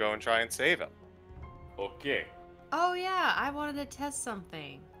 probably going to go and try and save him. Okay. Oh yeah, I wanted to test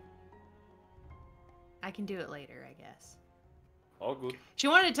something. I can do it later, I guess. All good. She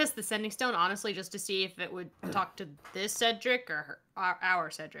wanted to test the sending stone, honestly, just to see if it would talk to this Cedric or our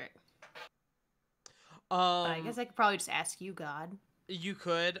Cedric. But I guess I could probably just ask you, God. You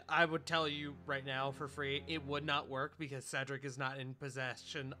could. I would tell you right now for free, it would not work because Cedric is not in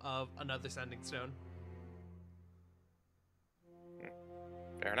possession of another sending stone.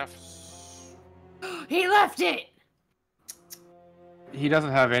 Fair enough. He left it! He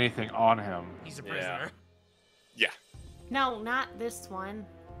doesn't have anything on him. He's a Yeah. prisoner. No, not this one.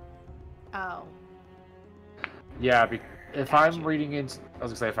 Oh. Yeah, if I'm Gotcha. reading into, I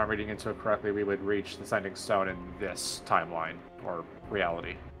was gonna say, if I'm reading into it correctly, we would reach the sending stone in this timeline or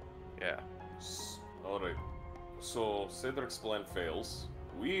reality. Yeah. Alright. So, Cedric's plan fails.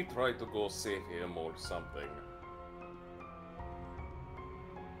 We try to go save him or something.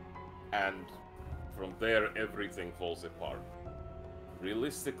 And from there, everything falls apart.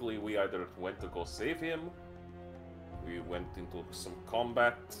 Realistically, we either went to go save him, we went into some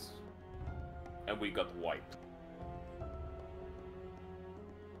combat, and we got wiped.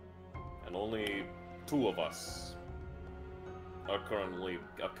 And only 2 of us are currently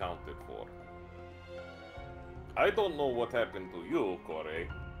accounted for. I don't know what happened to you, Corey,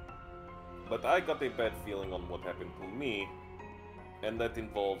 but I got a bad feeling on what happened to me, and that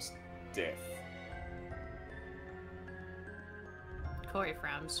involves death. Corey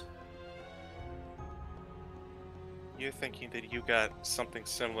frowns. You're thinking that you got something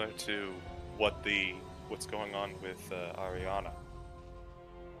similar to what's going on with Ariana.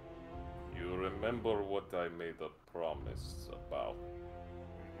 You remember what I made a promise about?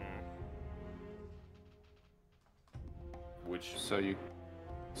 Mhm. Which So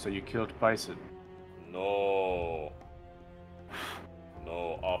you killed Bison. no,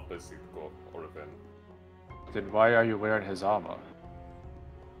 no opposite Corvin. Then why are you wearing his armor?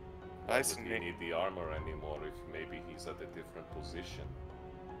 Why would Bison he need the armor anymore if maybe he's at a different position?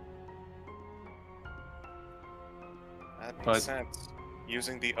 That makes But- sense.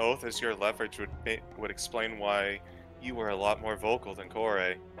 Using the oath as your leverage would explain why you were a lot more vocal than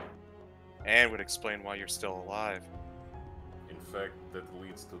Kore, and would explain why you're still alive. In fact, that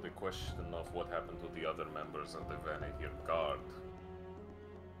leads to the question of what happened to the other members of the Vanahir Guard.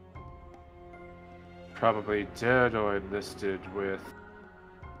 Probably dead or enlisted with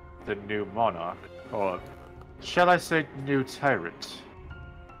the new monarch, or shall I say new tyrant?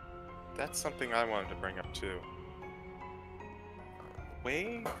 That's something I wanted to bring up too. The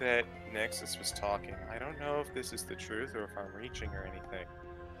way that Nexus was talking, I don't know if this is the truth or if I'm reaching or anything.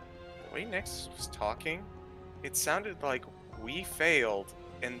 The way Nexus was talking, it sounded like we failed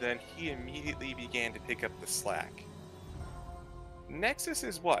and then he immediately began to pick up the slack. Nexus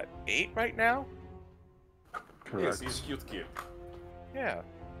is what, 8 right now? Yes, Correct. he's a cute kid. Yeah.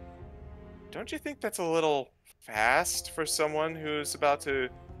 Don't you think that's a little fast for someone who's about to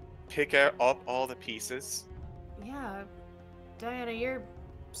pick up all the pieces? Yeah, Diana, your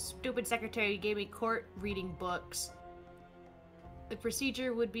stupid secretary gave me court reading books. The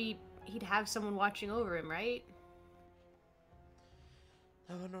procedure would be he'd have someone watching over him, right?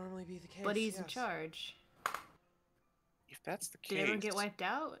 That would normally be the case. But he's in yes. charge. If that's the case, Did everyone get wiped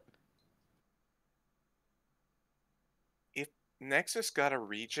out? if Nexus got a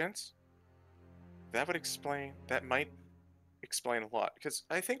regent, that might explain a lot. Because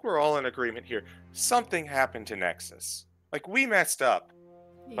I think we're all in agreement here. Something happened to Nexus. Like, we messed up,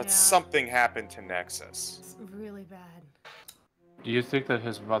 but something happened to Nexus. It's really bad. Do you think that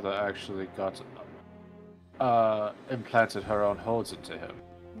his mother actually got implanted her own holds into him?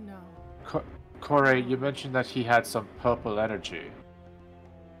 No. Corey, you mentioned that he had some purple energy.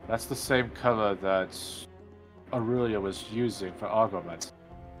 That's the same color that Aurelia was using for Argomet.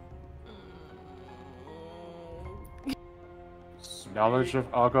 Knowledge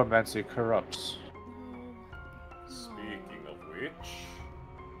of Argomancy corrupts. Speaking of which,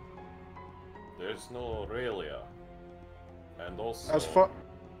 there's no Aurelia. And also...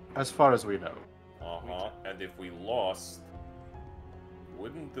 As far as we know. Uh-huh, and if we lost,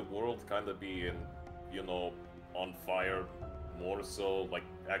 wouldn't the world kind of be in, on fire more so, like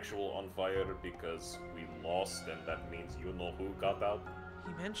actual on fire because we lost and that means you know who got out?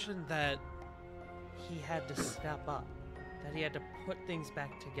 He mentioned that he had to step up, that he had to put things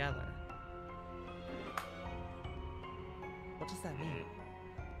back together. What does that mean?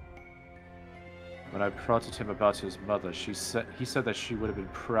 When I prodded him about his mother, he said that she would have been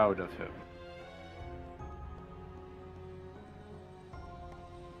proud of him.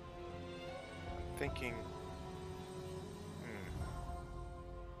 Thinking...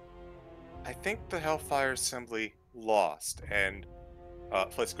 I think the Hellfire Assembly lost, and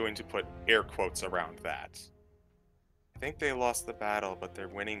let's go into put air quotes around that. I think they lost the battle, but they're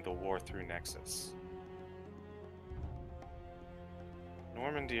winning the war through Nexus.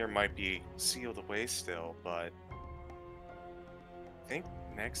 Normandy might be sealed away still, but I think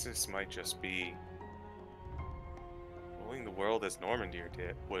Nexus might just be ruling the world as Normandy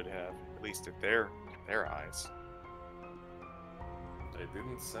would have, at least at their eyes. I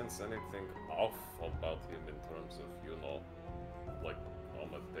didn't sense anything off about him in terms of, like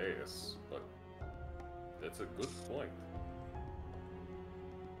Amadeus, but that's a good point.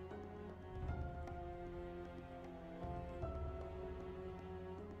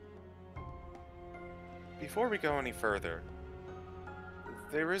 Before we go any further,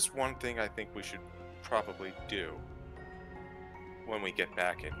 there is one thing I think we should probably do when we get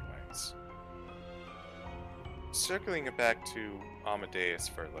back anyways. Circling it back to Amadeus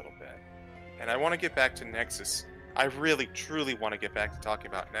for a little bit, And I want to get back to Nexus. I really, truly want to get back to talking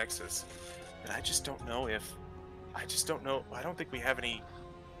about Nexus. But I just don't know if... I just don't know. I don't think we have any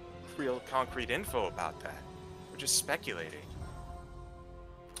real concrete info about that. We're just speculating.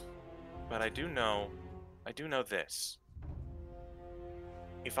 But I do know this.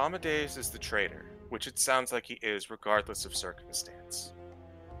 If Amadeus is the traitor, which it sounds like he is regardless of circumstance,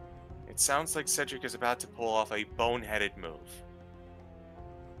 it sounds like Cedric is about to pull off a boneheaded move.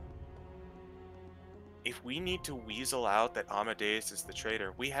 If we need to weasel out that Amadeus is the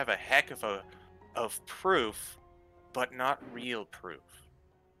traitor, we have a heck of proof, but not real proof.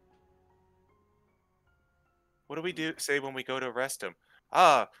 What do we say when we go to arrest him?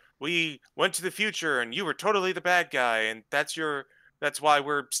 Ah, we went to the future and you were totally the bad guy, and that's why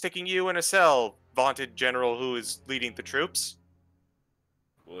we're sticking you in a cell, vaunted general who is leading the troops.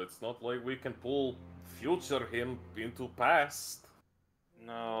 Well, it's not like we can pull future him into past.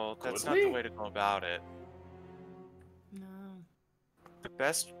 No, that's Could not we? the way to go about it. No. The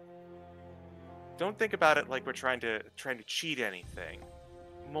best... Don't think about it like we're trying to cheat anything.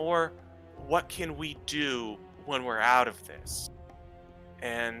 More, what can we do when we're out of this?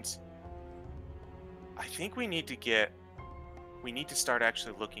 And I think we need to start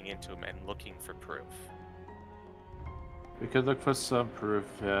actually looking into him and looking for proof. We could look for some proof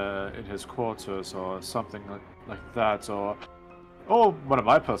in his quarters or something like that, or one of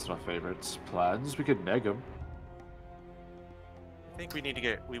my personal favorites, plans. We could neg him. I think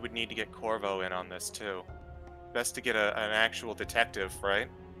we would need to get Corvo in on this too. Best to get an actual detective, right?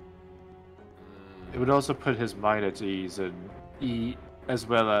 It would also put his mind at ease, and as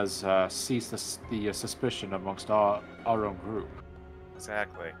well as cease the suspicion amongst our own group.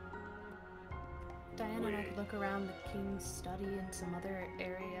 Exactly. Diana and I could look around the King's study and some other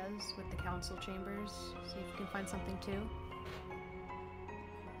areas with the council chambers, see if we can find something too.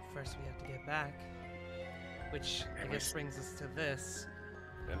 First, we have to get back. Which, I guess, brings us to this.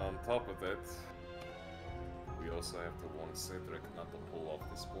 And on top of that, we also have to warn Cedric not to pull off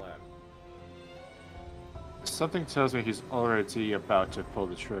this plan. Something tells me he's already about to pull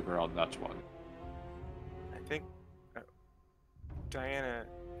the trigger on that one. I think, Diana,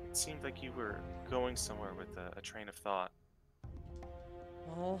 it seemed like you were going somewhere with a train of thought.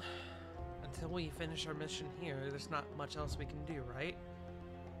 Well, until we finish our mission here, there's not much else we can do, right?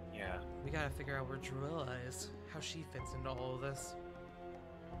 Yeah. We gotta figure out where Drilla is, how she fits into all of this.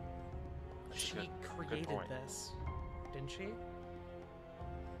 That's a She good created point. this, didn't she?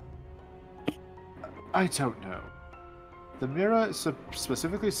 I don't know. The mirror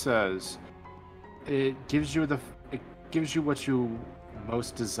specifically says it gives you what you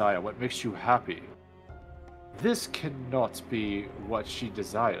most desire, what makes you happy. This cannot be what she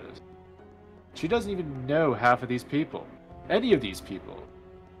desired. She doesn't even know half of these people. Any of these people.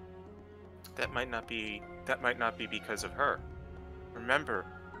 That might not be because of her. Remember,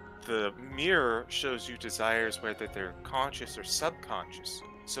 the mirror shows you desires whether they're conscious or subconscious.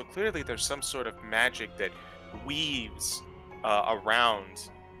 So clearly there's some sort of magic that weaves around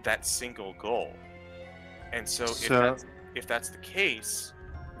that single goal. And so if that's the case,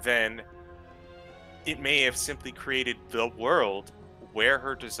 then it may have simply created the world where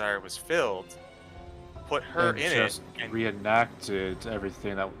her desire was filled, put her and in just it, and reenacted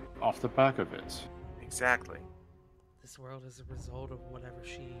everything that off the back of it. exactly. This world is a result of whatever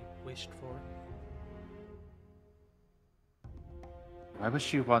she wished for. Why would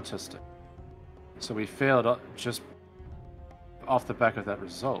she want us to? So we failed just off the back of that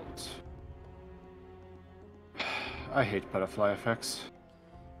result. I hate butterfly effects.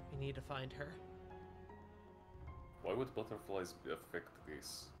 We need to find her. Why would butterflies affect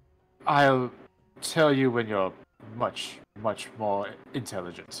this? I'll tell you when you're much, much more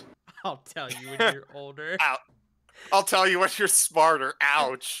intelligent. I'll tell you when you're older. I'll tell you when you're smarter.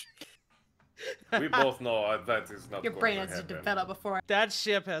 Ouch. We both know that is not Your going brain to has to happen. develop before. That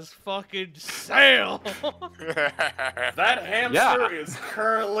ship has fucking sailed. That hamster is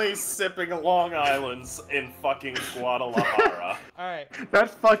currently sipping Long Island's in fucking Guadalajara. Alright,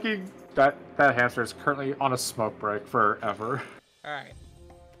 That hamster is currently on a smoke break forever. alright.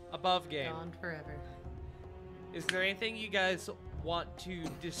 Above game. Gone forever. Is there anything you guys want to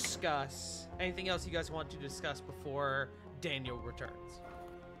discuss? Anything else you guys want to discuss before Daniel returns?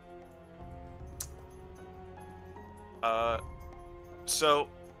 So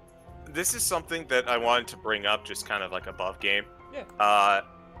this is something that I wanted to bring up, just kind of like above game. Yeah.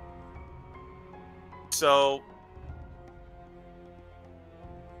 So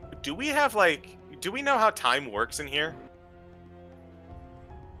do we know how time works in here?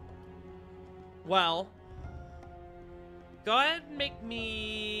 Well, go ahead and make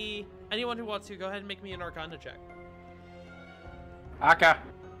me Anyone who wants to, go ahead and make me an Arcana check. Aka.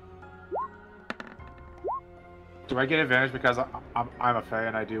 Do I get advantage because I'm a Fae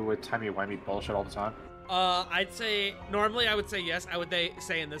and I deal with timey-wimey bullshit all the time? I'd say, normally I would say yes. I would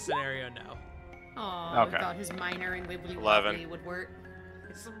say in this scenario, no. Oh, Okay. I thought his minor and wibbly 11. wobbly would work.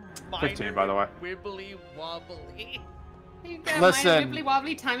 It's 15, by the way. Wibbly wobbly. You got Listen. minor wibbly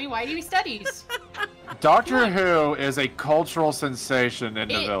wobbly timey wimey studies. Doctor Who is a cultural sensation in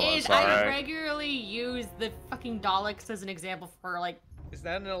the It villas, is. I alright? regularly use the fucking Daleks as an example for like Is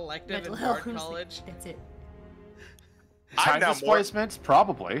that an elective mental in health. art college? That's it. Time I'm now more displacement?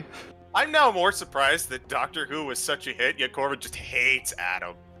 Probably. I'm now more surprised that Doctor Who was such a hit, yet Corbin just hates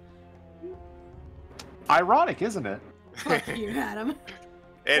Adam. Ironic, isn't it? Fuck you, Adam.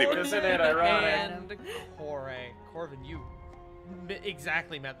 Anyway, Isn't it ironic? And Corvin, you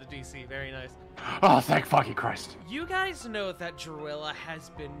exactly met the DC. Very nice. Oh, thank fucking Christ. You guys know that Drilla has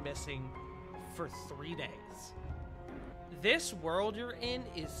been missing for 3 days. This world you're in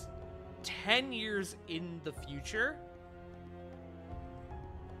is 10 years in the future.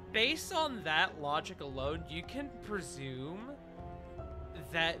 Based on that logic alone, you can presume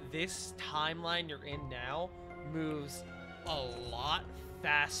that this timeline you're in now moves a lot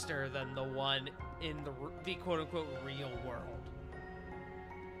faster than the one in the quote-unquote real world.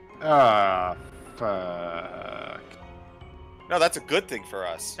 Fuck. no, that's a good thing for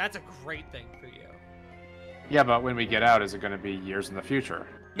us. That's a great thing for you. Yeah, but when we get out, is it going to be years in the future?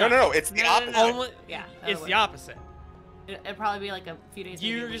 No, it's the No, no, opposite. no. Only, Yeah, it's other the way. opposite. It'd probably be like a few days.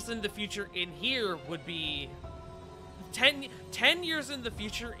 maybe a Years week. in the future in here would be 10 years in the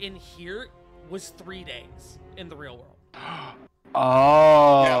future in here was 3 days in the real world.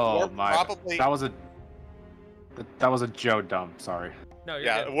 Oh, we're my. probably- That was a Joe dumb, sorry. No, you're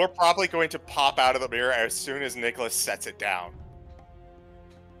Yeah, good. we're probably going to pop out of the mirror as soon as Nicholas sets it down.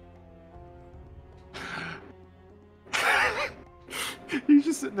 He's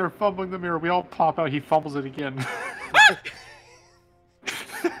just sitting there fumbling the mirror. We all pop out. He fumbles it again.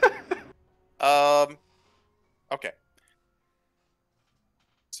 Okay.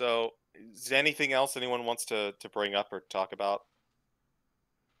 So, is there anything else anyone wants to bring up or talk about?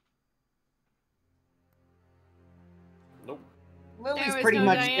 Nope. Lily's There was pretty no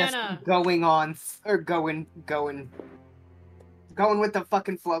much Diana. just going on or going with the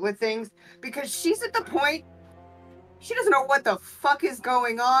fucking flow of things because she's at the point she doesn't know what the fuck is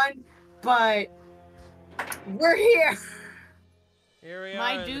going on, but we're here. Here we are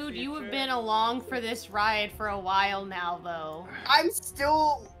My in the dude, you have future. been along for this ride for a while now, though. I'm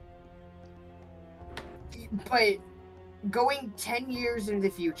still, but going 10 years into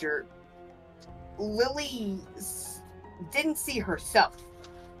the future, Lily didn't see herself.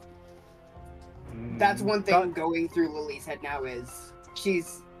 That's one thing going through Lily's head now is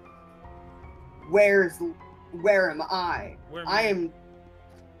where am I? Where I me? am,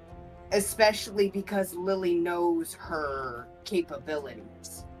 especially because Lily knows her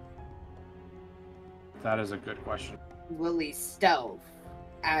capabilities. That is a good question. Lily's stealth,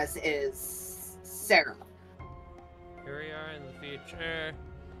 as is Sarah. Here we are in the future.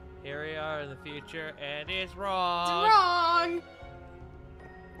 Here we are in the future, and it's It's wrong. wrong.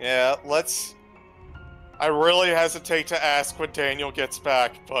 Yeah, I really hesitate to ask when Daniel gets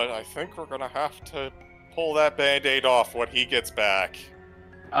back, but I think we're gonna have to pull that band-aid off when he gets back.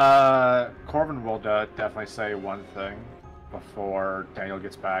 Corbin will definitely say one thing before Daniel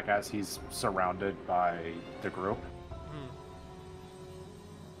gets back, as he's surrounded by the group. Hmm.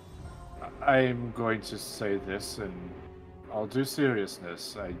 I'm going to say this in all due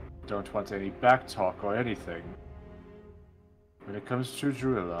seriousness. I don't want any backtalk or anything. When it comes to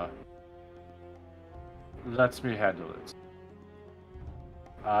Drilla, let me handle it.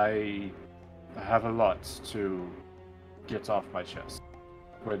 I have a lot to get off my chest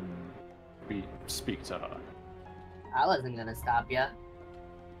when we speak to her. I wasn't gonna stop ya.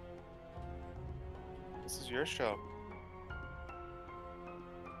 This is your show.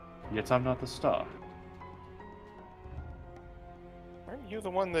 Yet I'm not the star. Aren't you the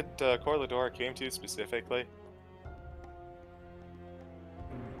one that Corladora came to specifically?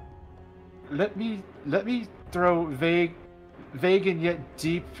 Let me throw vague and yet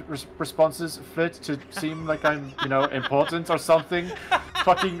deep responses fit to seem like I'm, important or something.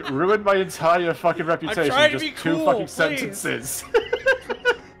 Fucking ruin my entire fucking reputation. trying to just be two cool, fucking please. sentences.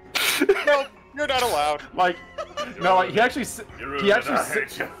 No, you're not allowed. Like, no, like, he actually says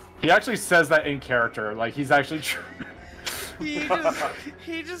that in character. Like, he's actually. He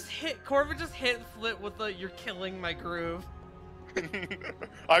just hit Corbin just hit Flit with the "You're killing my groove."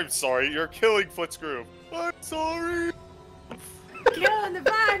 I'm sorry, you're killing Foot's groove. I'm sorry. Killing the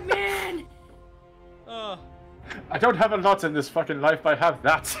flag, man! Oh, I don't have a lot in this fucking life, but I have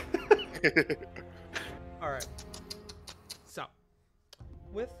that. all right. So,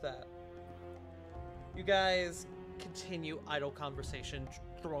 with that, you guys continue idle conversation,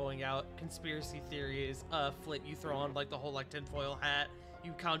 throwing out conspiracy theories. Flit, you throw on like the whole like tinfoil hat.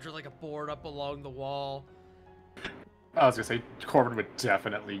 You conjure like a board up along the wall. I was gonna say, Corbin would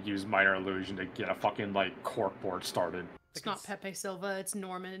definitely use minor illusion to get a fucking, like, corkboard started. It's not Pepe Silva, it's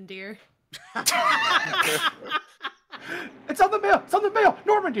Norman Deer. It's on the mail! It's on the mail!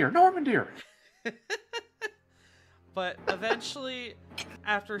 Normandeer! But eventually,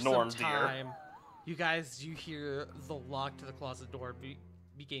 after some Norm dear. time, you hear the lock to the closet door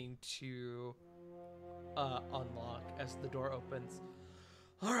begin to unlock as the door opens.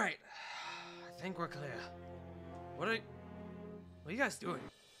 All right, I think we're clear. What are you guys doing?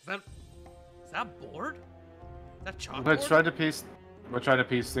 Is that board? Is that chalkboard? We're trying to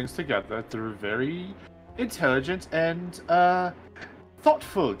piece things together through very intelligent and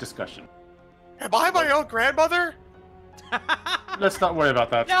thoughtful discussion. Am I my own grandmother? Let's not worry about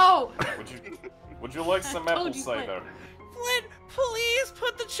that. No! Would you like some I apple told you, Flint. cider? Flint, please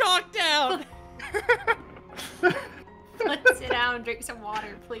put the chalk down. Let's sit down and drink some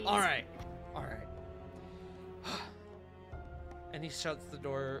water, please. All right. And he shuts the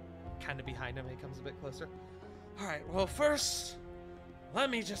door kind of behind him and he comes a bit closer. All right, well, first, let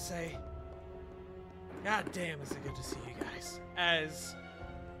me just say, God damn, is it good to see you guys. As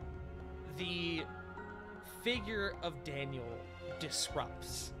the figure of Daniel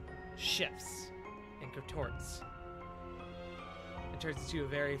disrupts, shifts, and contorts, and turns into a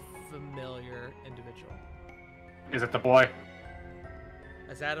very familiar individual. Is it the boy?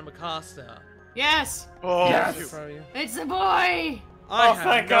 As Adam Acosta. Yes! Oh, Yes. in front of you. It's the boy! I Oh, have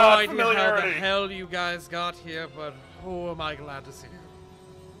thank no God, idea how the familiarity. hell you guys got here, but oh, am I glad to see you.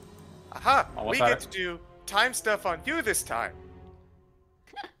 Aha! Almost We had get it. to do time stuff on you this time.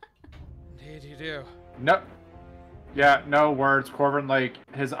 Indeed you do. No. Yeah, no words. Corbin, like,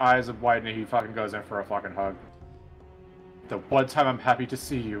 his eyes are wide and he fucking goes in for a fucking hug. The one time I'm happy to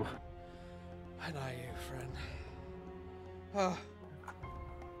see you. And I you, friend. Oh,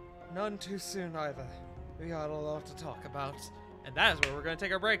 none too soon either. We got a lot to talk about. And that is where we're going to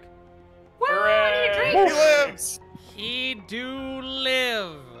take our break. Hooray! He lives! He do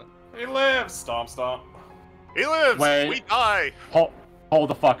live. He lives! Stomp, stomp. He lives! Wait. We die! Hold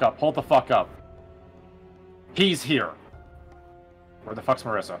the fuck up. Hold the fuck up. He's here. Where the fuck's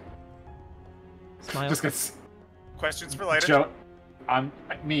Marissa? Smile. Just gets Questions for later? Joe.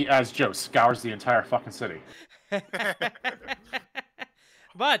 Me as Joe scours the entire fucking city.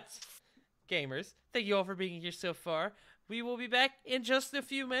 But, gamers, thank you all for being here so far. We will be back in just a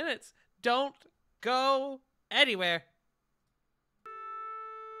few minutes. Don't go anywhere.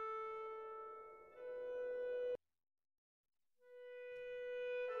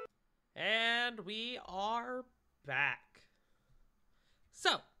 And we are back.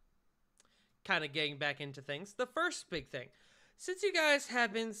 So, kind of getting back into things. The first big thing, since you guys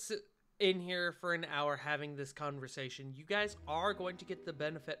have been in here for an hour having this conversation, you guys are going to get the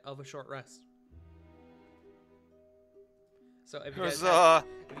benefit of a short rest. So if you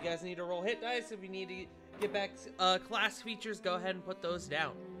guys need to roll hit dice, if you need to get back class features, go ahead and put those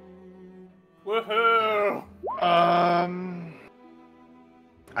down. Woohoo!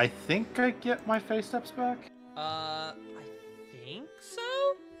 I think I get my face steps back. I think so?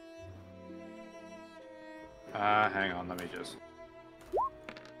 Hang on, let me just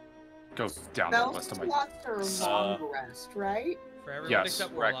go down the Spell list of my. slots are long rest, right? For everyone Yes,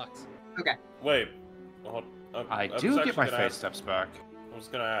 except correct. warlocks. Okay. Wait. Hold, I was do get actually my gonna face ask- steps back. I was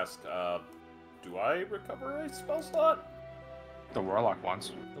gonna ask, do I recover a spell slot? The warlock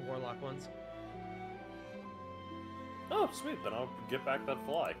ones. The warlock ones. Oh, sweet, then I'll get back that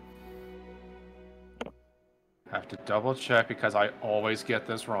fly. Have to double check because I always get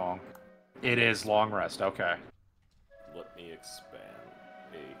this wrong. It is long rest. Okay. Let me expand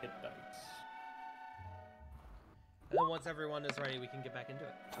a hit dice. And then once everyone is ready, we can get back into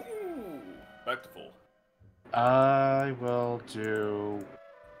it. Ooh, back to full. I will do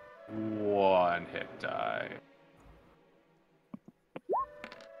one hit die.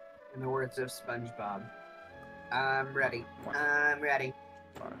 In the words of SpongeBob. I'm ready. I'm ready.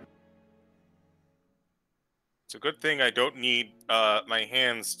 It's a good thing I don't need my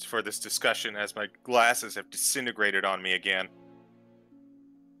hands for this discussion, as my glasses have disintegrated on me again.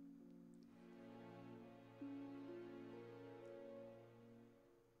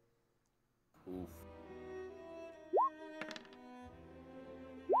 Oof.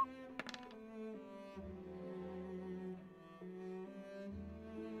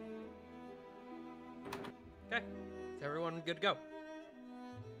 definitely good to go.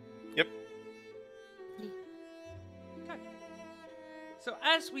 Yep. Okay. So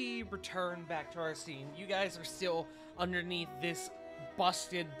as we return back to our scene, you guys are still underneath this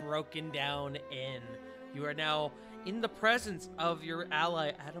busted, broken down inn. You are now in the presence of your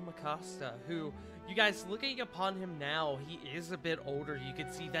ally, Adam Acosta, who, you guys looking upon him now, he is a bit older. You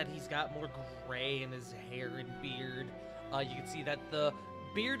can see that he's got more gray in his hair and beard. You can see that the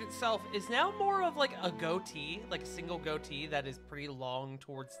beard itself is now more of like a goatee, like a single goatee that is pretty long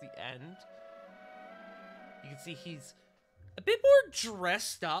towards the end. You can see he's a bit more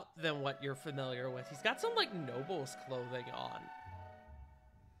dressed up than what you're familiar with. He's got some like nobles clothing on.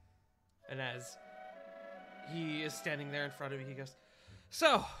 And as he is standing there in front of you, he goes,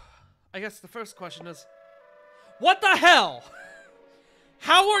 "So, I guess the first question is, what the hell?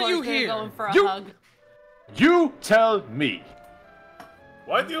 How are you here?" Going for a You- hug. You tell me.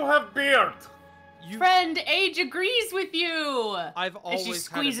 Why do you have beard? You, Friend, age agrees with you. I've And always she had a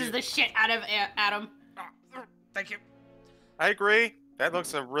squeezes beard. the shit out of Adam. Thank you. I agree. That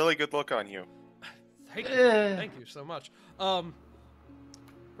looks a really good look on you. Thank you. Eh. Thank you so much.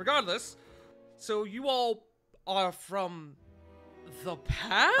 Regardless, so you all are from the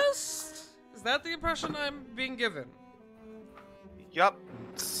past? Is that the impression I'm being given? Yup.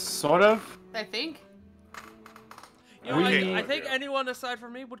 Sort of. I think. You know, We- I think anyone aside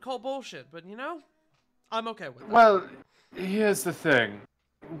from me would call bullshit, but you know, I'm okay with it. Well, here's the thing.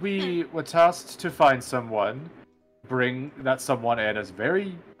 We were tasked to find someone, bring that someone and his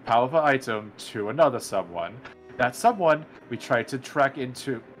very powerful item to another someone. That someone we tried to track, and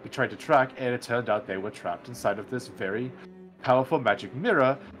it turned out they were trapped inside of this very powerful magic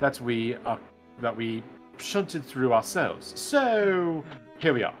mirror that we shunted through ourselves. So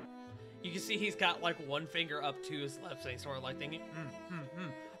here we are. You can see he's got like one finger up to his left, saying sort of like thinking,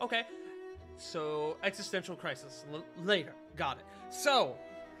 Okay, so existential crisis later. Got it. So,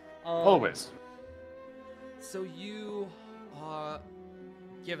 Always. So you are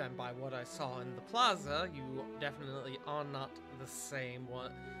given by what I saw in the plaza. You definitely are not the same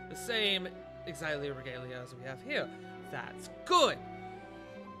Exilia Regalia as we have here. That's good.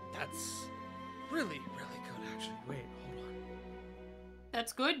 That's really, really good, actually. Wait, hold on.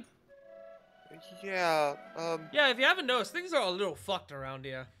 That's good. Yeah. Yeah, if you haven't noticed, things are a little fucked around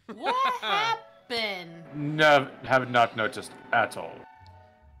here. What happened? No, have not noticed at all.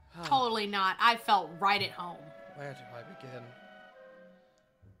 Totally not. I felt right at home. Where do I begin?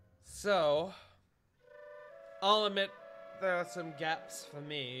 So, I'll admit there are some gaps for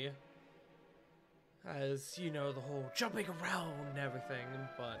me. As, you know, the whole jumping around and everything,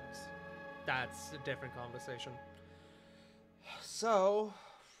 but that's a different conversation. So,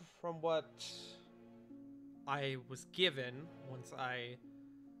 from what I was given once I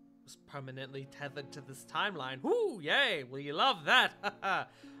was permanently tethered to this timeline. Whoo, yay, well, you love that.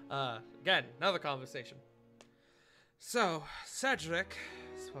 Again, another conversation. So, Cedric,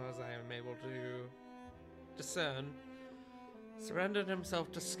 as far as I am able to discern, surrendered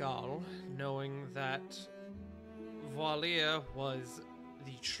himself to Skull, knowing that Valier was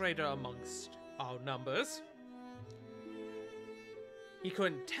the traitor amongst our numbers. He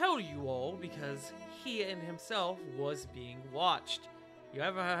couldn't tell you all because he in himself was being watched. You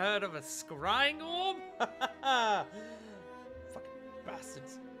ever heard of a scrying orb? Fucking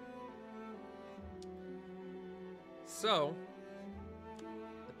bastards. So,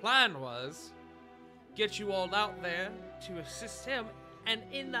 the plan was get you all out there to assist him, and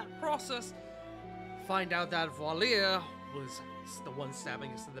in that process, find out that Valier was the one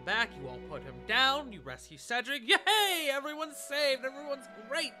stabbing us in the back. You all put him down, you rescue Cedric, yay! Everyone's saved, everyone's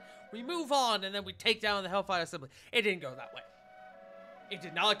great! We move on, and then we take down the Hellfire Assembly. It didn't go that way. It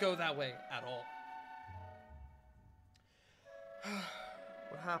did not go that way at all.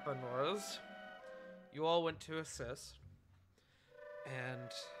 What happened was, you all went to assist, and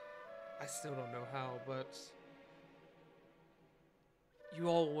I still don't know how, but you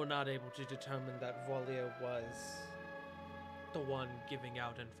all were not able to determine that Valier was the one giving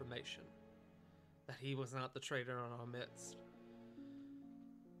out information. That he was not the traitor in our midst.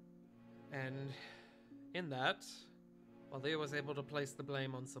 And in that, Valier was able to place the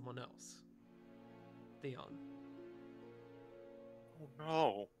blame on someone else. Theon. Oh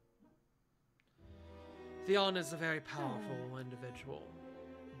no. Theon is a very powerful individual,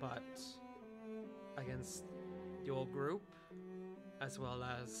 but against your group, as well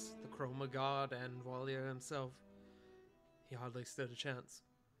as the Chroma God and Valier himself, he hardly stood a chance.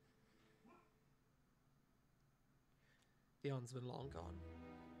 Theon's been long gone.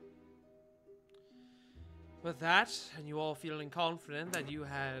 With that, and you all feeling confident that you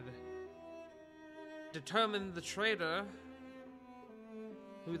had determined the traitor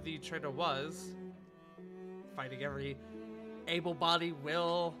who the traitor was, fighting every able-bodied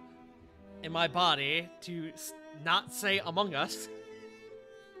will in my body to not say Among Us.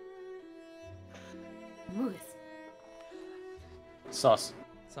 Muth. Sus.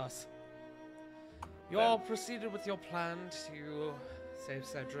 Sus. You all proceeded with your plan to save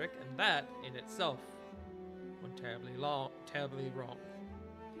Cedric, and that in itself went terribly wrong.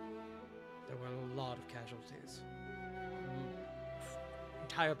 There were a lot of casualties.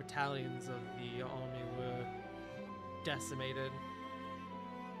 Entire battalions of the army were decimated.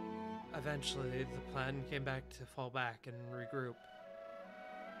 Eventually, the plan came back to fall back and regroup.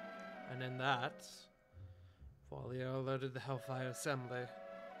 And in that, Valia alerted the Hellfire Assembly,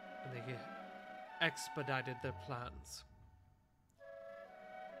 and they expedited their plans.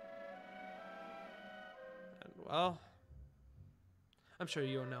 And well, I'm sure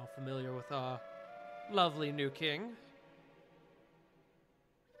you are now familiar with our lovely new king.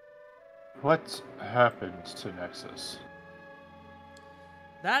 What happened to Nexus?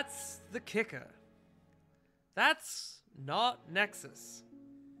 That's the kicker. That's not Nexus.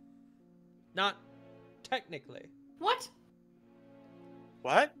 Not technically. What?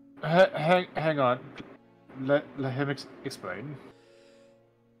 What? Hang on. Let him explain.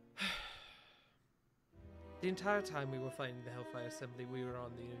 The entire time we were fighting the Hellfire Assembly, we were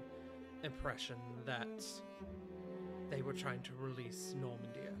on the impression that they were trying to release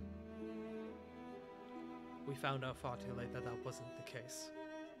Normandia. We found out far too late that that wasn't the case.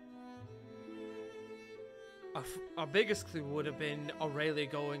 Our biggest clue would have been Aurelia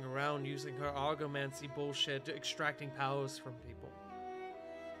going around using her argomancy bullshit, extracting powers from people.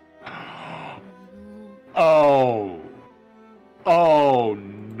 Oh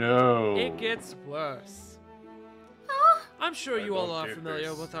no. It gets worse. I'm sure you all are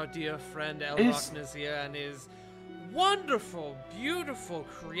familiar with our dear friend Elrock Nazir and his wonderful, beautiful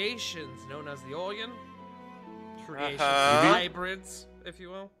creations known as the Organ. Creations, hybrids, if you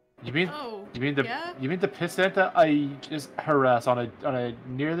will. You mean Oh, you mean the yeah? you mean the pissant that I just harass on a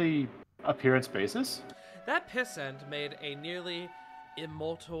nearly appearance basis? That pissant made a nearly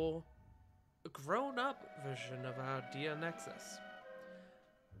immortal, grown-up version of our dear Nexus.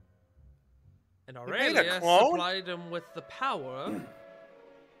 And made a Aurelia clone? supplied him with the power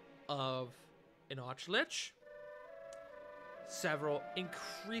of an Archlich, several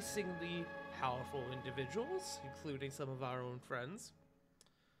increasingly powerful individuals, including some of our own friends,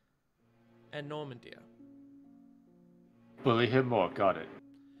 and Normandia. Bully him more, got it.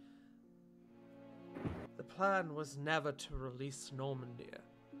 The plan was never to release Normandia.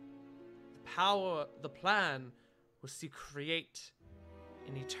 The plan was to create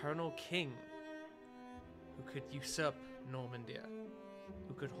an eternal king who could usurp Normandia,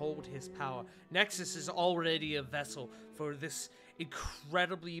 who could hold his power. Nexus is already a vessel for this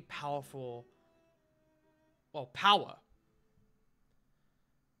incredibly powerful, power.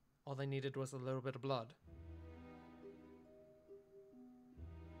 All they needed was a little bit of blood.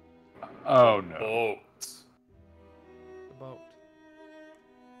 Oh no. Boat. The boat.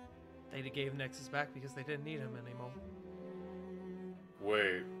 They gave Nexus back because they didn't need him anymore.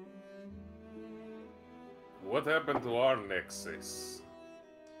 Wait. What happened to our Nexus?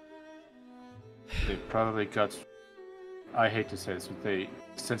 They probably got, I hate to say this, but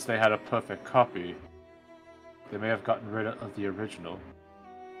since they had a perfect copy, they may have gotten rid of the original.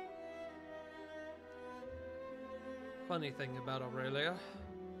 Funny thing about Aurelia,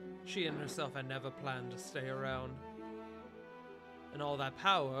 she and herself had never planned to stay around. And all that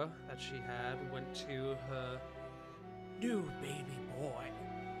power that she had went to her new baby boy,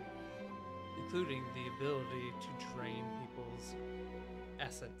 including the ability to drain people's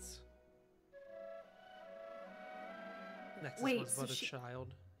essence. Nexus Wait, was so but a she-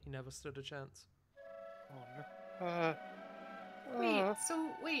 child. He never stood a chance.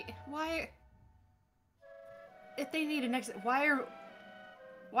 Wait, why? If they need an exit, why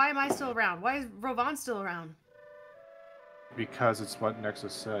am I still around? Why is Rovan still around? Because it's what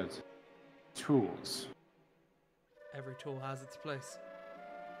Nexus says. Tools. Every tool has its place.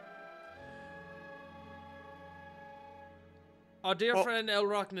 Our dear friend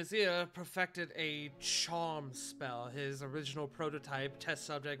Elrock Nazir perfected a charm spell. His original prototype, test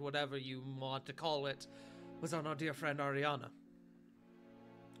subject, whatever you want to call it, was on our dear friend Ariana.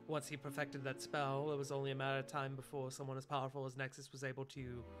 Once he perfected that spell, it was only a matter of time before someone as powerful as Nexus was able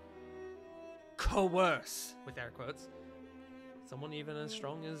to coerce, with air quotes, someone even as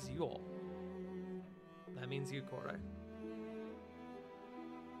strong as you all. That means you, Kore.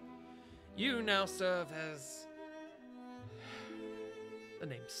 You now serve as... The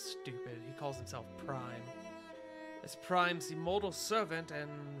name's stupid. He calls himself Prime. as Prime's immortal servant and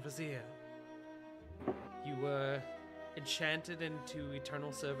vizier. You were enchanted into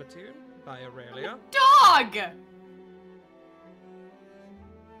eternal servitude by Aurelia. Dog!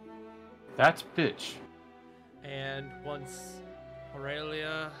 That bitch. And once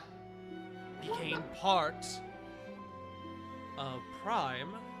Aurelia became part of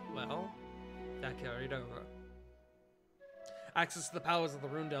Prime, well, that carried over. Access to the powers of the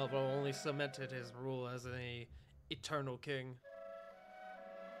Rune Delver only cemented his rule as an eternal king.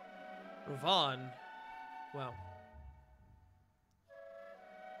 Ravon, well,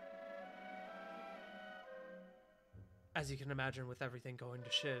 as you can imagine, with everything going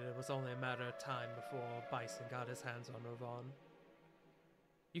to shit, it was only a matter of time before Bison got his hands on Ravon.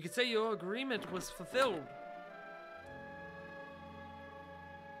 You could say your agreement was fulfilled.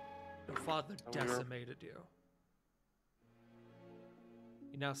 Your father decimated you.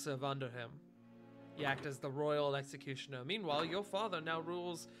 You now serve under him. You act as the royal executioner. Meanwhile, your father now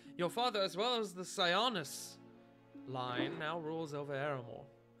rules. Your father, as well as the Sionis line, now rules over Aramor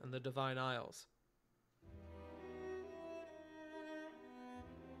and the Divine Isles.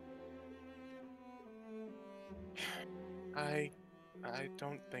 I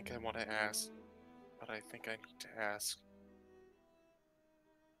don't think I want to ask, but I think I need to ask.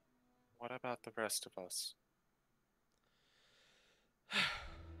 What about the rest of us?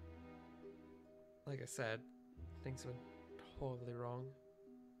 Like I said, things went horribly wrong.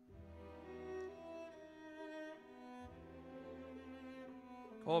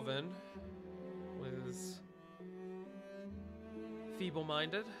 Corvin was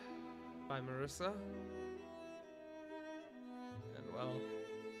feeble-minded by Marissa. And well,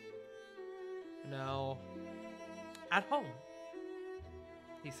 now at home,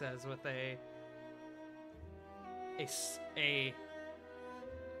 he says with a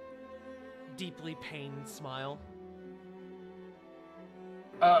deeply pained smile.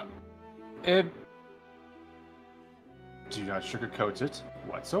 Do not sugarcoat it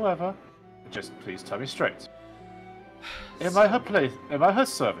whatsoever. Just please tell me straight. Am I her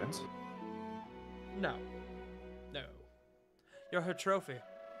servant? No. No. You're her trophy.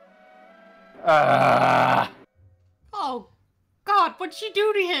 Oh, God, what'd she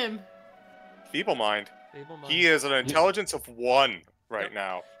do to him? Feeble mind. Feeble mind. He is an intelligence of 1 right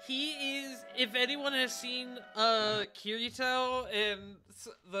now. He is, if anyone has seen Kirito in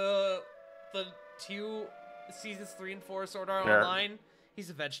the 2 seasons 3 and 4 Sword Art Online, he's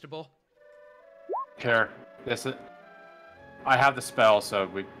a vegetable. Here, I have the spell, so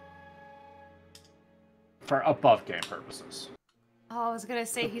for above game purposes. Oh, I was gonna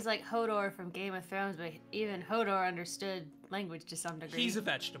say he's like Hodor from Game of Thrones, but even Hodor understood language to some degree. He's a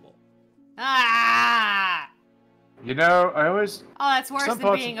vegetable. Ah! You know, I always... Oh, that's worse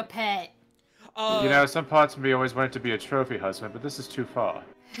than being a pet. You know, some parts of me always wanted to be a trophy husband, but this is too far.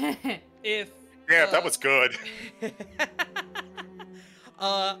 If... Yeah, that was good.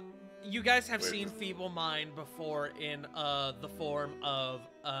 You guys have seen Feeble Mind before in the form of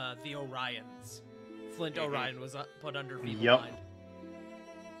the Orions. Flint Orion was put under Feeble Mind.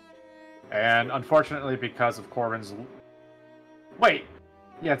 And unfortunately, because of Corbin's... Wait!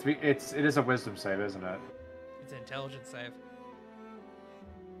 Yeah, it is a wisdom save, isn't it? It's an intelligence save.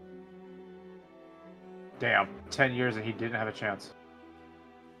 Damn, 10 years and he didn't have a chance.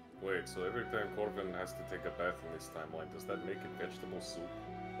 Wait, so every time Corvin has to take a bath in this timeline, does that make it vegetable soup?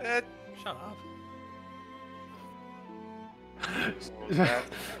 Shut up.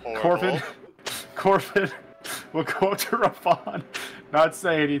 Corvin will go up to Ravon, not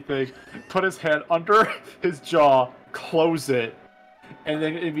say anything, put his hand under his jaw, close it, and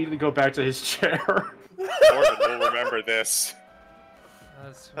then immediately go back to his chair. Corvin will remember this.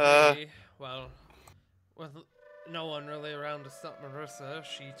 That's really, well, with no one really around to stop Marissa,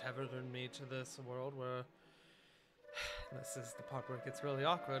 she tethered me to this world where, this is the part where it gets really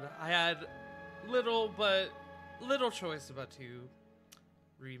awkward. I had little choice but to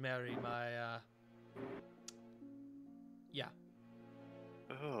remarry my, yeah.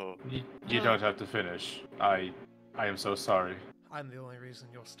 Oh. You don't have to finish. I am so sorry. I'm the only reason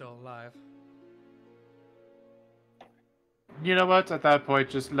you're still alive. You know what? At that point,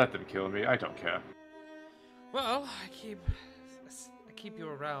 just let them kill me. I don't care. Well, I keep you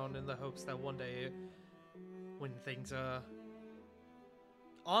around in the hopes that one day, when things are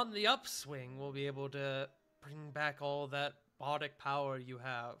on the upswing, we'll be able to bring back all that bardic power you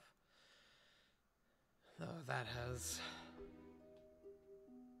have. Though that's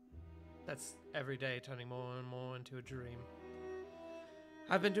every day turning more and more into a dream.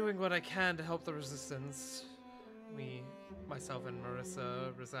 I've been doing what I can to help the Resistance. Myself and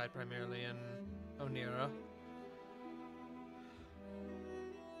Marissa reside primarily in Onira.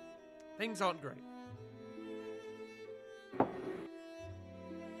 Things aren't great.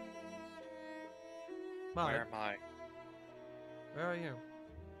 Mine, Where am I? where are you?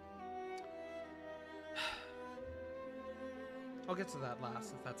 I'll get to that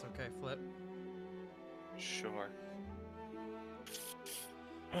last, if that's okay, Flip. Sure.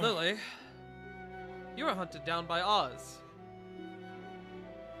 Lily, you were hunted down by Oz.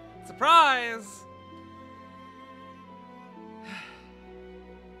 Surprise!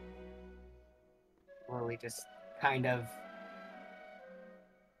 Lily just kind of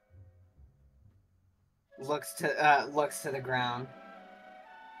looks to the ground.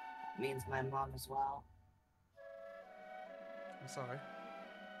 Means my mom as well. I'm sorry.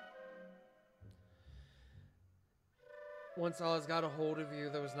 Once Oz got a hold of you,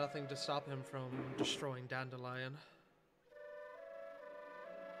 there was nothing to stop him from destroying Dandelion.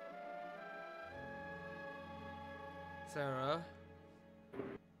 Sarah.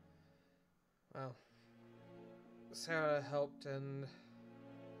 Well, Sarah helped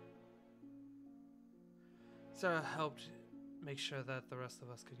make sure that the rest of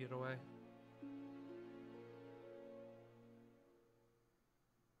us could get away.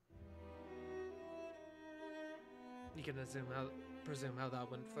 You can presume how that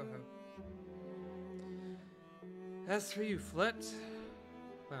went for her. As for you, Flit,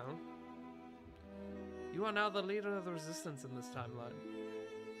 well, you are now the leader of the Resistance in this timeline.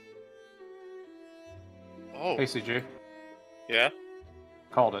 Oh, Hey, CG. yeah.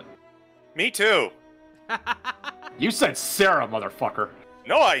 Called it. Me too. You said Sarah, motherfucker.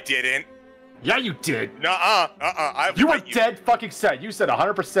 No, I didn't. Yeah, you did. Nuh-uh. You were dead fucking set. You said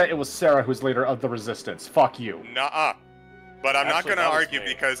 100% it was Sarah who's leader of the Resistance. Fuck you. Nuh-uh. But I'm not Actually, gonna that was argue me.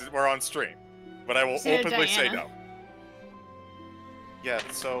 because we're on stream. But I will Said openly say Diana. no. Yeah,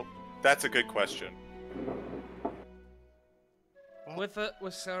 so that's a good question. With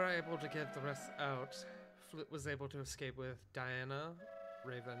Sarah able to get the rest out, Flit was able to escape with Diana,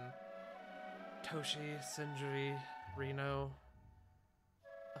 Raven, Toshi, Sindri, Reno,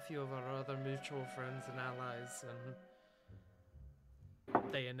 a few of our other mutual friends and allies, and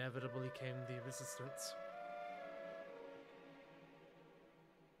they inevitably came the Resistance.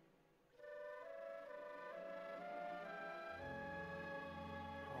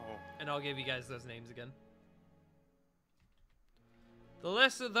 Oh. And I'll give you guys those names again. The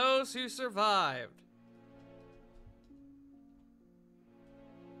list of those who survived.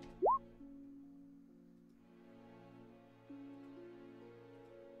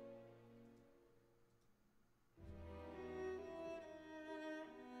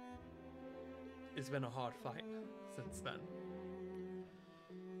 It's been a hard fight since then.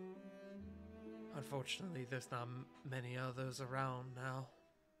 Unfortunately, there's not many others around now.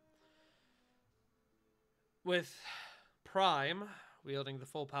 With Prime wielding the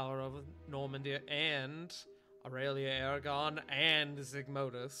full power of Normandy and Aurelia Aragon and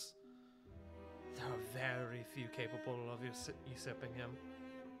Zygmodus, there are very few capable of usurping him.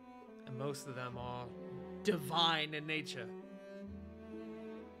 And most of them are divine in nature.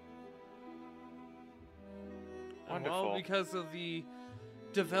 And Wonderful. well, because of the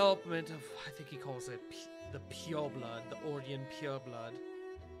development of, I think he calls it the pure blood, the Ordian pure blood.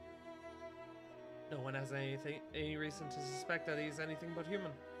 No one has any reason to suspect that he's anything but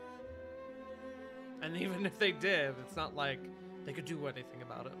human. And even if they did, it's not like they could do anything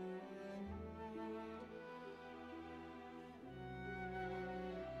about it.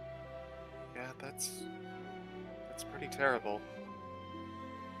 Yeah, that's pretty terrible.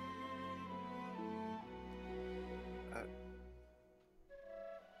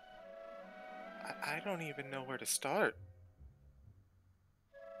 I don't even know where to start.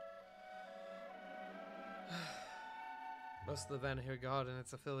 Most of the Vanir Guard and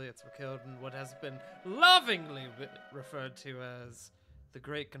its affiliates were killed in what has been lovingly referred to as the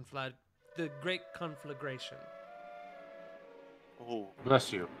Great Conflagration. Oh,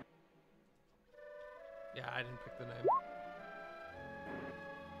 Bless you. Yeah, I didn't pick the name.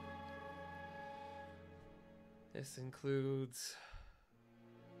 This includes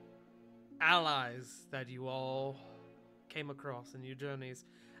allies that you all came across in your journeys.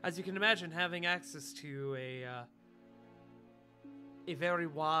 As you can imagine, having access to a very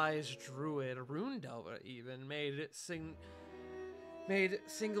wise druid, a rune delver even, made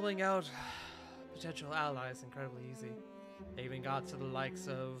singling out potential allies incredibly easy. They even got to the likes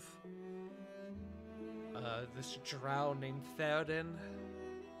of this drow named Theoden,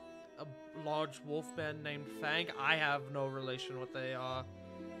 a large wolf band named Fang. I have no relation what they are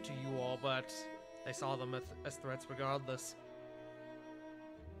to you all, but they saw them as threats regardless.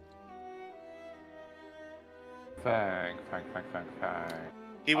 Fang.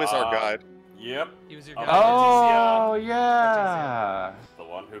 He was our Ah. guide. Yep, He was your Oh. guy. Oh yeah. the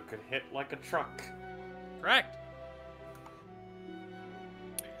one who could hit like a truck. Correct.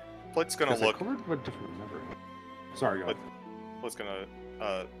 Flit's gonna Does it look. covered with different remember? Sorry, go. But- Flit's gonna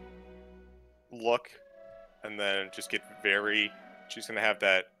look, and then just get very. She's gonna have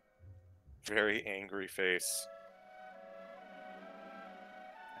that very angry face.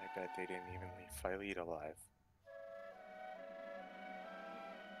 I bet they didn't even leave Philede alive.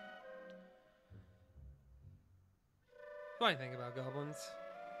 Funny thing about goblins,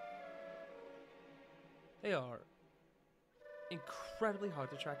 they are incredibly hard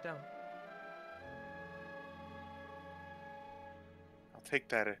to track down. I'll take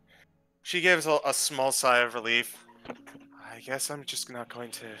that. She gives a small sigh of relief. I guess I'm just not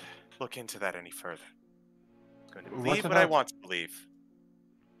going to look into that any further. I'm going to What believe what I about- want to believe.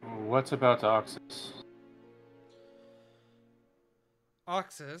 What about Oxus?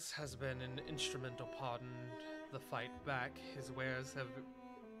 Oxus has been an instrumental part in the fight back. His wares have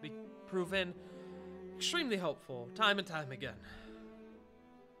proven extremely helpful time and time again.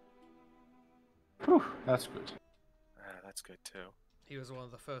 Whew, that's good. That's good too. He was one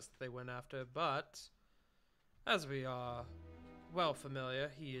of the first that they went after, but as we are well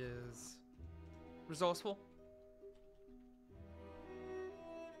familiar, he is resourceful.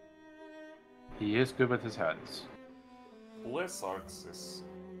 He is good with his hands. Bless Arxis.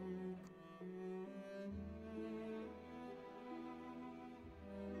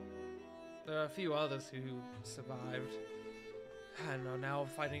 There are a few others who survived and are now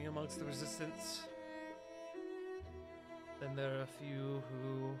fighting amongst the resistance. Then there are a few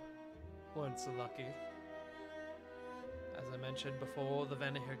who weren't so lucky. As I mentioned before, the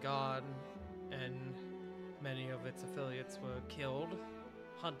Vanir Guard and many of its affiliates were killed,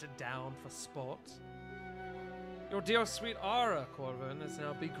 hunted down for sport. Your dear sweet Ara, Corvin, is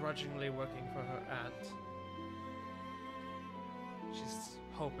now begrudgingly working for her aunt. She's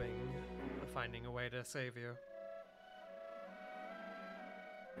hoping for finding a way to save you.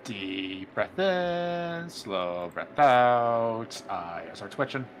 Deep breath in, slow breath out. I start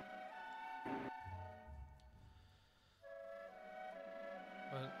twitching.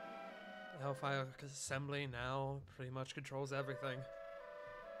 But the Hellfire Assembly now pretty much controls everything.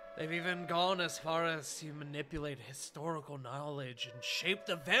 They've even gone as far as to manipulate historical knowledge and shape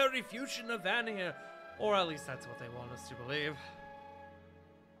the very future of Vanir, or at least that's what they want us to believe.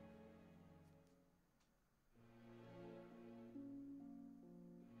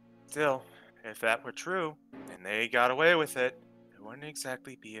 Still, if that were true, and they got away with it, there wouldn't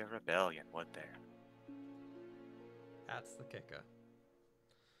exactly be a rebellion, would there? That's the kicker.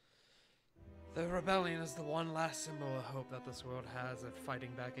 The rebellion is the one last symbol of hope that this world has of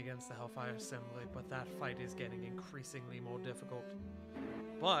fighting back against the Hellfire Assembly, but that fight is getting increasingly more difficult.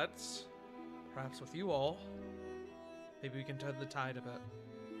 But, perhaps with you all, maybe we can turn the tide a bit.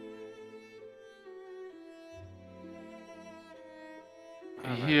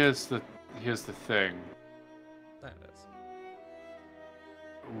 Here's the thing. That is.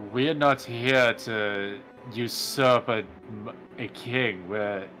 We're not here to usurp a king.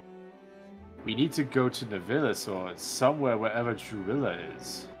 We need to go to Navilis or somewhere wherever Drurilla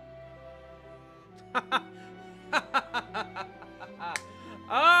is.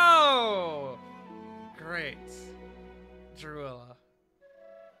 Oh! Great. Drurilla.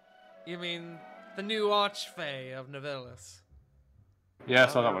 You mean the new Archfey of Navilis? Yeah, I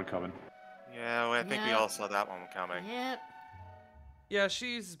saw that one coming. Yeah, well, I think we Yeah. all saw that one coming. Yep. Yeah,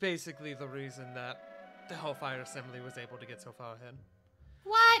 she's basically the reason that the Hellfire Assembly was able to get so far ahead.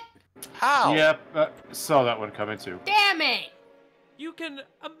 What? How? Yep, saw that one coming too. Damn it! You can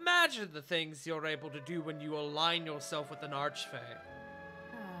imagine the things you're able to do when you align yourself with an Archfey.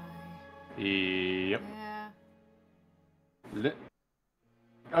 Yep. Yeah.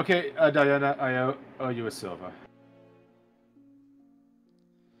 Okay, Diana, I owe you a silver.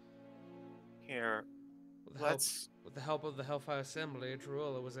 Here, With the help of the Hellfire Assembly,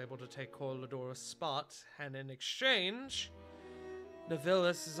 Drurilla was able to take Corladora's spot, and in exchange,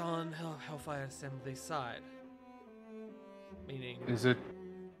 Navilis is on Hellfire Assembly's side. Meaning, Is it?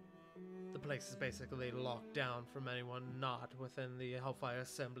 the place is basically locked down from anyone not within the Hellfire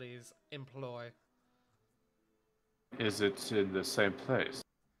Assembly's employ. Is it in the same place?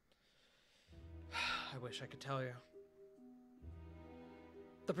 I wish I could tell you.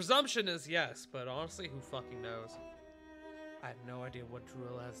 The presumption is yes, but honestly, who fucking knows? I have no idea what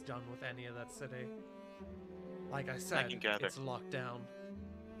Drurilla has done with any of that city. Like I said, can gather. it's locked down.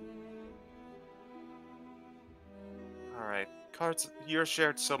 all right. Cards, you're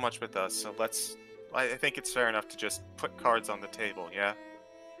shared so much with us, so I think it's fair enough to just put cards on the table, yeah?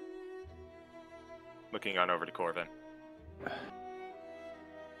 looking on over to Corvin.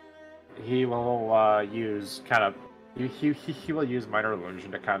 He will use kind of he will use minor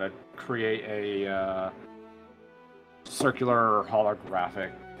illusion to kind of create a circular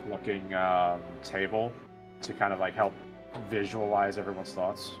holographic looking table to kind of like help visualize everyone's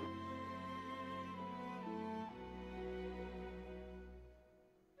thoughts.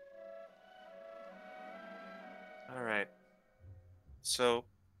 All right. So,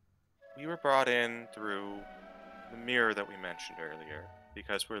 we were brought in through the mirror that we mentioned earlier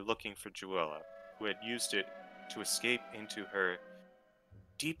because we're looking for Juella, who had used it to escape into her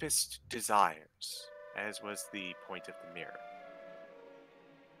deepest desires, as was the point of the mirror.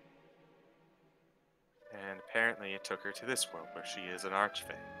 And apparently it took her to this world where she is an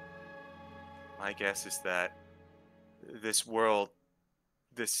archfey. My guess is that this world,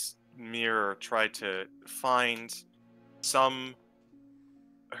 this mirror tried to find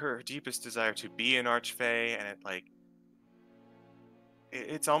her deepest desire to be an archfey, and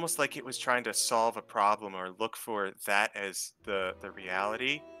it's almost like it was trying to solve a problem or look for that as the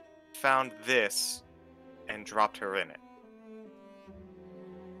reality, found this and dropped her in it.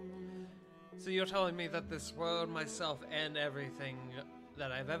 So you're telling me that this world, myself, and everything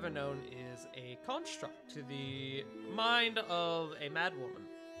that I've ever known is a construct to the mind of a mad woman?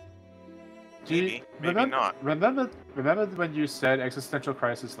 Maybe not. Remember when you said existential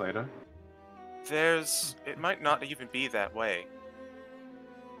crisis later? It might not even be that way.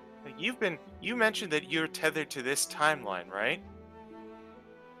 Like, you mentioned that you're tethered to this timeline, right?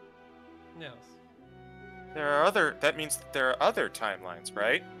 Yes. That means that there are other timelines,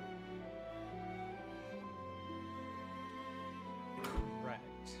 right?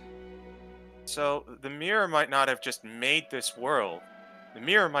 Correct. So the mirror might not have just made this world. The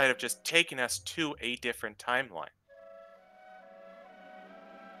mirror might have just taken us to a different timeline.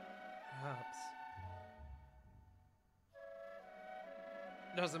 Perhaps.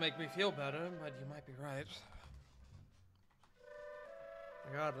 Doesn't make me feel better, but you might be right.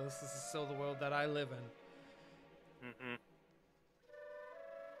 Regardless, this is still the world that I live in. Mm-hmm.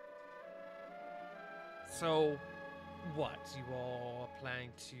 So, what?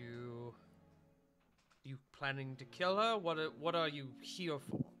 You planning to kill her? What are you here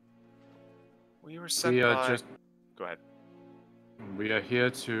for? We were sent We are by... just Go ahead. We are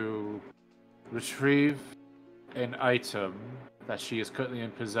here to retrieve an item that she is currently in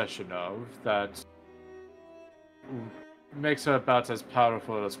possession of that makes her about as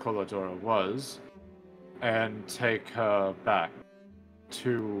powerful as Coladora was, and take her back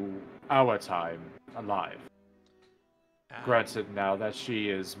to our time alive. Granted, now that she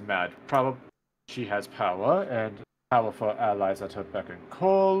is mad, she has power and powerful allies at her beck and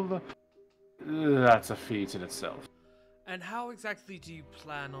call. That's a feat in itself. And how exactly do you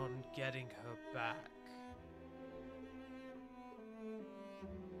plan on getting her back?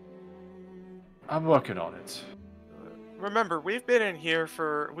 I'm working on it. Remember, we've been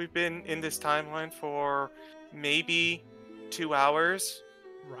in this timeline for maybe 2 hours.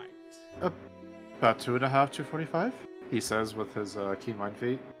 Right. About 2.5, 2:45, he says with his keen mind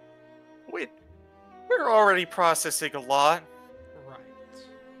feat. We're already processing a lot. Right.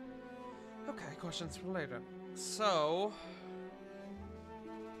 Okay, questions for later. So,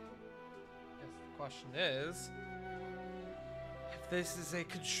 I guess the question is, if this is a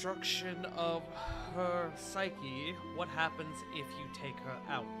construction of her psyche, what happens if you take her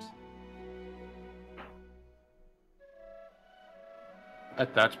out?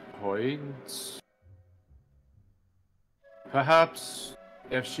 At that point, perhaps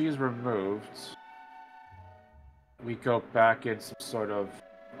if she's removed, we go back in some sort of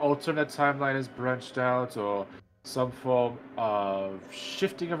alternate timeline is branched out, or some form of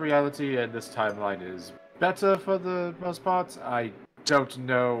shifting of reality, and this timeline is better for the most part. I don't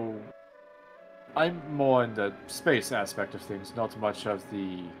know. I'm more in the space aspect of things, not much of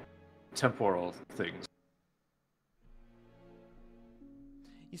the temporal things.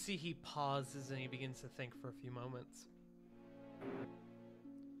 You see, he pauses and he begins to think for a few moments.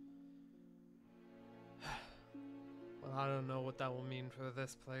 Well, I don't know what that will mean for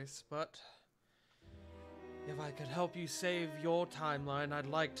this place, but if I could help you save your timeline, I'd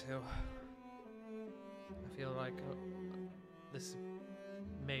like to. I feel like this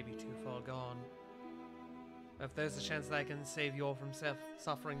may be too far gone. If there's a chance that I can save you all from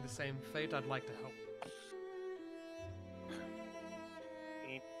suffering the same fate, I'd like to help.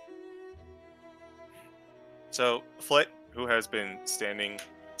 So Flit, who has been standing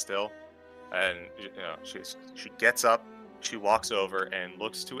still, and she gets up, she walks over and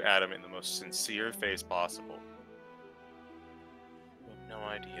looks to Adam in the most sincere face possible. You have no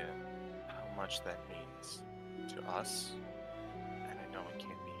idea how much that means to us, and I know it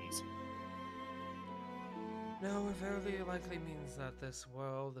can't be easy. No, it very likely means that this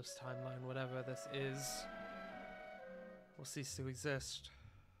world, this timeline, whatever this is, will cease to exist.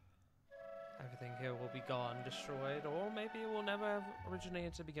 Everything here will be gone, destroyed, or maybe it will never have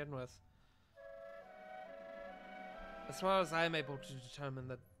originated to begin with. As far as I am able to determine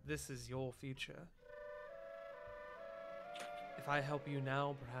that this is your future, if I help you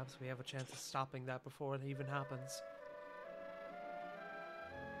now, perhaps we have a chance of stopping that before it even happens.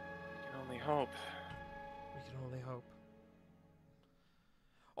 I can only hope. We can only hope.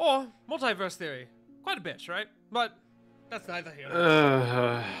 Or multiverse theory. Quite a bitch, right? But that's neither here nor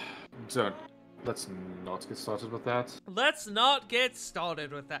there. Don't. Let's not get started with that. Let's not get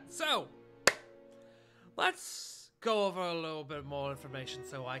started with that. So, let's go over a little bit more information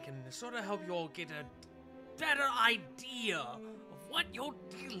so I can sort of help you all get a better idea of what you're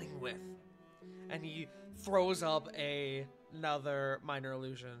dealing with. And he throws up another minor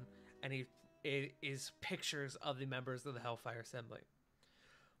illusion, and it is pictures of the members of the Hellfire Assembly.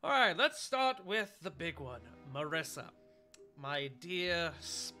 Alright, let's start with the big one, Marissa, my dear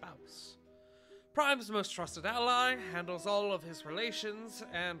spouse. Prime's most trusted ally, handles all of his relations,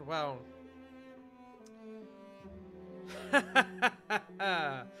 and, well...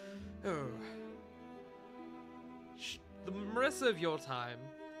 oh. The Marissa of your time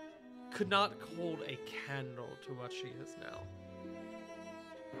could not hold a candle to what she is now.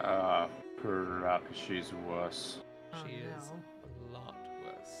 Perhaps she's worse. She Oh, is no. a lot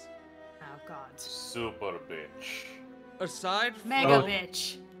worse. Oh god. Super bitch. Aside from... Mega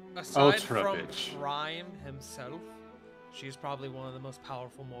bitch. Aside Ultra from bitch. Prime himself, she is probably one of the most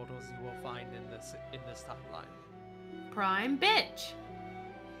powerful mortals you will find in this timeline. Prime bitch.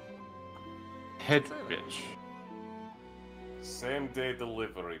 Head Say that. bitch. Same day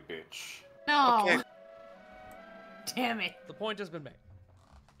delivery bitch. No. Okay. Damn it. The point has been made.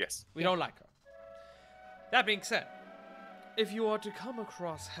 Yes. We don't like her. That being said, if you are to come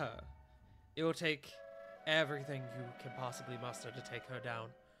across her, it will take everything you can possibly muster to take her down.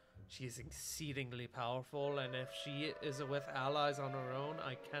 She is exceedingly powerful, and if she is with allies on her own,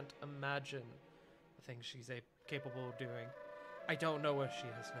 I can't imagine the things she's capable of doing. I don't know where she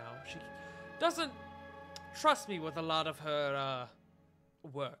is now. She doesn't trust me with a lot of her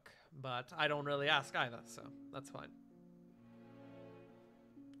work, but I don't really ask either, so that's fine.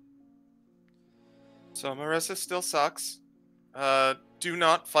 So Marissa still sucks. Do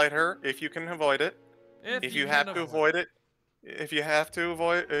not fight her if you can avoid it. If you have to avoid it, if you have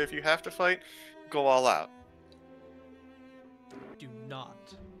to fight, go all out. Do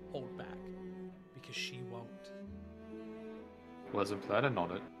not hold back, because she won't. Wasn't planning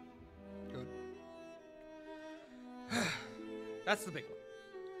on it. Good. That's the big one.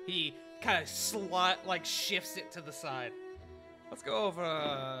 He kind of shifts it to the side. Let's go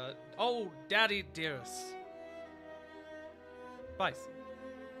over, oh, Daddy Dearest. Bison.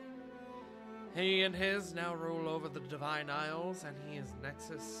 He and his now rule over the Divine Isles, and he is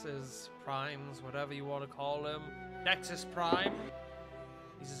Nexus's Primes, whatever you want to call him. Nexus Prime.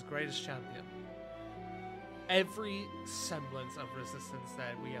 He's his greatest champion. Every semblance of resistance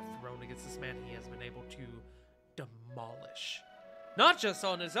that we have thrown against this man, he has been able to demolish. Not just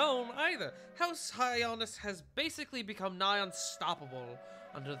on his own, either. House Hyannis has basically become nigh unstoppable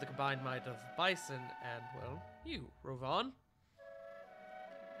under the combined might of Bison and, well, you, Rovan.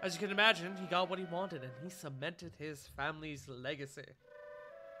 As you can imagine, he got what he wanted, and he cemented his family's legacy.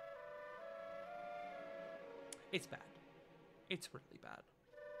 It's bad. It's really bad.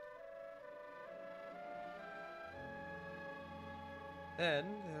 Then,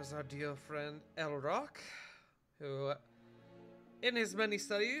 there's our dear friend Elrock, who... in his many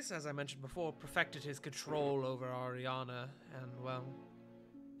studies, as I mentioned before, perfected his control over Ariana, and, well,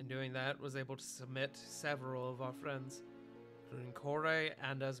 in doing that, was able to submit several of our friends, including Corey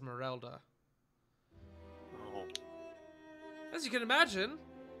and Esmeralda. Oh. As you can imagine,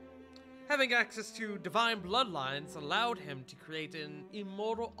 having access to divine bloodlines allowed him to create an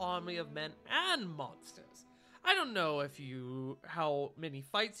immortal army of men and monsters. I don't know how many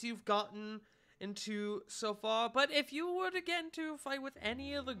fights you've gotten into so far, but if you were to get into a fight with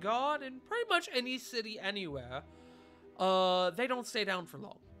any other god in pretty much any city anywhere, they don't stay down for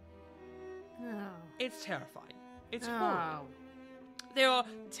long. Oh. It's terrifying. It's horrible. Oh. They are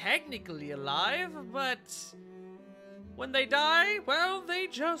technically alive, but when they die, well, they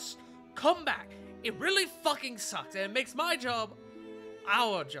just come back. It really fucking sucks, and it makes my job,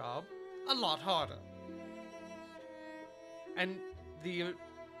 our job, a lot harder. And the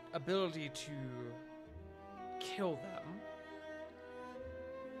ability to kill them,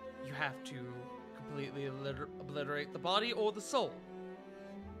 you have to completely obliterate the body or the soul.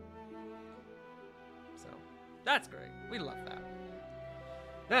 So, that's great. We love that.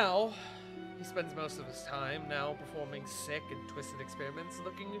 Now, he spends most of his time now performing sick and twisted experiments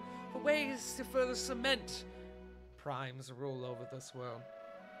looking for ways to further cement Prime's rule over this world.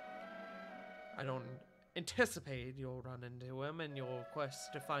 I don't anticipate you'll run into him in your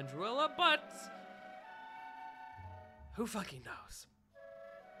quest to find Druilla, but who fucking knows?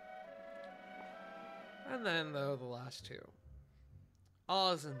 And then, though, the last two.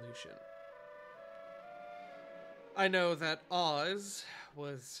 Oz and Lucian. I know that Oz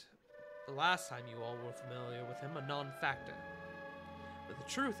was, the last time you all were familiar with him, a non-factor. But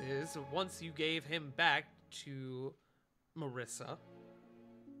the truth is, once you gave him back to Marissa,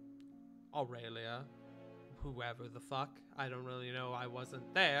 Aurelia, whoever the fuck, I don't really know, I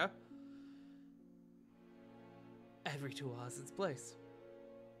wasn't there, every tool has its place.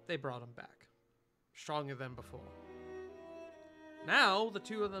 They brought him back. Stronger than before. Now, the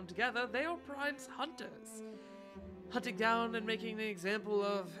two of them together, they are Prime's hunters. Hunting down and making an example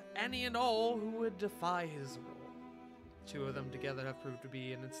of any and all who would defy his rule. Two of them together have proved to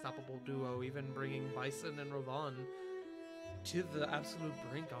be an unstoppable duo, even bringing Bison and Ravon to the absolute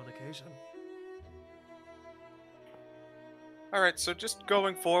brink on occasion. Alright, so just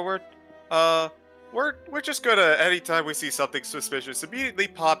going forward, we're just gonna, anytime we see something suspicious, immediately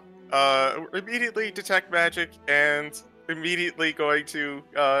immediately detect magic, and immediately going to,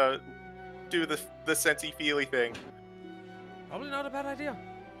 do the sensey-feely thing. Probably not a bad idea.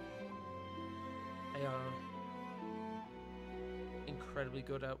 They are incredibly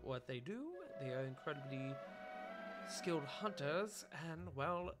good at what they do. They are incredibly skilled hunters, and,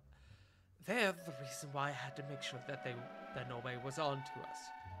 well, they're the reason why I had to make sure that nobody was on to us.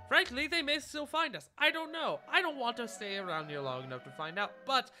 Frankly, they may still find us. I don't know. I don't want to stay around here long enough to find out,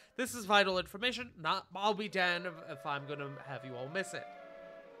 but this is vital information. I'll be damned if I'm gonna have you all miss it.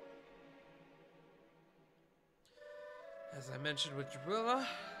 As I mentioned with Druilla,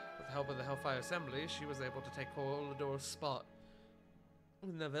 with the help of the Hellfire Assembly, she was able to take Corlador's spot.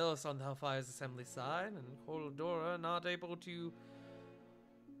 With Nevillis on the Hellfire's Assembly side, and Corladora not able to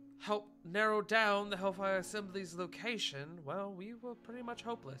help narrow down the Hellfire Assembly's location, well, we were pretty much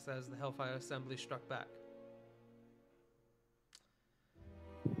hopeless as the Hellfire Assembly struck back.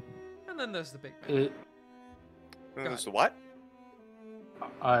 And then there's the big man. So what?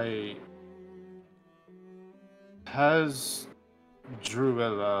 Has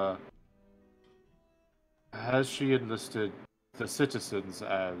Druilla, has she enlisted the citizens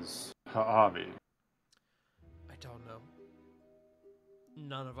as her army? I don't know.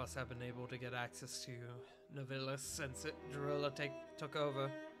 None of us have been able to get access to Nevillis since Druilla took over.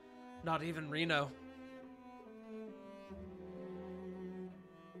 Not even Reno.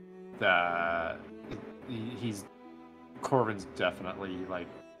 Corvin's definitely like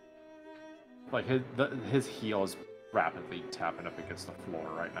his heel is rapidly tapping up against the floor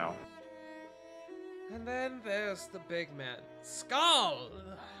right now. And then there's the big man, Skull,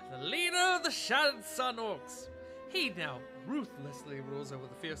 the leader of the Shattered Sun Orcs. He now ruthlessly rules over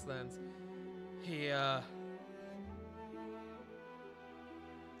the Fierce Lands. He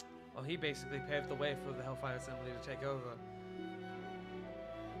basically paved the way for the Hellfire Assembly to take over.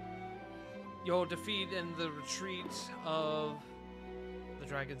 Your defeat in the retreat of the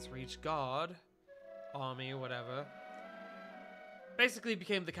Dragon's Reach God, army, whatever, basically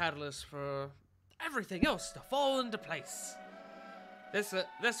became the catalyst for everything else to fall into place. This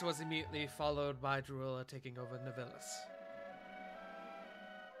was immediately followed by Druilla taking over Nevillis.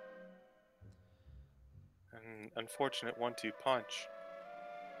 An unfortunate 1-2 punch.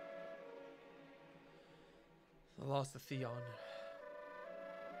 The loss of Theon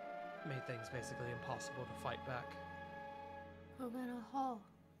made things basically impossible to fight back. Rowena Hall.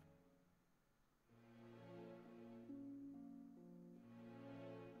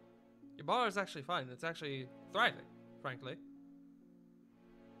 Your bar is actually fine. It's actually thriving, frankly.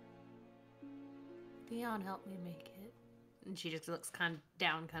 Theon helped me make it. And she just looks kind of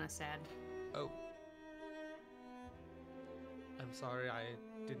down, kind of sad. Oh. I'm sorry, I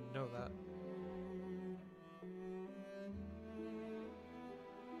didn't know that.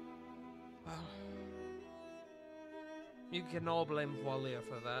 Well, you can all blame Valia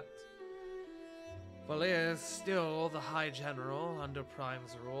for that. Valia is still the High General under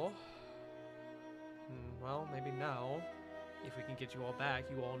Prime's rule. Well, maybe now, if we can get you all back,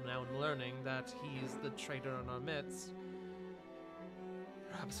 you all now learning that he's the traitor in our midst,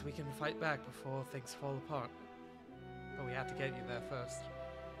 perhaps we can fight back before things fall apart. But we have to get you there first.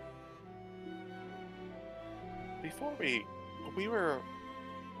 Before we were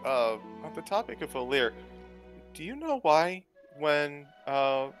on the topic of Olir, do you know why when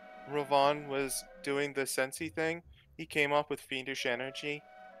Ravon was doing the Sensi thing, he came up with fiendish energy?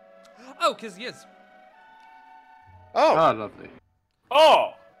 Oh, because he is. Oh, Ah, lovely.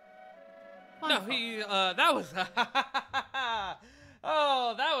 Oh! No, Wonderful. he, that was,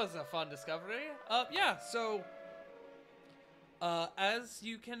 oh, that was a fun discovery. Yeah, so, as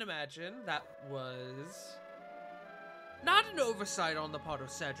you can imagine, that was not an oversight on the part of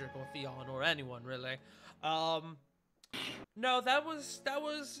Cedric or Theon or anyone, really. No, that was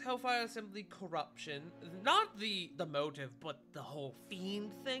Hellfire Assembly corruption. Not the motive, but the whole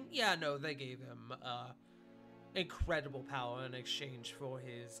fiend thing. Yeah, no, they gave him, incredible power in exchange for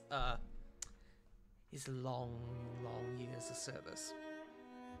his long years of service.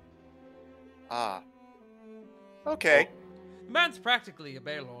 ah. Okay. The man's practically a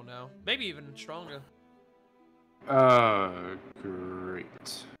Baelor now. Maybe even stronger.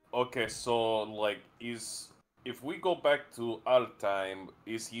 Great. Okay, so, like, if we go back to our time,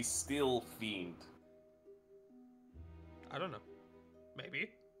 is he still Fiend? I don't know. Maybe.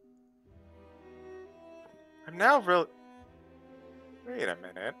 I'm now real. Wait a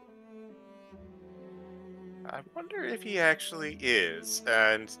minute. I wonder if he actually is.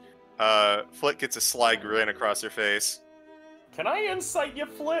 And Flit gets a sly grin across her face. Can I insight you,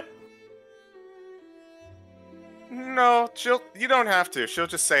 Flit? No, you don't have to. She'll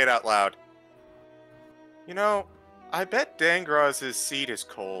just say it out loud. You know, I bet Dangraz's seed is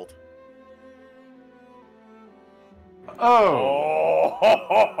cold. Oh,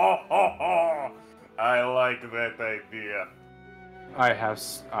 Oh, I like that idea. I have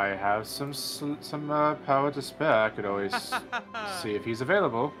some power to spare. I could always see if he's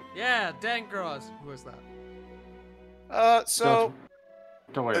available. Yeah, Dangraz. Who is that? So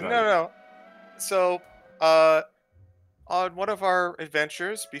Don't worry no, about it. no. So, on one of our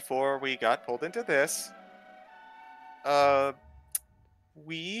adventures before we got pulled into this,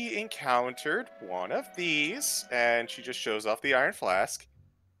 we encountered one of these, and she just shows off the iron flask.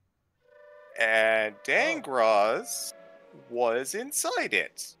 And Dangraz was inside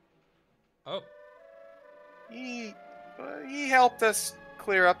it. Oh. He helped us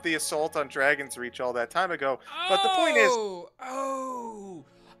clear up the assault on Dragon's Reach all that time ago. But the point is, Oh,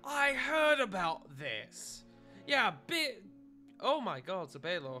 I heard about this. Yeah, oh my god, it's a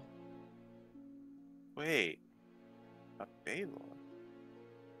Baelor. wait, a Baelor?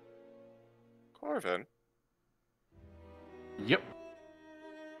 Corvin? Yep.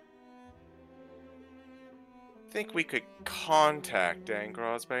 Think we could contact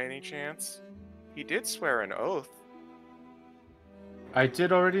Dangraz by any chance? He did swear an oath. I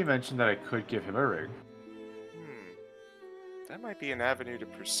did already mention that I could give him a ring. That might be an avenue to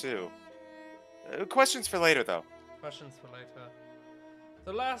pursue. Questions for later, though. Questions for later.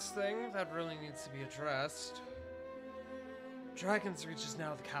 The last thing that really needs to be addressed. Dragon's Reach is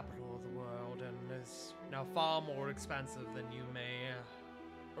now the capital of the world and is now far more expansive than you may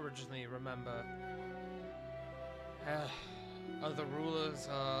originally remember. Other rulers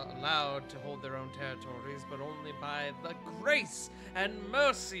are allowed to hold their own territories, but only by the grace and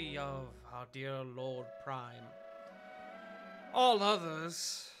mercy of our dear Lord Prime. All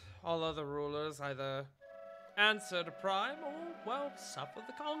other rulers either answer to Prime or, well, suffer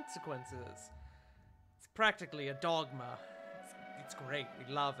the consequences. It's practically a dogma. It's great.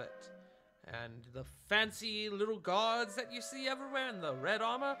 We love it. And the fancy little guards that you see everywhere in the red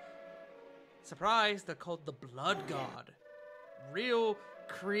armor, surprise, they're called the Blood Guard. Real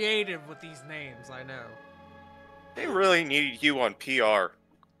creative with these names, I know. They really needed you on PR.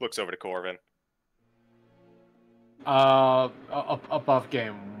 Looks over to Corvin. Above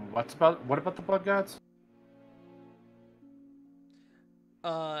game. What about the Blood Gods?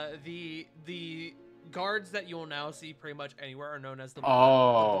 The guards that you'll now see pretty much anywhere are known as the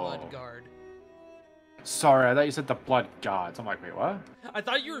Oh. Blood Guard. Sorry, I thought you said the Blood Gods. I'm like, wait, what? I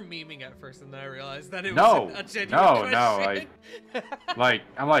thought you were memeing at first, and then I realized that it No, was a genuine no, question.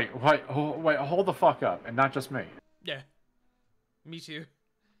 I'm like, wait, hold the fuck up, and not just me. Yeah. Me too.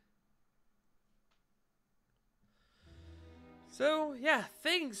 So, yeah,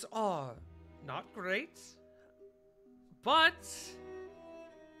 things are not great. But,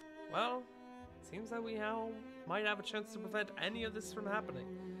 well, seems that we now might have a chance to prevent any of this from happening.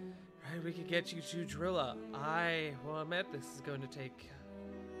 Right, we could get you to Drilla. I will admit this is going to take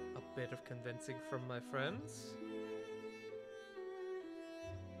a bit of convincing from my friends.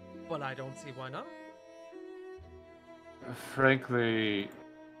 But I don't see why not. Frankly,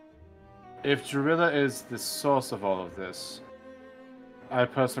 if Drilla is the source of all of this, I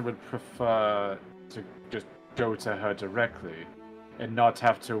personally would prefer to just go to her directly and not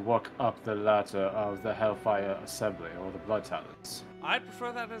have to walk up the ladder of the Hellfire Assembly or the Blood Talons. I'd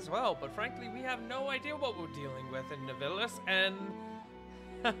prefer that as well, but frankly, we have no idea what we're dealing with in Navilis, and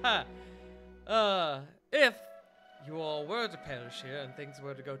if you all were to perish here and things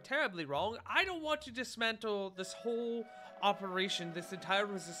were to go terribly wrong, I don't want to dismantle this whole operation, this entire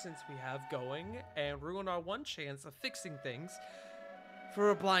resistance we have going, and ruin our one chance of fixing things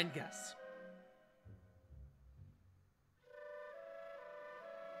for a blind guess.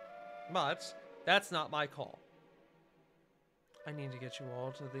 But that's not my call. I need to get you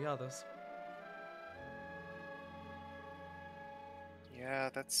all to the others. Yeah,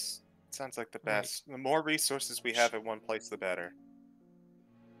 that's sounds like the best. The more resources we have in one place, the better.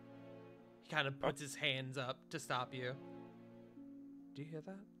 He kind of puts his hands up to stop you. Do you hear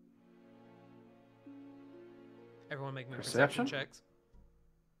that? Everyone make me perception checks.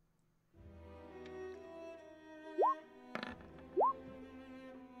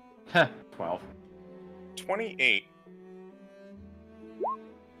 Heh, 12. 28.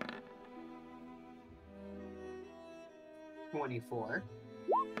 24.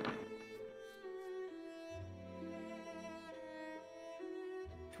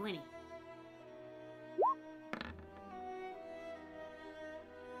 20.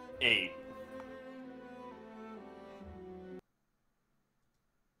 8.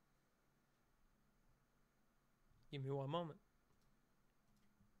 Give me one moment.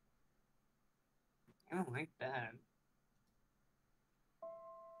 I don't like that.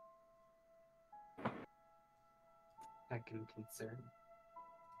 Second concern.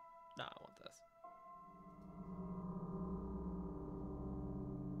 Nah, I want this.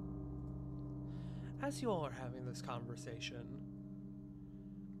 As you all are having this conversation,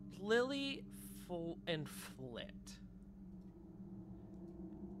 Lily and Flit,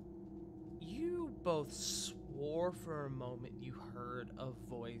 you both swore for a moment you heard a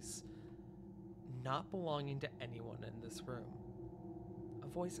voice not belonging to anyone in this room. A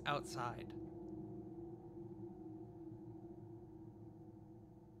voice outside.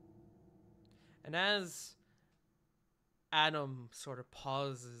 And as Adam sort of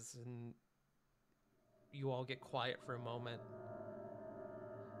pauses and you all get quiet for a moment,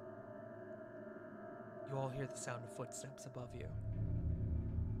 you all hear the sound of footsteps above you.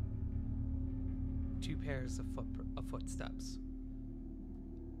 2 pairs of footsteps.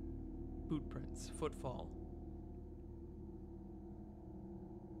 Boot prints, footfall.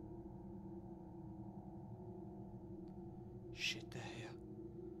 Shit, they're here.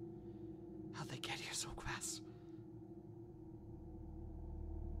 How'd they get here so fast?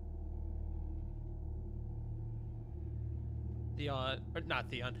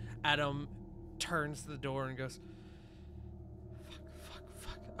 Adam turns to the door and goes,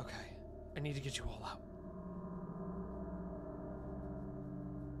 fuck. Okay, I need to get you all out.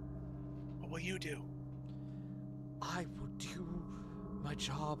 What will you do? I will do my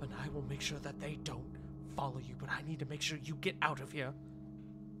job and I will make sure that they don't follow you, but I need to make sure you get out of here.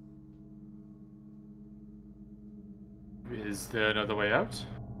 Is there another way out?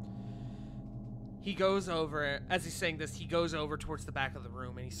 He goes over, as he's saying this, he goes over towards the back of the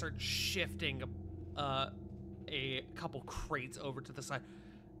room and he starts shifting a couple crates over to the side.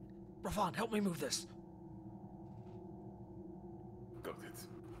 Ravon, help me move this. Got it.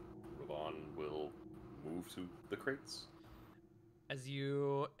 Ravon will move to the crates. As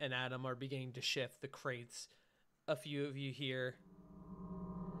you and Adam are beginning to shift the crates, a few of you hear,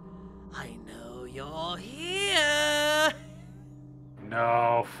 I know you're here.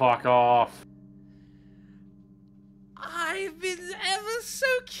 No, fuck off. I've been ever so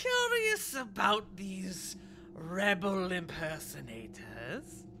curious about these rebel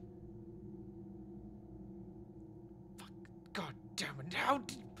impersonators. Fuck, god damn it, how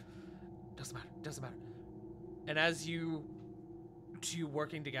did... Doesn't matter. And as you two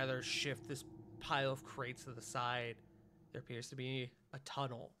working together shift this pile of crates to the side, there appears to be a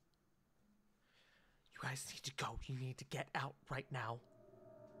tunnel. You guys need to go. You need to get out right now.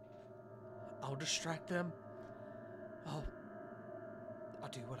 I'll distract them. I'll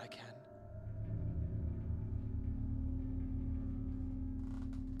do what I can.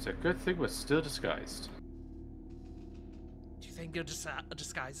 It's a good thing we're still disguised. Do you think a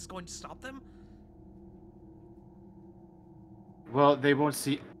disguise is going to stop them? Well, they won't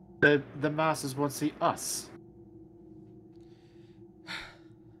see... The masses won't see us.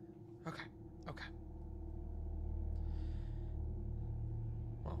 Okay.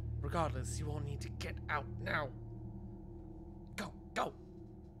 Well, regardless, you all need to get out now. Go.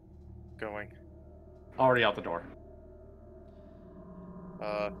 Going. Already out the door.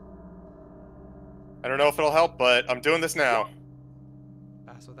 I don't know if it'll help, but I'm doing this now.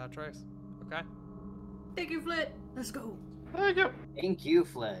 Pass without trace. Okay. Thank you, Flit. Let's go. Thank you. Thank you,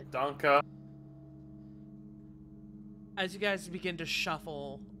 Fled. Danka. As you guys begin to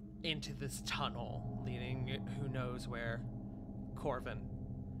shuffle into this tunnel, leading who knows where, Corvin,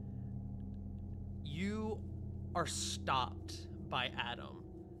 you are stopped by Adam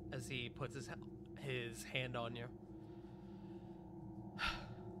as he puts his hand on you.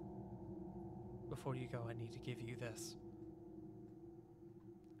 Before you go, I need to give you this.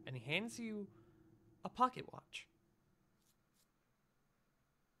 And he hands you a pocket watch.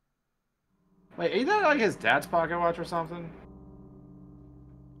 Wait, ain't that like his dad's pocket watch or something?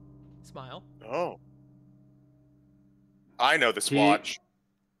 Smile. Oh. I know this He- watch.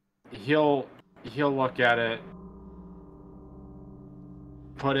 He'll look at it,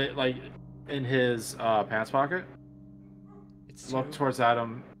 put it like in his pants pocket, It's look towards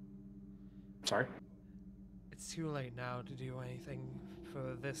Adam. Sorry. It's too late now to do anything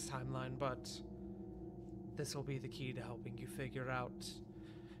for this timeline, but this will be the key to helping you figure out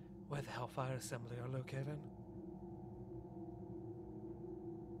where the Hellfire Assembly are located.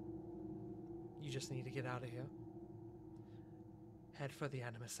 You just need to get out of here. Head for the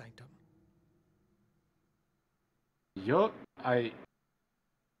Animus Sanctum. Yup,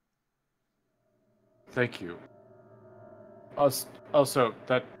 Thank you. Also,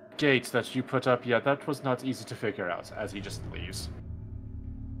 that gate that you put up, yeah, that was not easy to figure out, as he just leaves.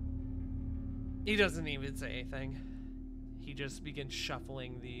 He doesn't even say anything. He just begins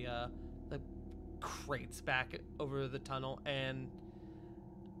shuffling the crates back over the tunnel, and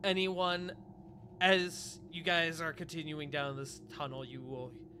anyone, as you guys are continuing down this tunnel,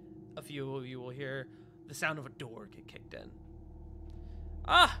 a few of you will hear the sound of a door get kicked in.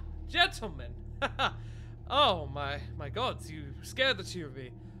 Ah, gentlemen! Oh my gods, you scared the two of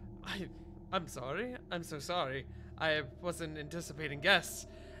me. I'm sorry. I'm so sorry. I wasn't anticipating guests.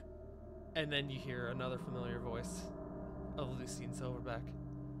 And then you hear another familiar voice of Lucien Silverback.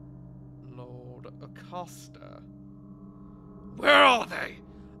 Lord Acosta. Where are they?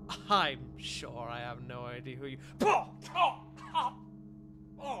 I'm sure I have no idea who you...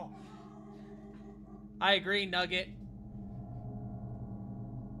 I agree, Nugget.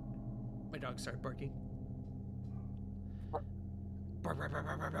 My dog started barking. Bark, bark, bark,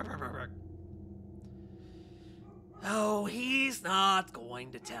 bark, bark, bark, bark, bark. Oh, he's not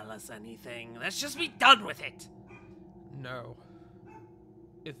going to tell us anything. Let's just be done with it. No.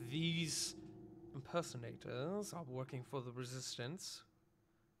 If these impersonators are working for the Resistance,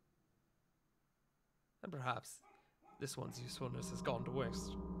 then perhaps this one's usefulness has gone to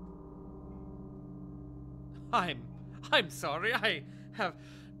waste. I'm sorry. I have...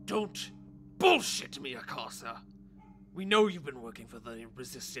 Don't bullshit me, Acosta. We know you've been working for the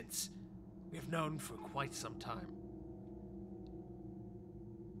Resistance. We have known for quite some time.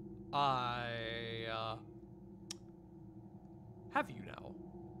 Have you now?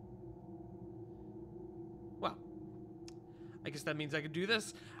 Well, I guess that means I can do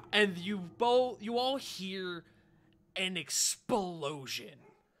this. And you all hear an explosion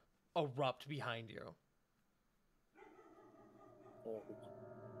erupt behind you.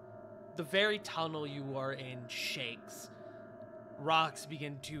 The very tunnel you are in shakes. Rocks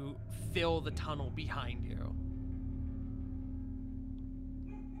begin to fill the tunnel behind you.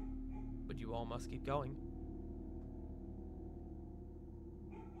 But you all must keep going.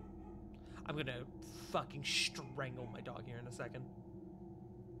 I'm gonna fucking strangle my dog here in a second.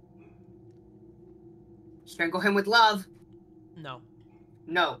 Strangle him with love. No.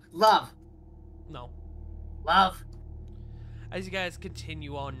 No, love. No. Love. As you guys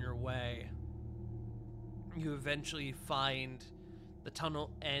continue on your way, you eventually find the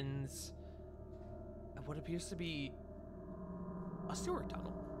tunnel ends at what appears to be a sewer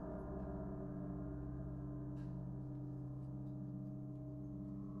tunnel.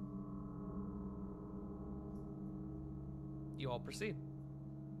 You all proceed.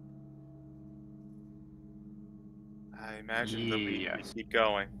 I imagine that we Yes. keep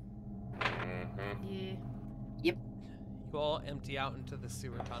going. Mm-hmm. Yeah. You all empty out into the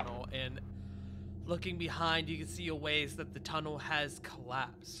sewer tunnel, and looking behind, you can see a ways that the tunnel has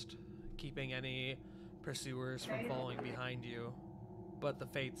collapsed, keeping any pursuers from falling behind you. But the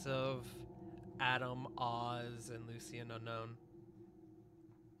fates of Adam, Oz, and Lucien unknown.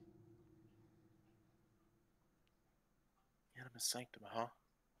 Animus Sanctum, huh?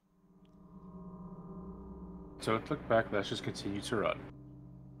 So look back, let's just continue to run.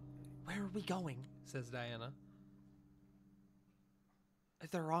 Where are we going? Says Diana. If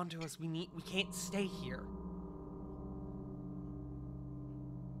they're onto us, we can't stay here.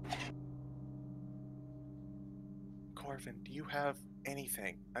 Corvin, do you have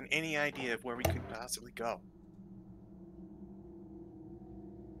anything, on any idea of where we could possibly go?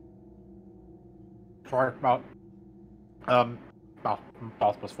 Sorry, mouth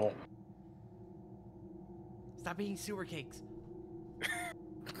was full. Stop eating sewer cakes.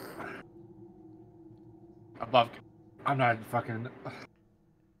 I'm not fucking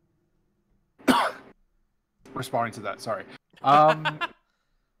responding to that. Sorry.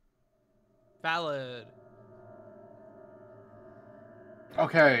 Valid.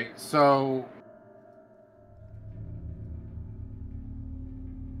 Okay, so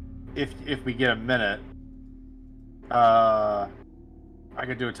if we get a minute, I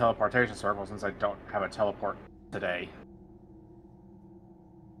could do a teleportation circle since I don't have a teleport today.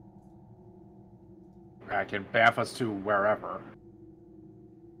 I can baff us to wherever.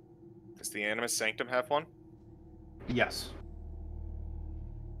 Does the Animus Sanctum have one? Yes.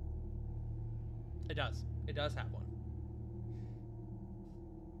 It does. It does have one.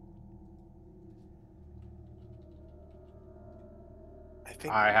 I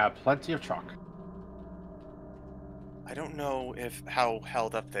think I have plenty of chalk. I don't know how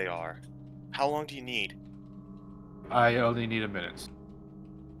held up they are. How long do you need? I only need a minute.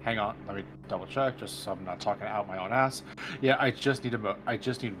 Hang on, let me double check, just so I'm not talking out my own ass. Yeah, I just need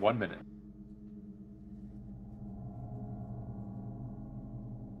 1 minute.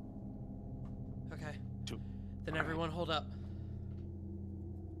 Okay. Then everyone hold up.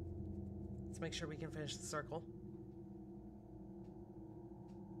 Let's make sure we can finish the circle.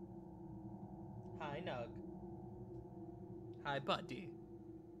 Hi, Nug. Hi, Buddy.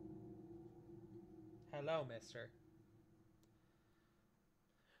 Hello, mister.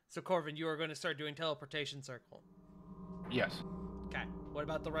 So, Corvin, you are going to start doing teleportation circle. Yes. Okay. What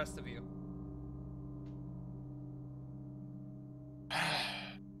about the rest of you?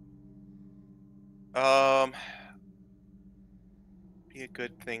 Be a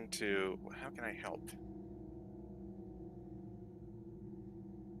good thing to... How can I help?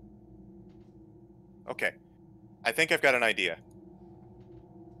 Okay. I think I've got an idea.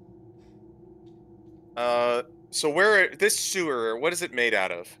 So this sewer, what is it made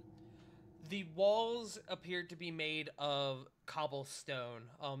out of? The walls appear to be made of cobblestone.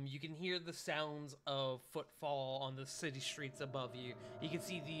 You can hear the sounds of footfall on the city streets above you. You can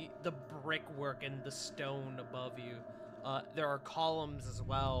see the brickwork and the stone above you. There are columns as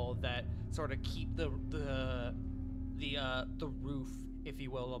well that sort of keep the roof, if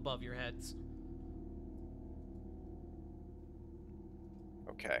you will, above your heads.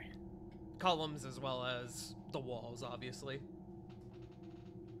 Okay. Columns as well as the walls, obviously.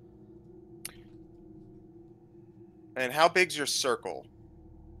 And how big's your circle?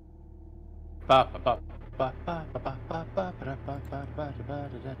 10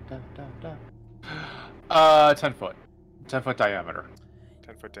 foot. 10 foot diameter.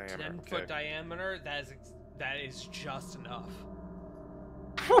 10 foot diameter. 10 foot diameter, that is just enough.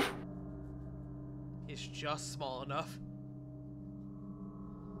 It's just small enough.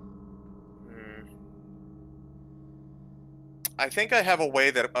 I think I have a way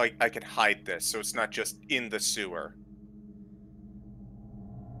that I can hide this, so it's not just in the sewer.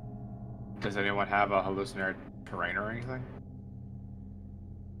 Does anyone have a hallucinatory terrain or anything?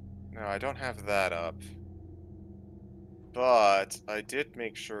 No, I don't have that up. But I did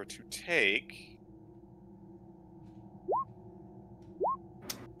make sure to take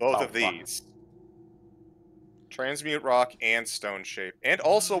both of these. Transmute rock and stone shape. And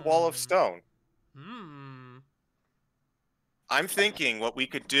also wall of stone. I'm thinking what we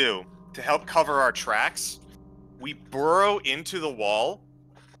could do to help cover our tracks, we burrow into the wall,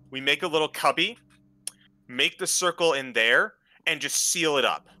 we make a little cubby, make the circle in there, and just seal it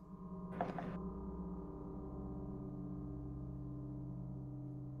up.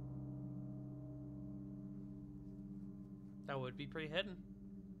 That would be pretty hidden.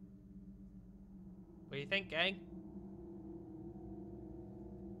 What do you think, gang?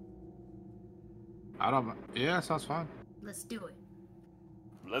 Yeah, sounds fine. Let's do it.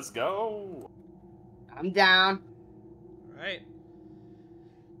 Let's go. I'm down. Alright.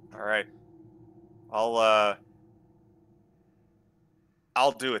 Alright.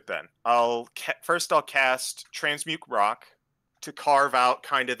 I'll do it then. First I'll cast Transmute Rock to carve out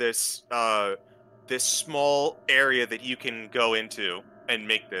kind of this this small area that you can go into and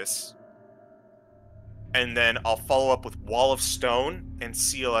make this. And then I'll follow up with Wall of Stone and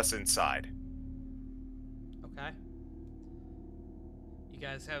seal us inside. Okay. You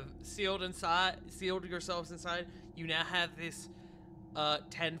guys have sealed yourselves inside. You now have this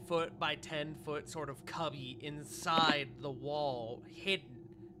 10 foot by 10 foot sort of cubby inside the wall, hidden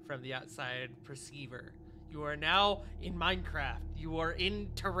from the outside perceiver. You are now in Minecraft. You are in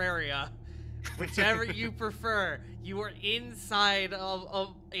Terraria. Whichever you prefer. You are inside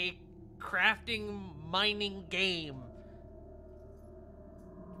of a crafting mining game.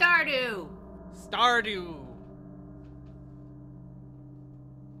 Stardew! Stardew.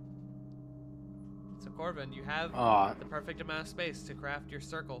 So Corvin, you have the perfect amount of space to craft your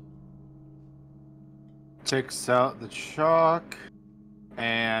circle. Takes out the chalk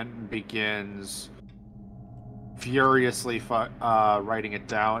and begins furiously writing it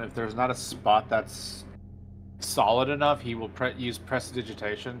down. If there's not a spot that's solid enough, he will use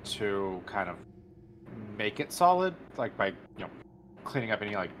prestidigitation to kind of make it solid, like by cleaning up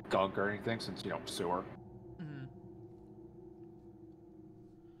any like gunk or anything, since sewer. Mm-hmm.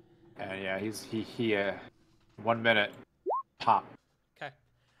 And yeah, he 1 minute pop. Okay.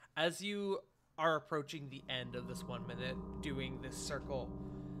 As you are approaching the end of this 1 minute doing this circle,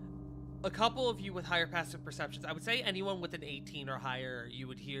 a couple of you with higher passive perceptions, I would say anyone with an 18 or higher, you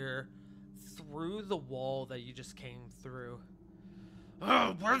would hear through the wall that you just came through.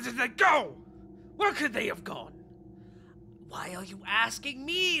 Oh, where did they go? Where could they have gone? Why are you asking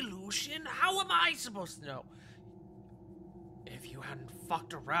me, Lucian? How am I supposed to know? If you hadn't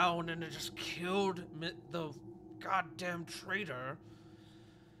fucked around and just killed the goddamn traitor.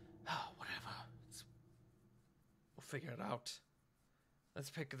 Whatever. We'll figure it out. Let's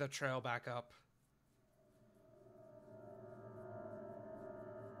pick the trail back up.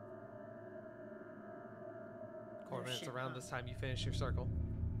 Corbin, it's around this time you finish your circle.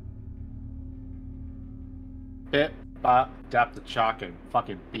 Bip, bop, dap the chalk, and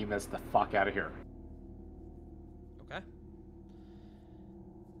fucking beam us the fuck out of here. Okay.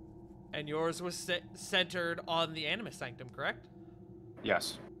 And yours was centered on the Animus Sanctum, correct?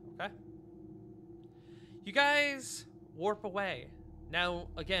 Yes. Okay. You guys warp away. Now,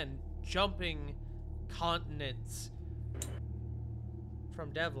 again, jumping continents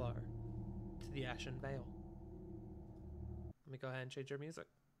from Devlar to the Ashen Vale. Let me go ahead and change your music.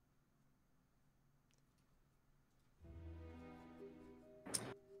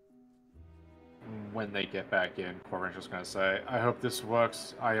 When they get back in, Corbin's just gonna say, I hope this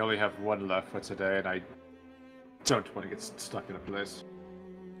works. I only have one left for today, and I don't want to get stuck in a place.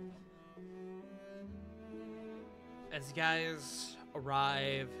 As you guys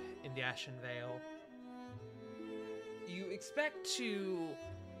arrive in the Ashen Vale, you expect to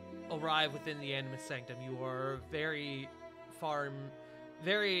arrive within the Animus Sanctum. You are very familiar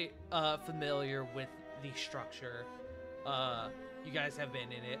with the structure. You guys have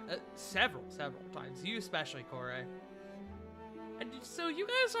been in it several times. You especially, Corey. And so you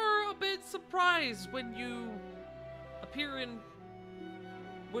guys are a bit surprised when you appear in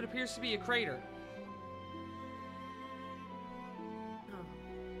what appears to be a crater.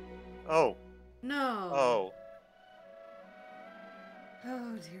 Oh. No. Oh.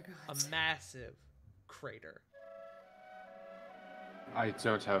 Oh, dear God. A massive crater. I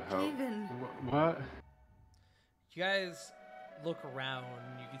don't have hope. Kevin. What? You guys look around,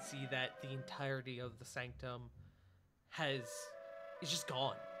 you can see that the entirety of the sanctum is just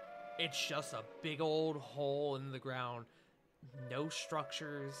gone. It's just a big old hole in the ground. No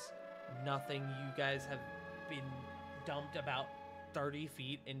structures, nothing. You guys have been dumped about 30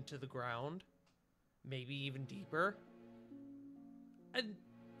 feet into the ground, maybe even deeper. And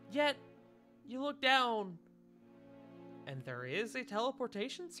yet, you look down, and there is a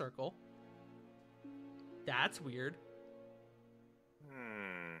teleportation circle. That's weird.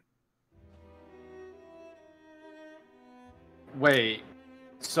 Wait,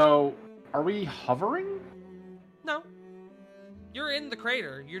 so are we hovering? No. You're in the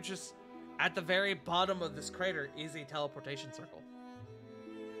crater. You're just at the very bottom of this crater is a teleportation circle.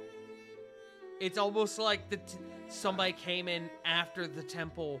 It's almost like somebody came in after the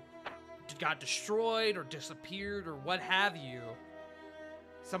temple got destroyed or disappeared or what have you.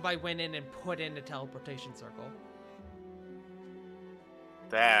 Somebody went in and put in a teleportation circle.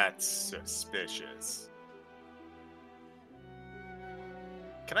 That's suspicious.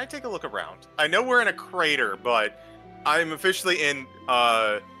 Can I take a look around? I know we're in a crater, but I'm officially in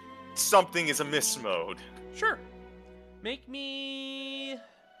something is amiss mode. Sure. Make me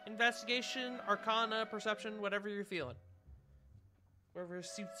investigation, arcana, perception, whatever you're feeling. Whatever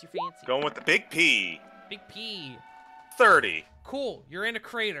suits your fancy. Going with the big P. Big P. 30. Cool. You're in a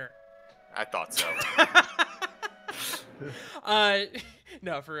crater. I thought so.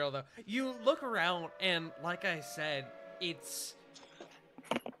 No, for real though. You look around and like I said, it's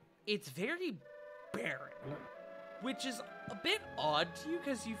very barren, which is a bit odd to you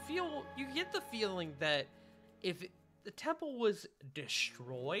because you get the feeling that if the temple was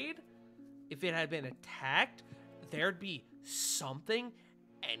destroyed, if it had been attacked, there'd be something,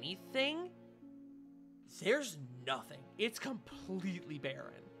 anything. There's nothing. It's completely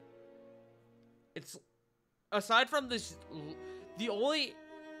barren. It's, aside from this, the only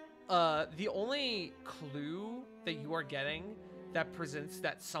clue that you are getting that presents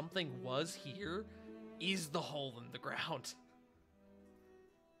that something was here is the hole in the ground.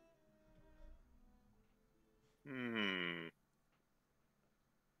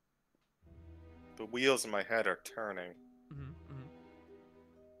 The wheels in my head are turning.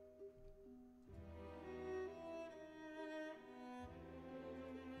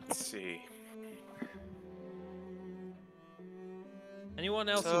 Let's see. Anyone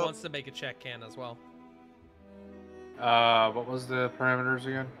else who So- wants to make a check can as well. What was the parameters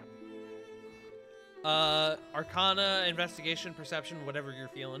again? Arcana, investigation, perception, whatever you're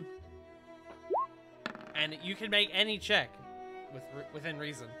feeling. And you can make any check within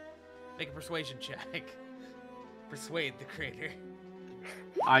reason. Make a persuasion check. Persuade the crater.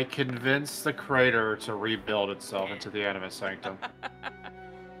 I convinced the crater to rebuild itself into the Animus Sanctum.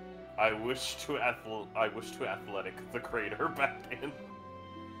 I wish to athletic the crater back in.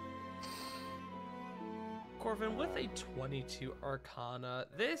 Corvin, with a 22 Arcana,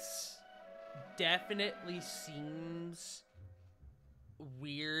 this definitely seems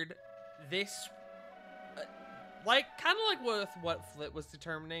weird. This, kind of like with what Flit was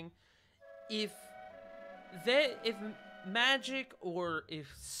determining, if magic or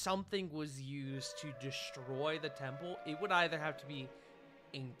if something was used to destroy the temple, it would either have to be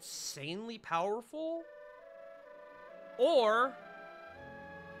insanely powerful, or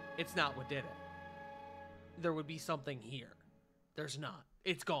it's not what did it. There would be something here. There's not.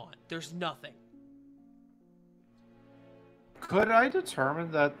 It's gone. There's nothing. Could I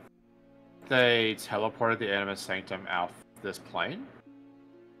determine that they teleported the Animus Sanctum out of this plane?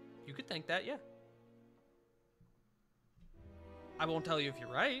 You could think that, yeah. I won't tell you if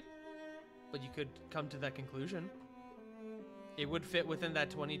you're right, but you could come to that conclusion. It would fit within that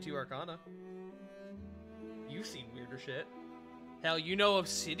 22 Arcana. You've seen weirder shit. Hell, you know of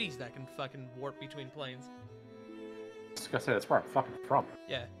cities that can fucking warp between planes. I was gonna say, that's where I'm fucking from.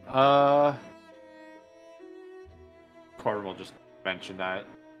 Yeah. Corbin will just mention that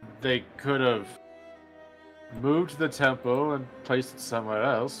they could have moved the temple and placed it somewhere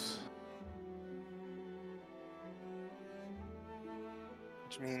else.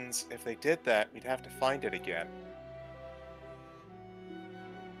 Which means if they did that, we'd have to find it again.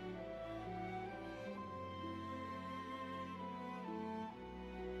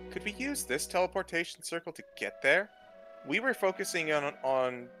 Could we use this teleportation circle to get there? We were focusing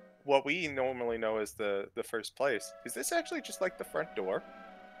on what we normally know as the first place. Is this actually just like the front door?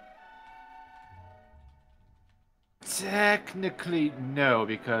 Technically, no,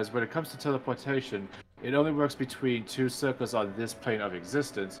 because when it comes to teleportation, it only works between two circles on this plane of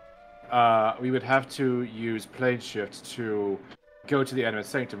existence. We would have to use plane shift to go to the Animus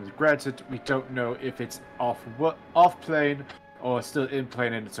Sanctum. Granted, we don't know if it's off plane or still in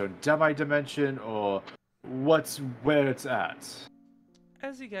plane in its own dimension, or where it's at.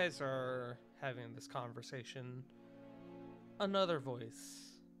 As you guys are having this conversation, another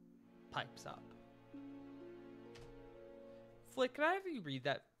voice pipes up. Flick, can I have you read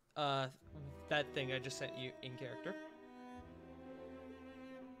that thing I just sent you in character?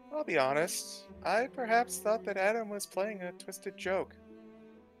 I'll be honest. I perhaps thought that Adam was playing a twisted joke.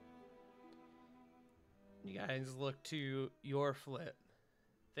 You guys look to your Flit,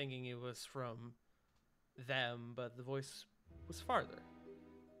 thinking it was from them, but the voice was farther.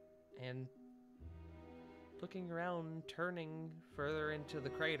 And looking around, turning further into the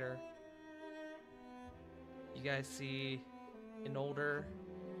crater, you guys see an older,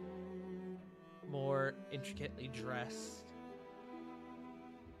 more intricately dressed,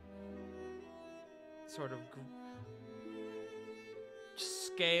 sort of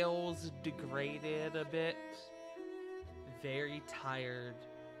scales degraded a bit, very tired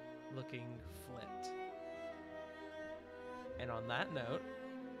looking Flit. And on that note,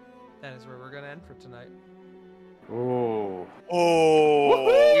 that is where we're going to end for tonight. Oh.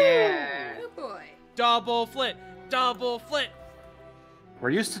 Oh! Yeah. Oh boy. Double Flit! Double Flit! We're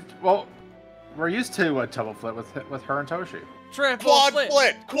used to a double flip with her and Toshi. Triple Quad Flit!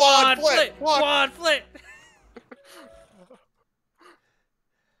 Flit! Quad Quad Flit! Flit! Quad- Quad Flit!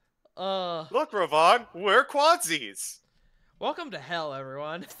 Look, Ravon, we're quadsies! Welcome to hell,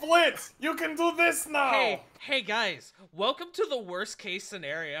 everyone. Flit, you can do this now. Hey guys, welcome to the worst case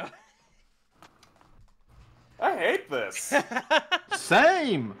scenario. I hate this.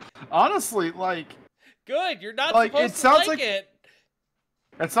 Same. Honestly, like, Good, you're not Like, supposed it to sounds like like- it.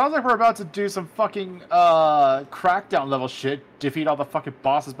 It sounds like we're about to do some fucking crackdown level shit, defeat all the fucking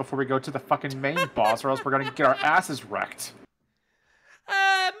bosses before we go to the fucking main boss, or else we're gonna get our asses wrecked.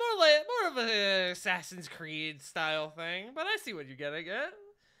 More of a Assassin's Creed style thing, but I see what you're getting at.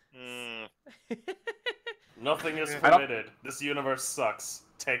 Mm. Nothing is I don't- permitted. This universe sucks.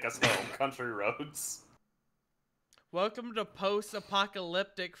 Take us home, country roads. Welcome to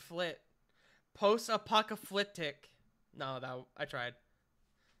post-apocalyptic flit. Post-apocalyptic. No, I tried.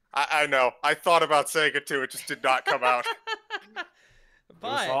 I know. I thought about saying it too. It just did not come out. It was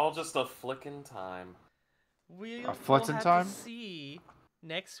But all just a flick in time. we'll flitz in have time? to see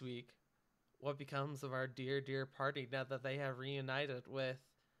next week what becomes of our dear, dear party now that they have reunited with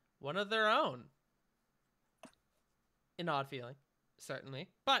one of their own. An odd feeling, certainly.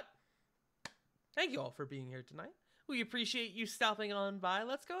 But thank you all for being here tonight. We appreciate you stopping on by.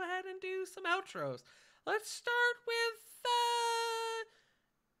 Let's go ahead and do some outros. Let's start with,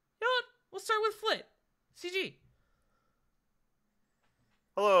 you know what? We'll start with Flit. CG.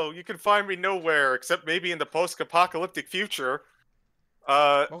 Hello, you can find me nowhere except maybe in the post-apocalyptic future.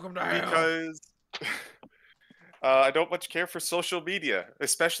 Welcome to Because I don't much care for social media,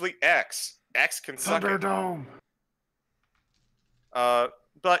 especially X. X can suck it. Thunderdome!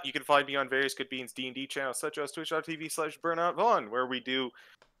 But you can find me on various Good Beans D&D channels, such as twitch.tv/BurnoutVaughn, where we do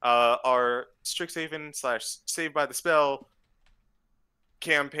our Strixhaven / Saved by the Spell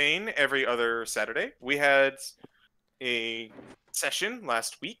campaign every other Saturday. We had a session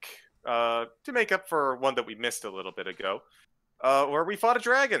last week to make up for one that we missed a little bit ago, where we fought a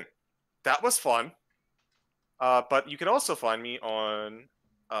dragon. That was fun. But you can also find me on.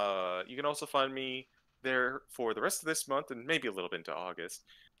 You can also find me there for the rest of this month and maybe a little bit into August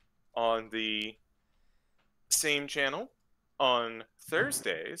on the same channel on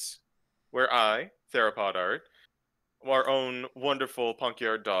Thursdays, where I, Therapod Art, our own wonderful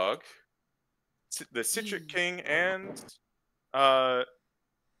Punkyard Dog, the Citric King, and the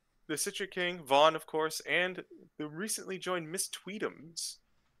Citric King, Vaughn, of course, and the recently joined Miss Tweedums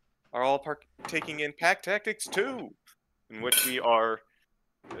are all partaking in Pack Tactics 2, in which we are.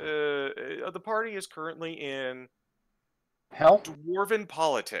 The party is currently in Hell? dwarven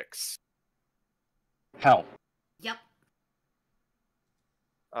politics. Hell. Yep.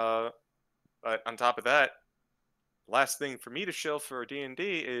 But on top of that, last thing for me to show for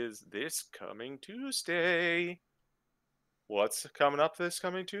D&D is this coming Tuesday. What's coming up this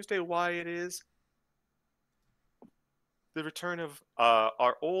coming Tuesday? Why, it is the return of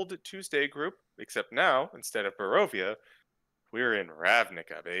our old Tuesday group, except now, instead of Barovia, we're in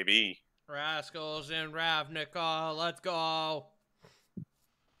Ravnica, baby. Rascals in Ravnica, let's go.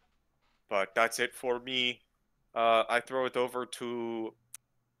 But that's it for me. I throw it over to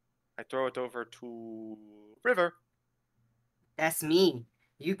River. That's me.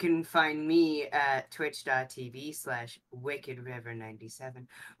 You can find me at twitch.tv/WickedRiver97,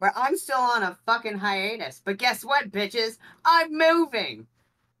 where I'm still on a fucking hiatus. But guess what, bitches? I'm moving.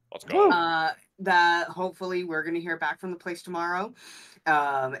 Let's go. That hopefully we're gonna hear back from the place tomorrow.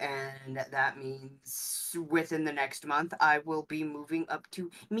 And that means within the next month, I will be moving up to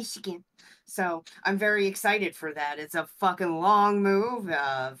Michigan. So I'm very excited for that. It's a fucking long move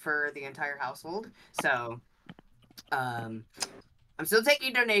for the entire household. So I'm still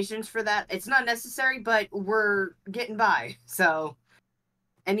taking donations for that. It's not necessary, but we're getting by. So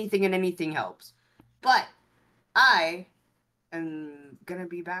anything and anything helps. But I am gonna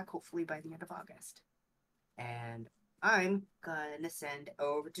be back hopefully by the end of August. And I'm gonna send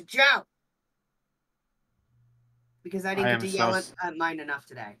over to Joe. Because I didn't get to yell at mine enough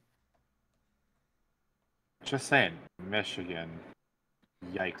today. Just saying. Michigan.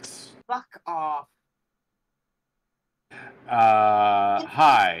 Yikes. Fuck off.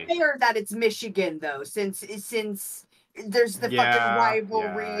 Hi. It's fair that it's Michigan though, since there's the Yeah, fucking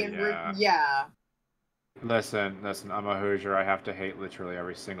rivalry yeah. and yeah. Listen, I'm a Hoosier. I have to hate literally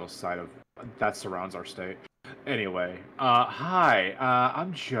every single side of that surrounds our state. Anyway, hi,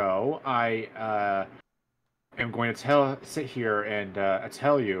 I'm Joe. I am going to sit here and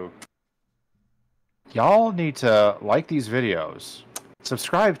tell you, y'all need to like these videos,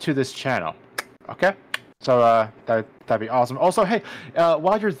 subscribe to this channel, okay? So that'd be awesome. Also, hey,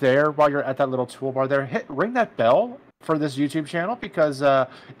 while you're at that little toolbar there, ring that bell for this YouTube channel because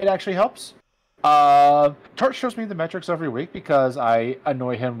it actually helps. Tart shows me the metrics every week because I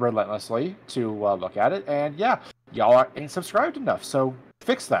annoy him relentlessly to look at it, and yeah, y'all ain't subscribed enough, so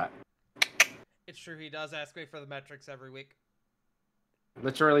fix that. It's true, he does ask me for the metrics every week.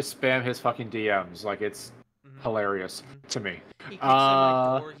 Literally spam his fucking DMs like it's hilarious to me. He kicks in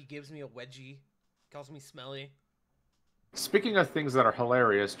my door, he gives me a wedgie, calls me smelly. Speaking of things that are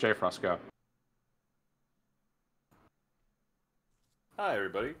hilarious, J Frost, go. Hi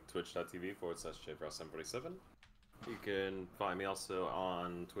everybody, twitch.tv/JFrost747. You can find me also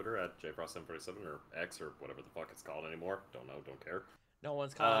on Twitter at JFrost747 or X or whatever the fuck it's called anymore. Don't know, don't care. No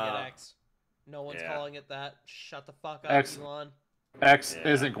one's calling it X. No one's yeah. calling it that. Shut the fuck up, X. Elon. X Yeah.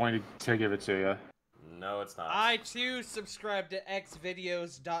 isn't going to give it to you. No, it's not. I too subscribe to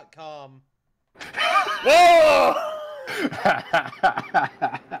xvideos.com. Whoa!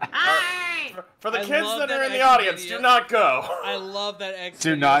 Hi! For the I kids love that are that in the X audience, video. do not go. I love that X.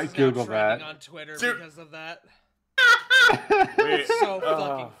 Do videos not is now Google trending that. on Twitter Do- because of that. Wait, So oh.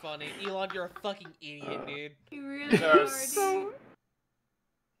 fucking funny, Elon. You're a fucking idiot, dude. You really They're are, so- dude.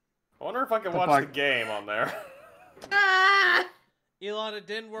 I wonder if I can The watch fuck? the game on there. Ah! Elon, it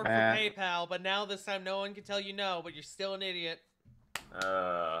didn't work Eh. for PayPal, but now this time no one can tell you no, but you're still an idiot.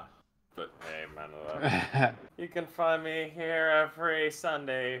 But hey, man, you can find me here every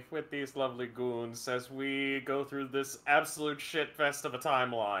Sunday with these lovely goons as we go through this absolute shitfest of a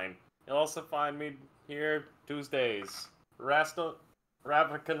timeline. You'll also find me here Tuesdays.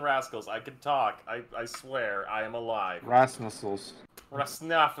 Ravican Rascals, I can talk. I swear, I am alive. Rasmussels.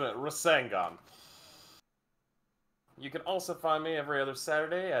 Rasengan. You can also find me every other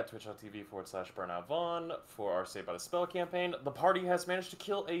Saturday at twitch.tv/BurnoutVaughn for our Saved by the Spell campaign. The party has managed to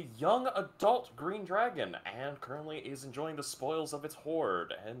kill a young adult green dragon and currently is enjoying the spoils of its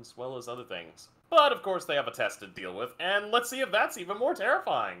hoard, as well as other things. But of course they have a test to deal with, and let's see if that's even more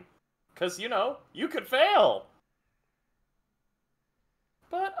terrifying. Because, you know, you could fail!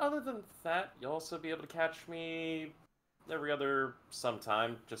 But other than that, you'll also be able to catch me every other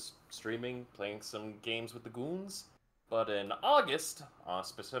sometime, just streaming, playing some games with the goons. But in August,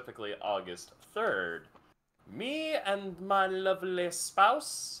 specifically August 3rd, me and my lovely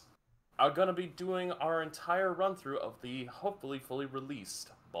spouse are gonna be doing our entire run-through of the hopefully fully released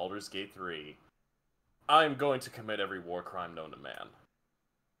Baldur's Gate 3. I'm going to commit every war crime known to man.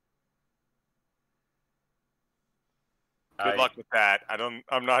 Good luck with that.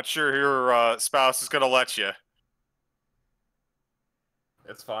 I'm not sure your spouse is gonna let you.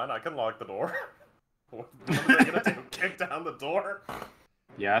 It's fine, I can lock the door. What are they gonna do? Kick down the door?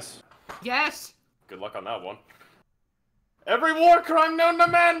 Yes. Yes! Good luck on that one. Every war crime known to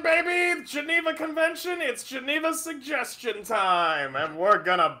man, baby! Geneva Convention, it's Geneva suggestion time! And we're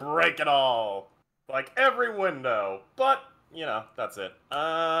gonna break it all. Like every window. But, you know, that's it.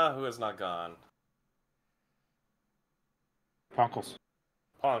 Who has not gone? Punkles.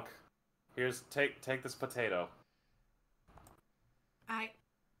 Punk. Here's, take this potato.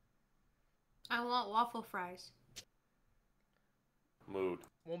 I want waffle fries. Mood.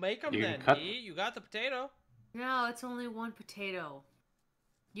 We'll make them You then, cut- D. You got the potato. No, it's only one potato.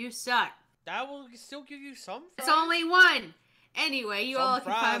 You suck. That will still give you some It's fries. only one! Anyway, you Some all can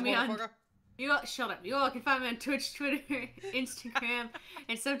fries, find me on... motherfucker. You all, shut up. You all can find me on Twitch, Twitter, Instagram,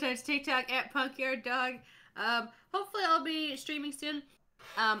 and sometimes TikTok at PunkyardDog. Hopefully I'll be streaming soon.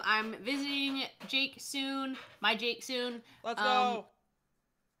 I'm visiting Jake soon. My Jake soon. Let's go.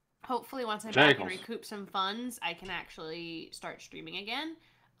 Hopefully once I'm back and Jagels. recoup some funds, I can actually start streaming again.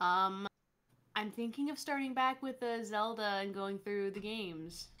 I'm thinking of starting back with Zelda and going through the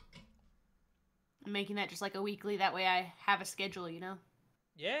games. I'm making that just like a weekly, that way I have a schedule, you know?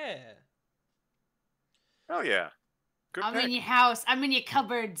 Yeah. Oh yeah. Good I'm pick. in your house. I'm in your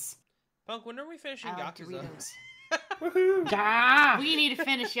cupboards. Punk, when are we finishing I like Yakuza? Doritos. Woohoo! Yeah. We need to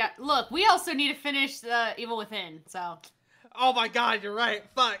finish it. Look, we also need to finish the Evil Within. So Oh my god, you're right.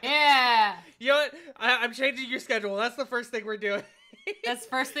 Fuck. yeah, You know what? I'm changing your schedule. That's the first thing we're doing. that's the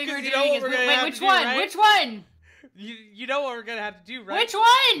first thing 'Cause we're you know doing. what Is we're gonna wait, have which to do, one? right? Which one? You know what we're gonna have to do, right? Which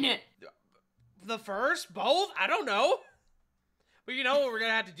one? The first? Both? I don't know. But you know what we're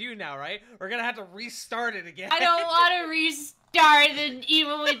gonna have to do now, right? We're gonna have to restart it again. I don't want to restart the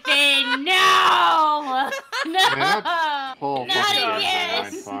Evil Within. No, no. Whole Not fucking again.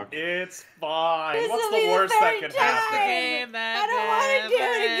 mind fuck. It's fine. This What's will be the the worst that third could time. That's the happen? game that I don't want to do it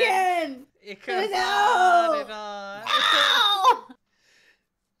never again. It goes No. on and on. No.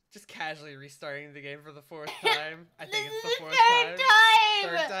 Just casually restarting the game for the fourth time. I think This it's is the fourth third time. time.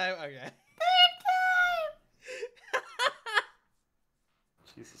 Third time? Okay. Third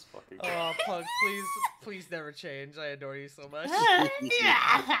Jesus fucking Oh, Punk, please never change. I adore you so much. time.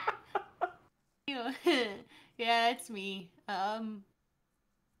 Yeah, it's me.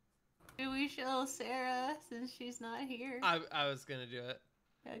 Do we show Sarah since she's not here? I was gonna do it.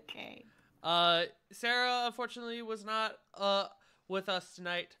 Okay. Sarah unfortunately was not with us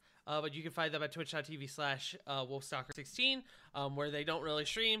tonight. but you can find them at twitch.tv/wolfstalker16, where they don't really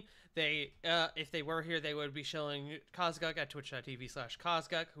stream. They, if they were here, they would be showing Kozguk at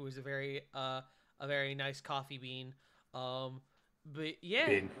twitch.tv/Kozguk, who is a very nice coffee bean. But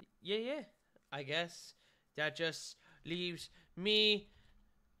yeah, yeah. I guess that just leaves me.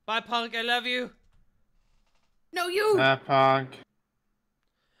 Bye, Punk. I love you. No, you. Punk.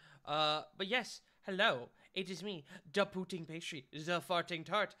 But yes, hello. It is me, the Pudding Pastry, the Farting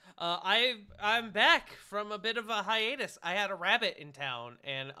Tart. I'm back from a bit of a hiatus. I had a rabbit in town,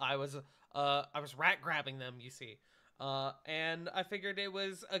 and I was rat grabbing them, you see. And I figured it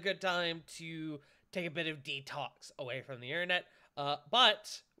was a good time to take a bit of detox away from the internet.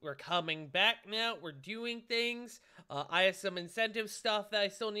 But we're coming back now. We're doing things. I have some incentive stuff that I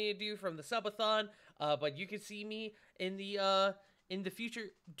still need to do from the subathon. But you can see me in the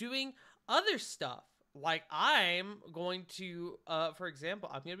future doing other stuff. Like, I'm going to, for example,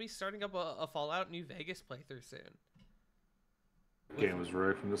 I'm going to be starting up a Fallout New Vegas playthrough soon. Game was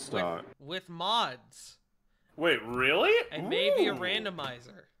right from the start. With mods. Wait, really? And maybe a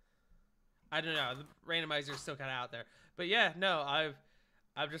randomizer. I don't know. The randomizer's still kind of out there. But yeah, no, I'm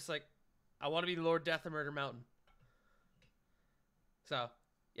just like, I want to be Lord Death of Murder Mountain. So,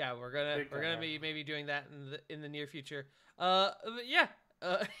 yeah, we're gonna be maybe doing that in the near future. But yeah.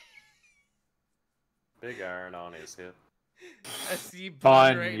 Big iron on his hip. I see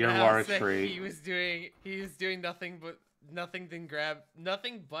Fun, right you now are a saying treat. he was doing nothing but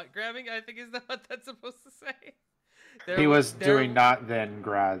grabbing, I think is what that's supposed to say. He was doing not then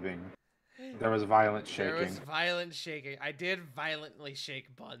grabbing. There was violent shaking. There was violent shaking. I did violently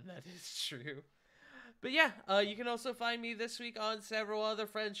shake Bun, that is true. But yeah, you can also find me this week on several other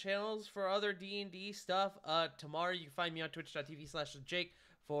friends' channels for other D&D stuff. Tomorrow you can find me on twitch.tv/Jake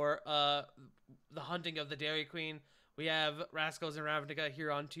for the hunting of the Dairy Queen. We have Rascals and Ravnica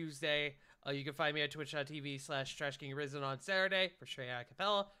here on Tuesday. You can find me at twitch.tv/TrashKingArisen on Saturday for straight a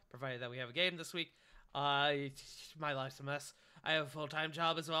cappella, provided that we have a game this week. My life's a mess. I have a full-time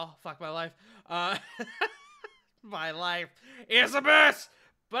job as well. Fuck my life. My life is a mess,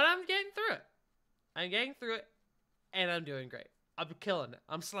 but I'm getting through it. And I'm doing great. I'm killing it.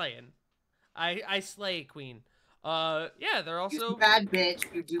 I'm slaying. I slay, Queen. Yeah, they're also... You bad bitch.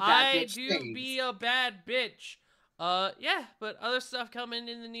 You do bad bitch I do things. be a bad bitch. Yeah, but other stuff coming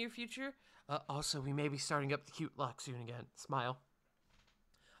in the near future. Also, we may be starting up the Cute Luck soon again. Smile.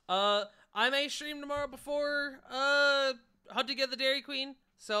 I may stream tomorrow before, Hunting of the Dairy Queen.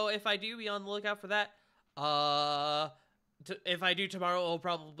 So if I do, be on the lookout for that. If I do tomorrow, it'll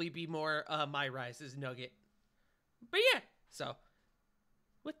probably be more, My Rise's Nugget. But yeah, so...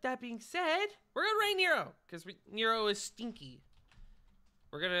 With that being said, we're gonna raid Nero, because Nero is stinky.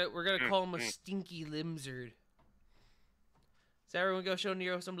 We're gonna call him a stinky limzard. So everyone go show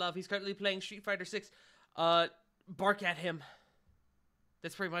Nero some love. He's currently playing Street Fighter 6. Bark at him.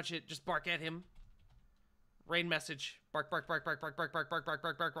 That's pretty much it. Just bark at him. Rain message. Bark, bark, bark, bark, bark, bark, bark, bark, bark,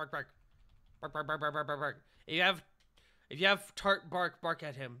 bark, bark, bark, bark. Bark, bark, bark, bark, bark, bark, bark. If you have tart bark, bark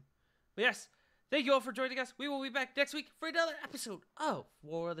at him. But yes, thank you all for joining us. We will be back next week for another episode of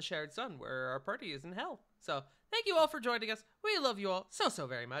War of the Shared Sun, where our party is in hell. So, thank you all for joining us. We love you all so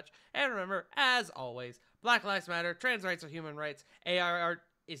very much. And remember, as always, Black Lives Matter, trans rights are human rights, AI art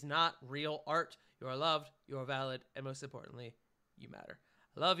is not real art. You are loved, you are valid, and most importantly, you matter.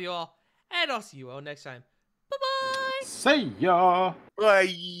 I love you all, and I'll see you all next time. Bye-bye! See ya!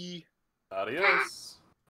 Bye. Adios.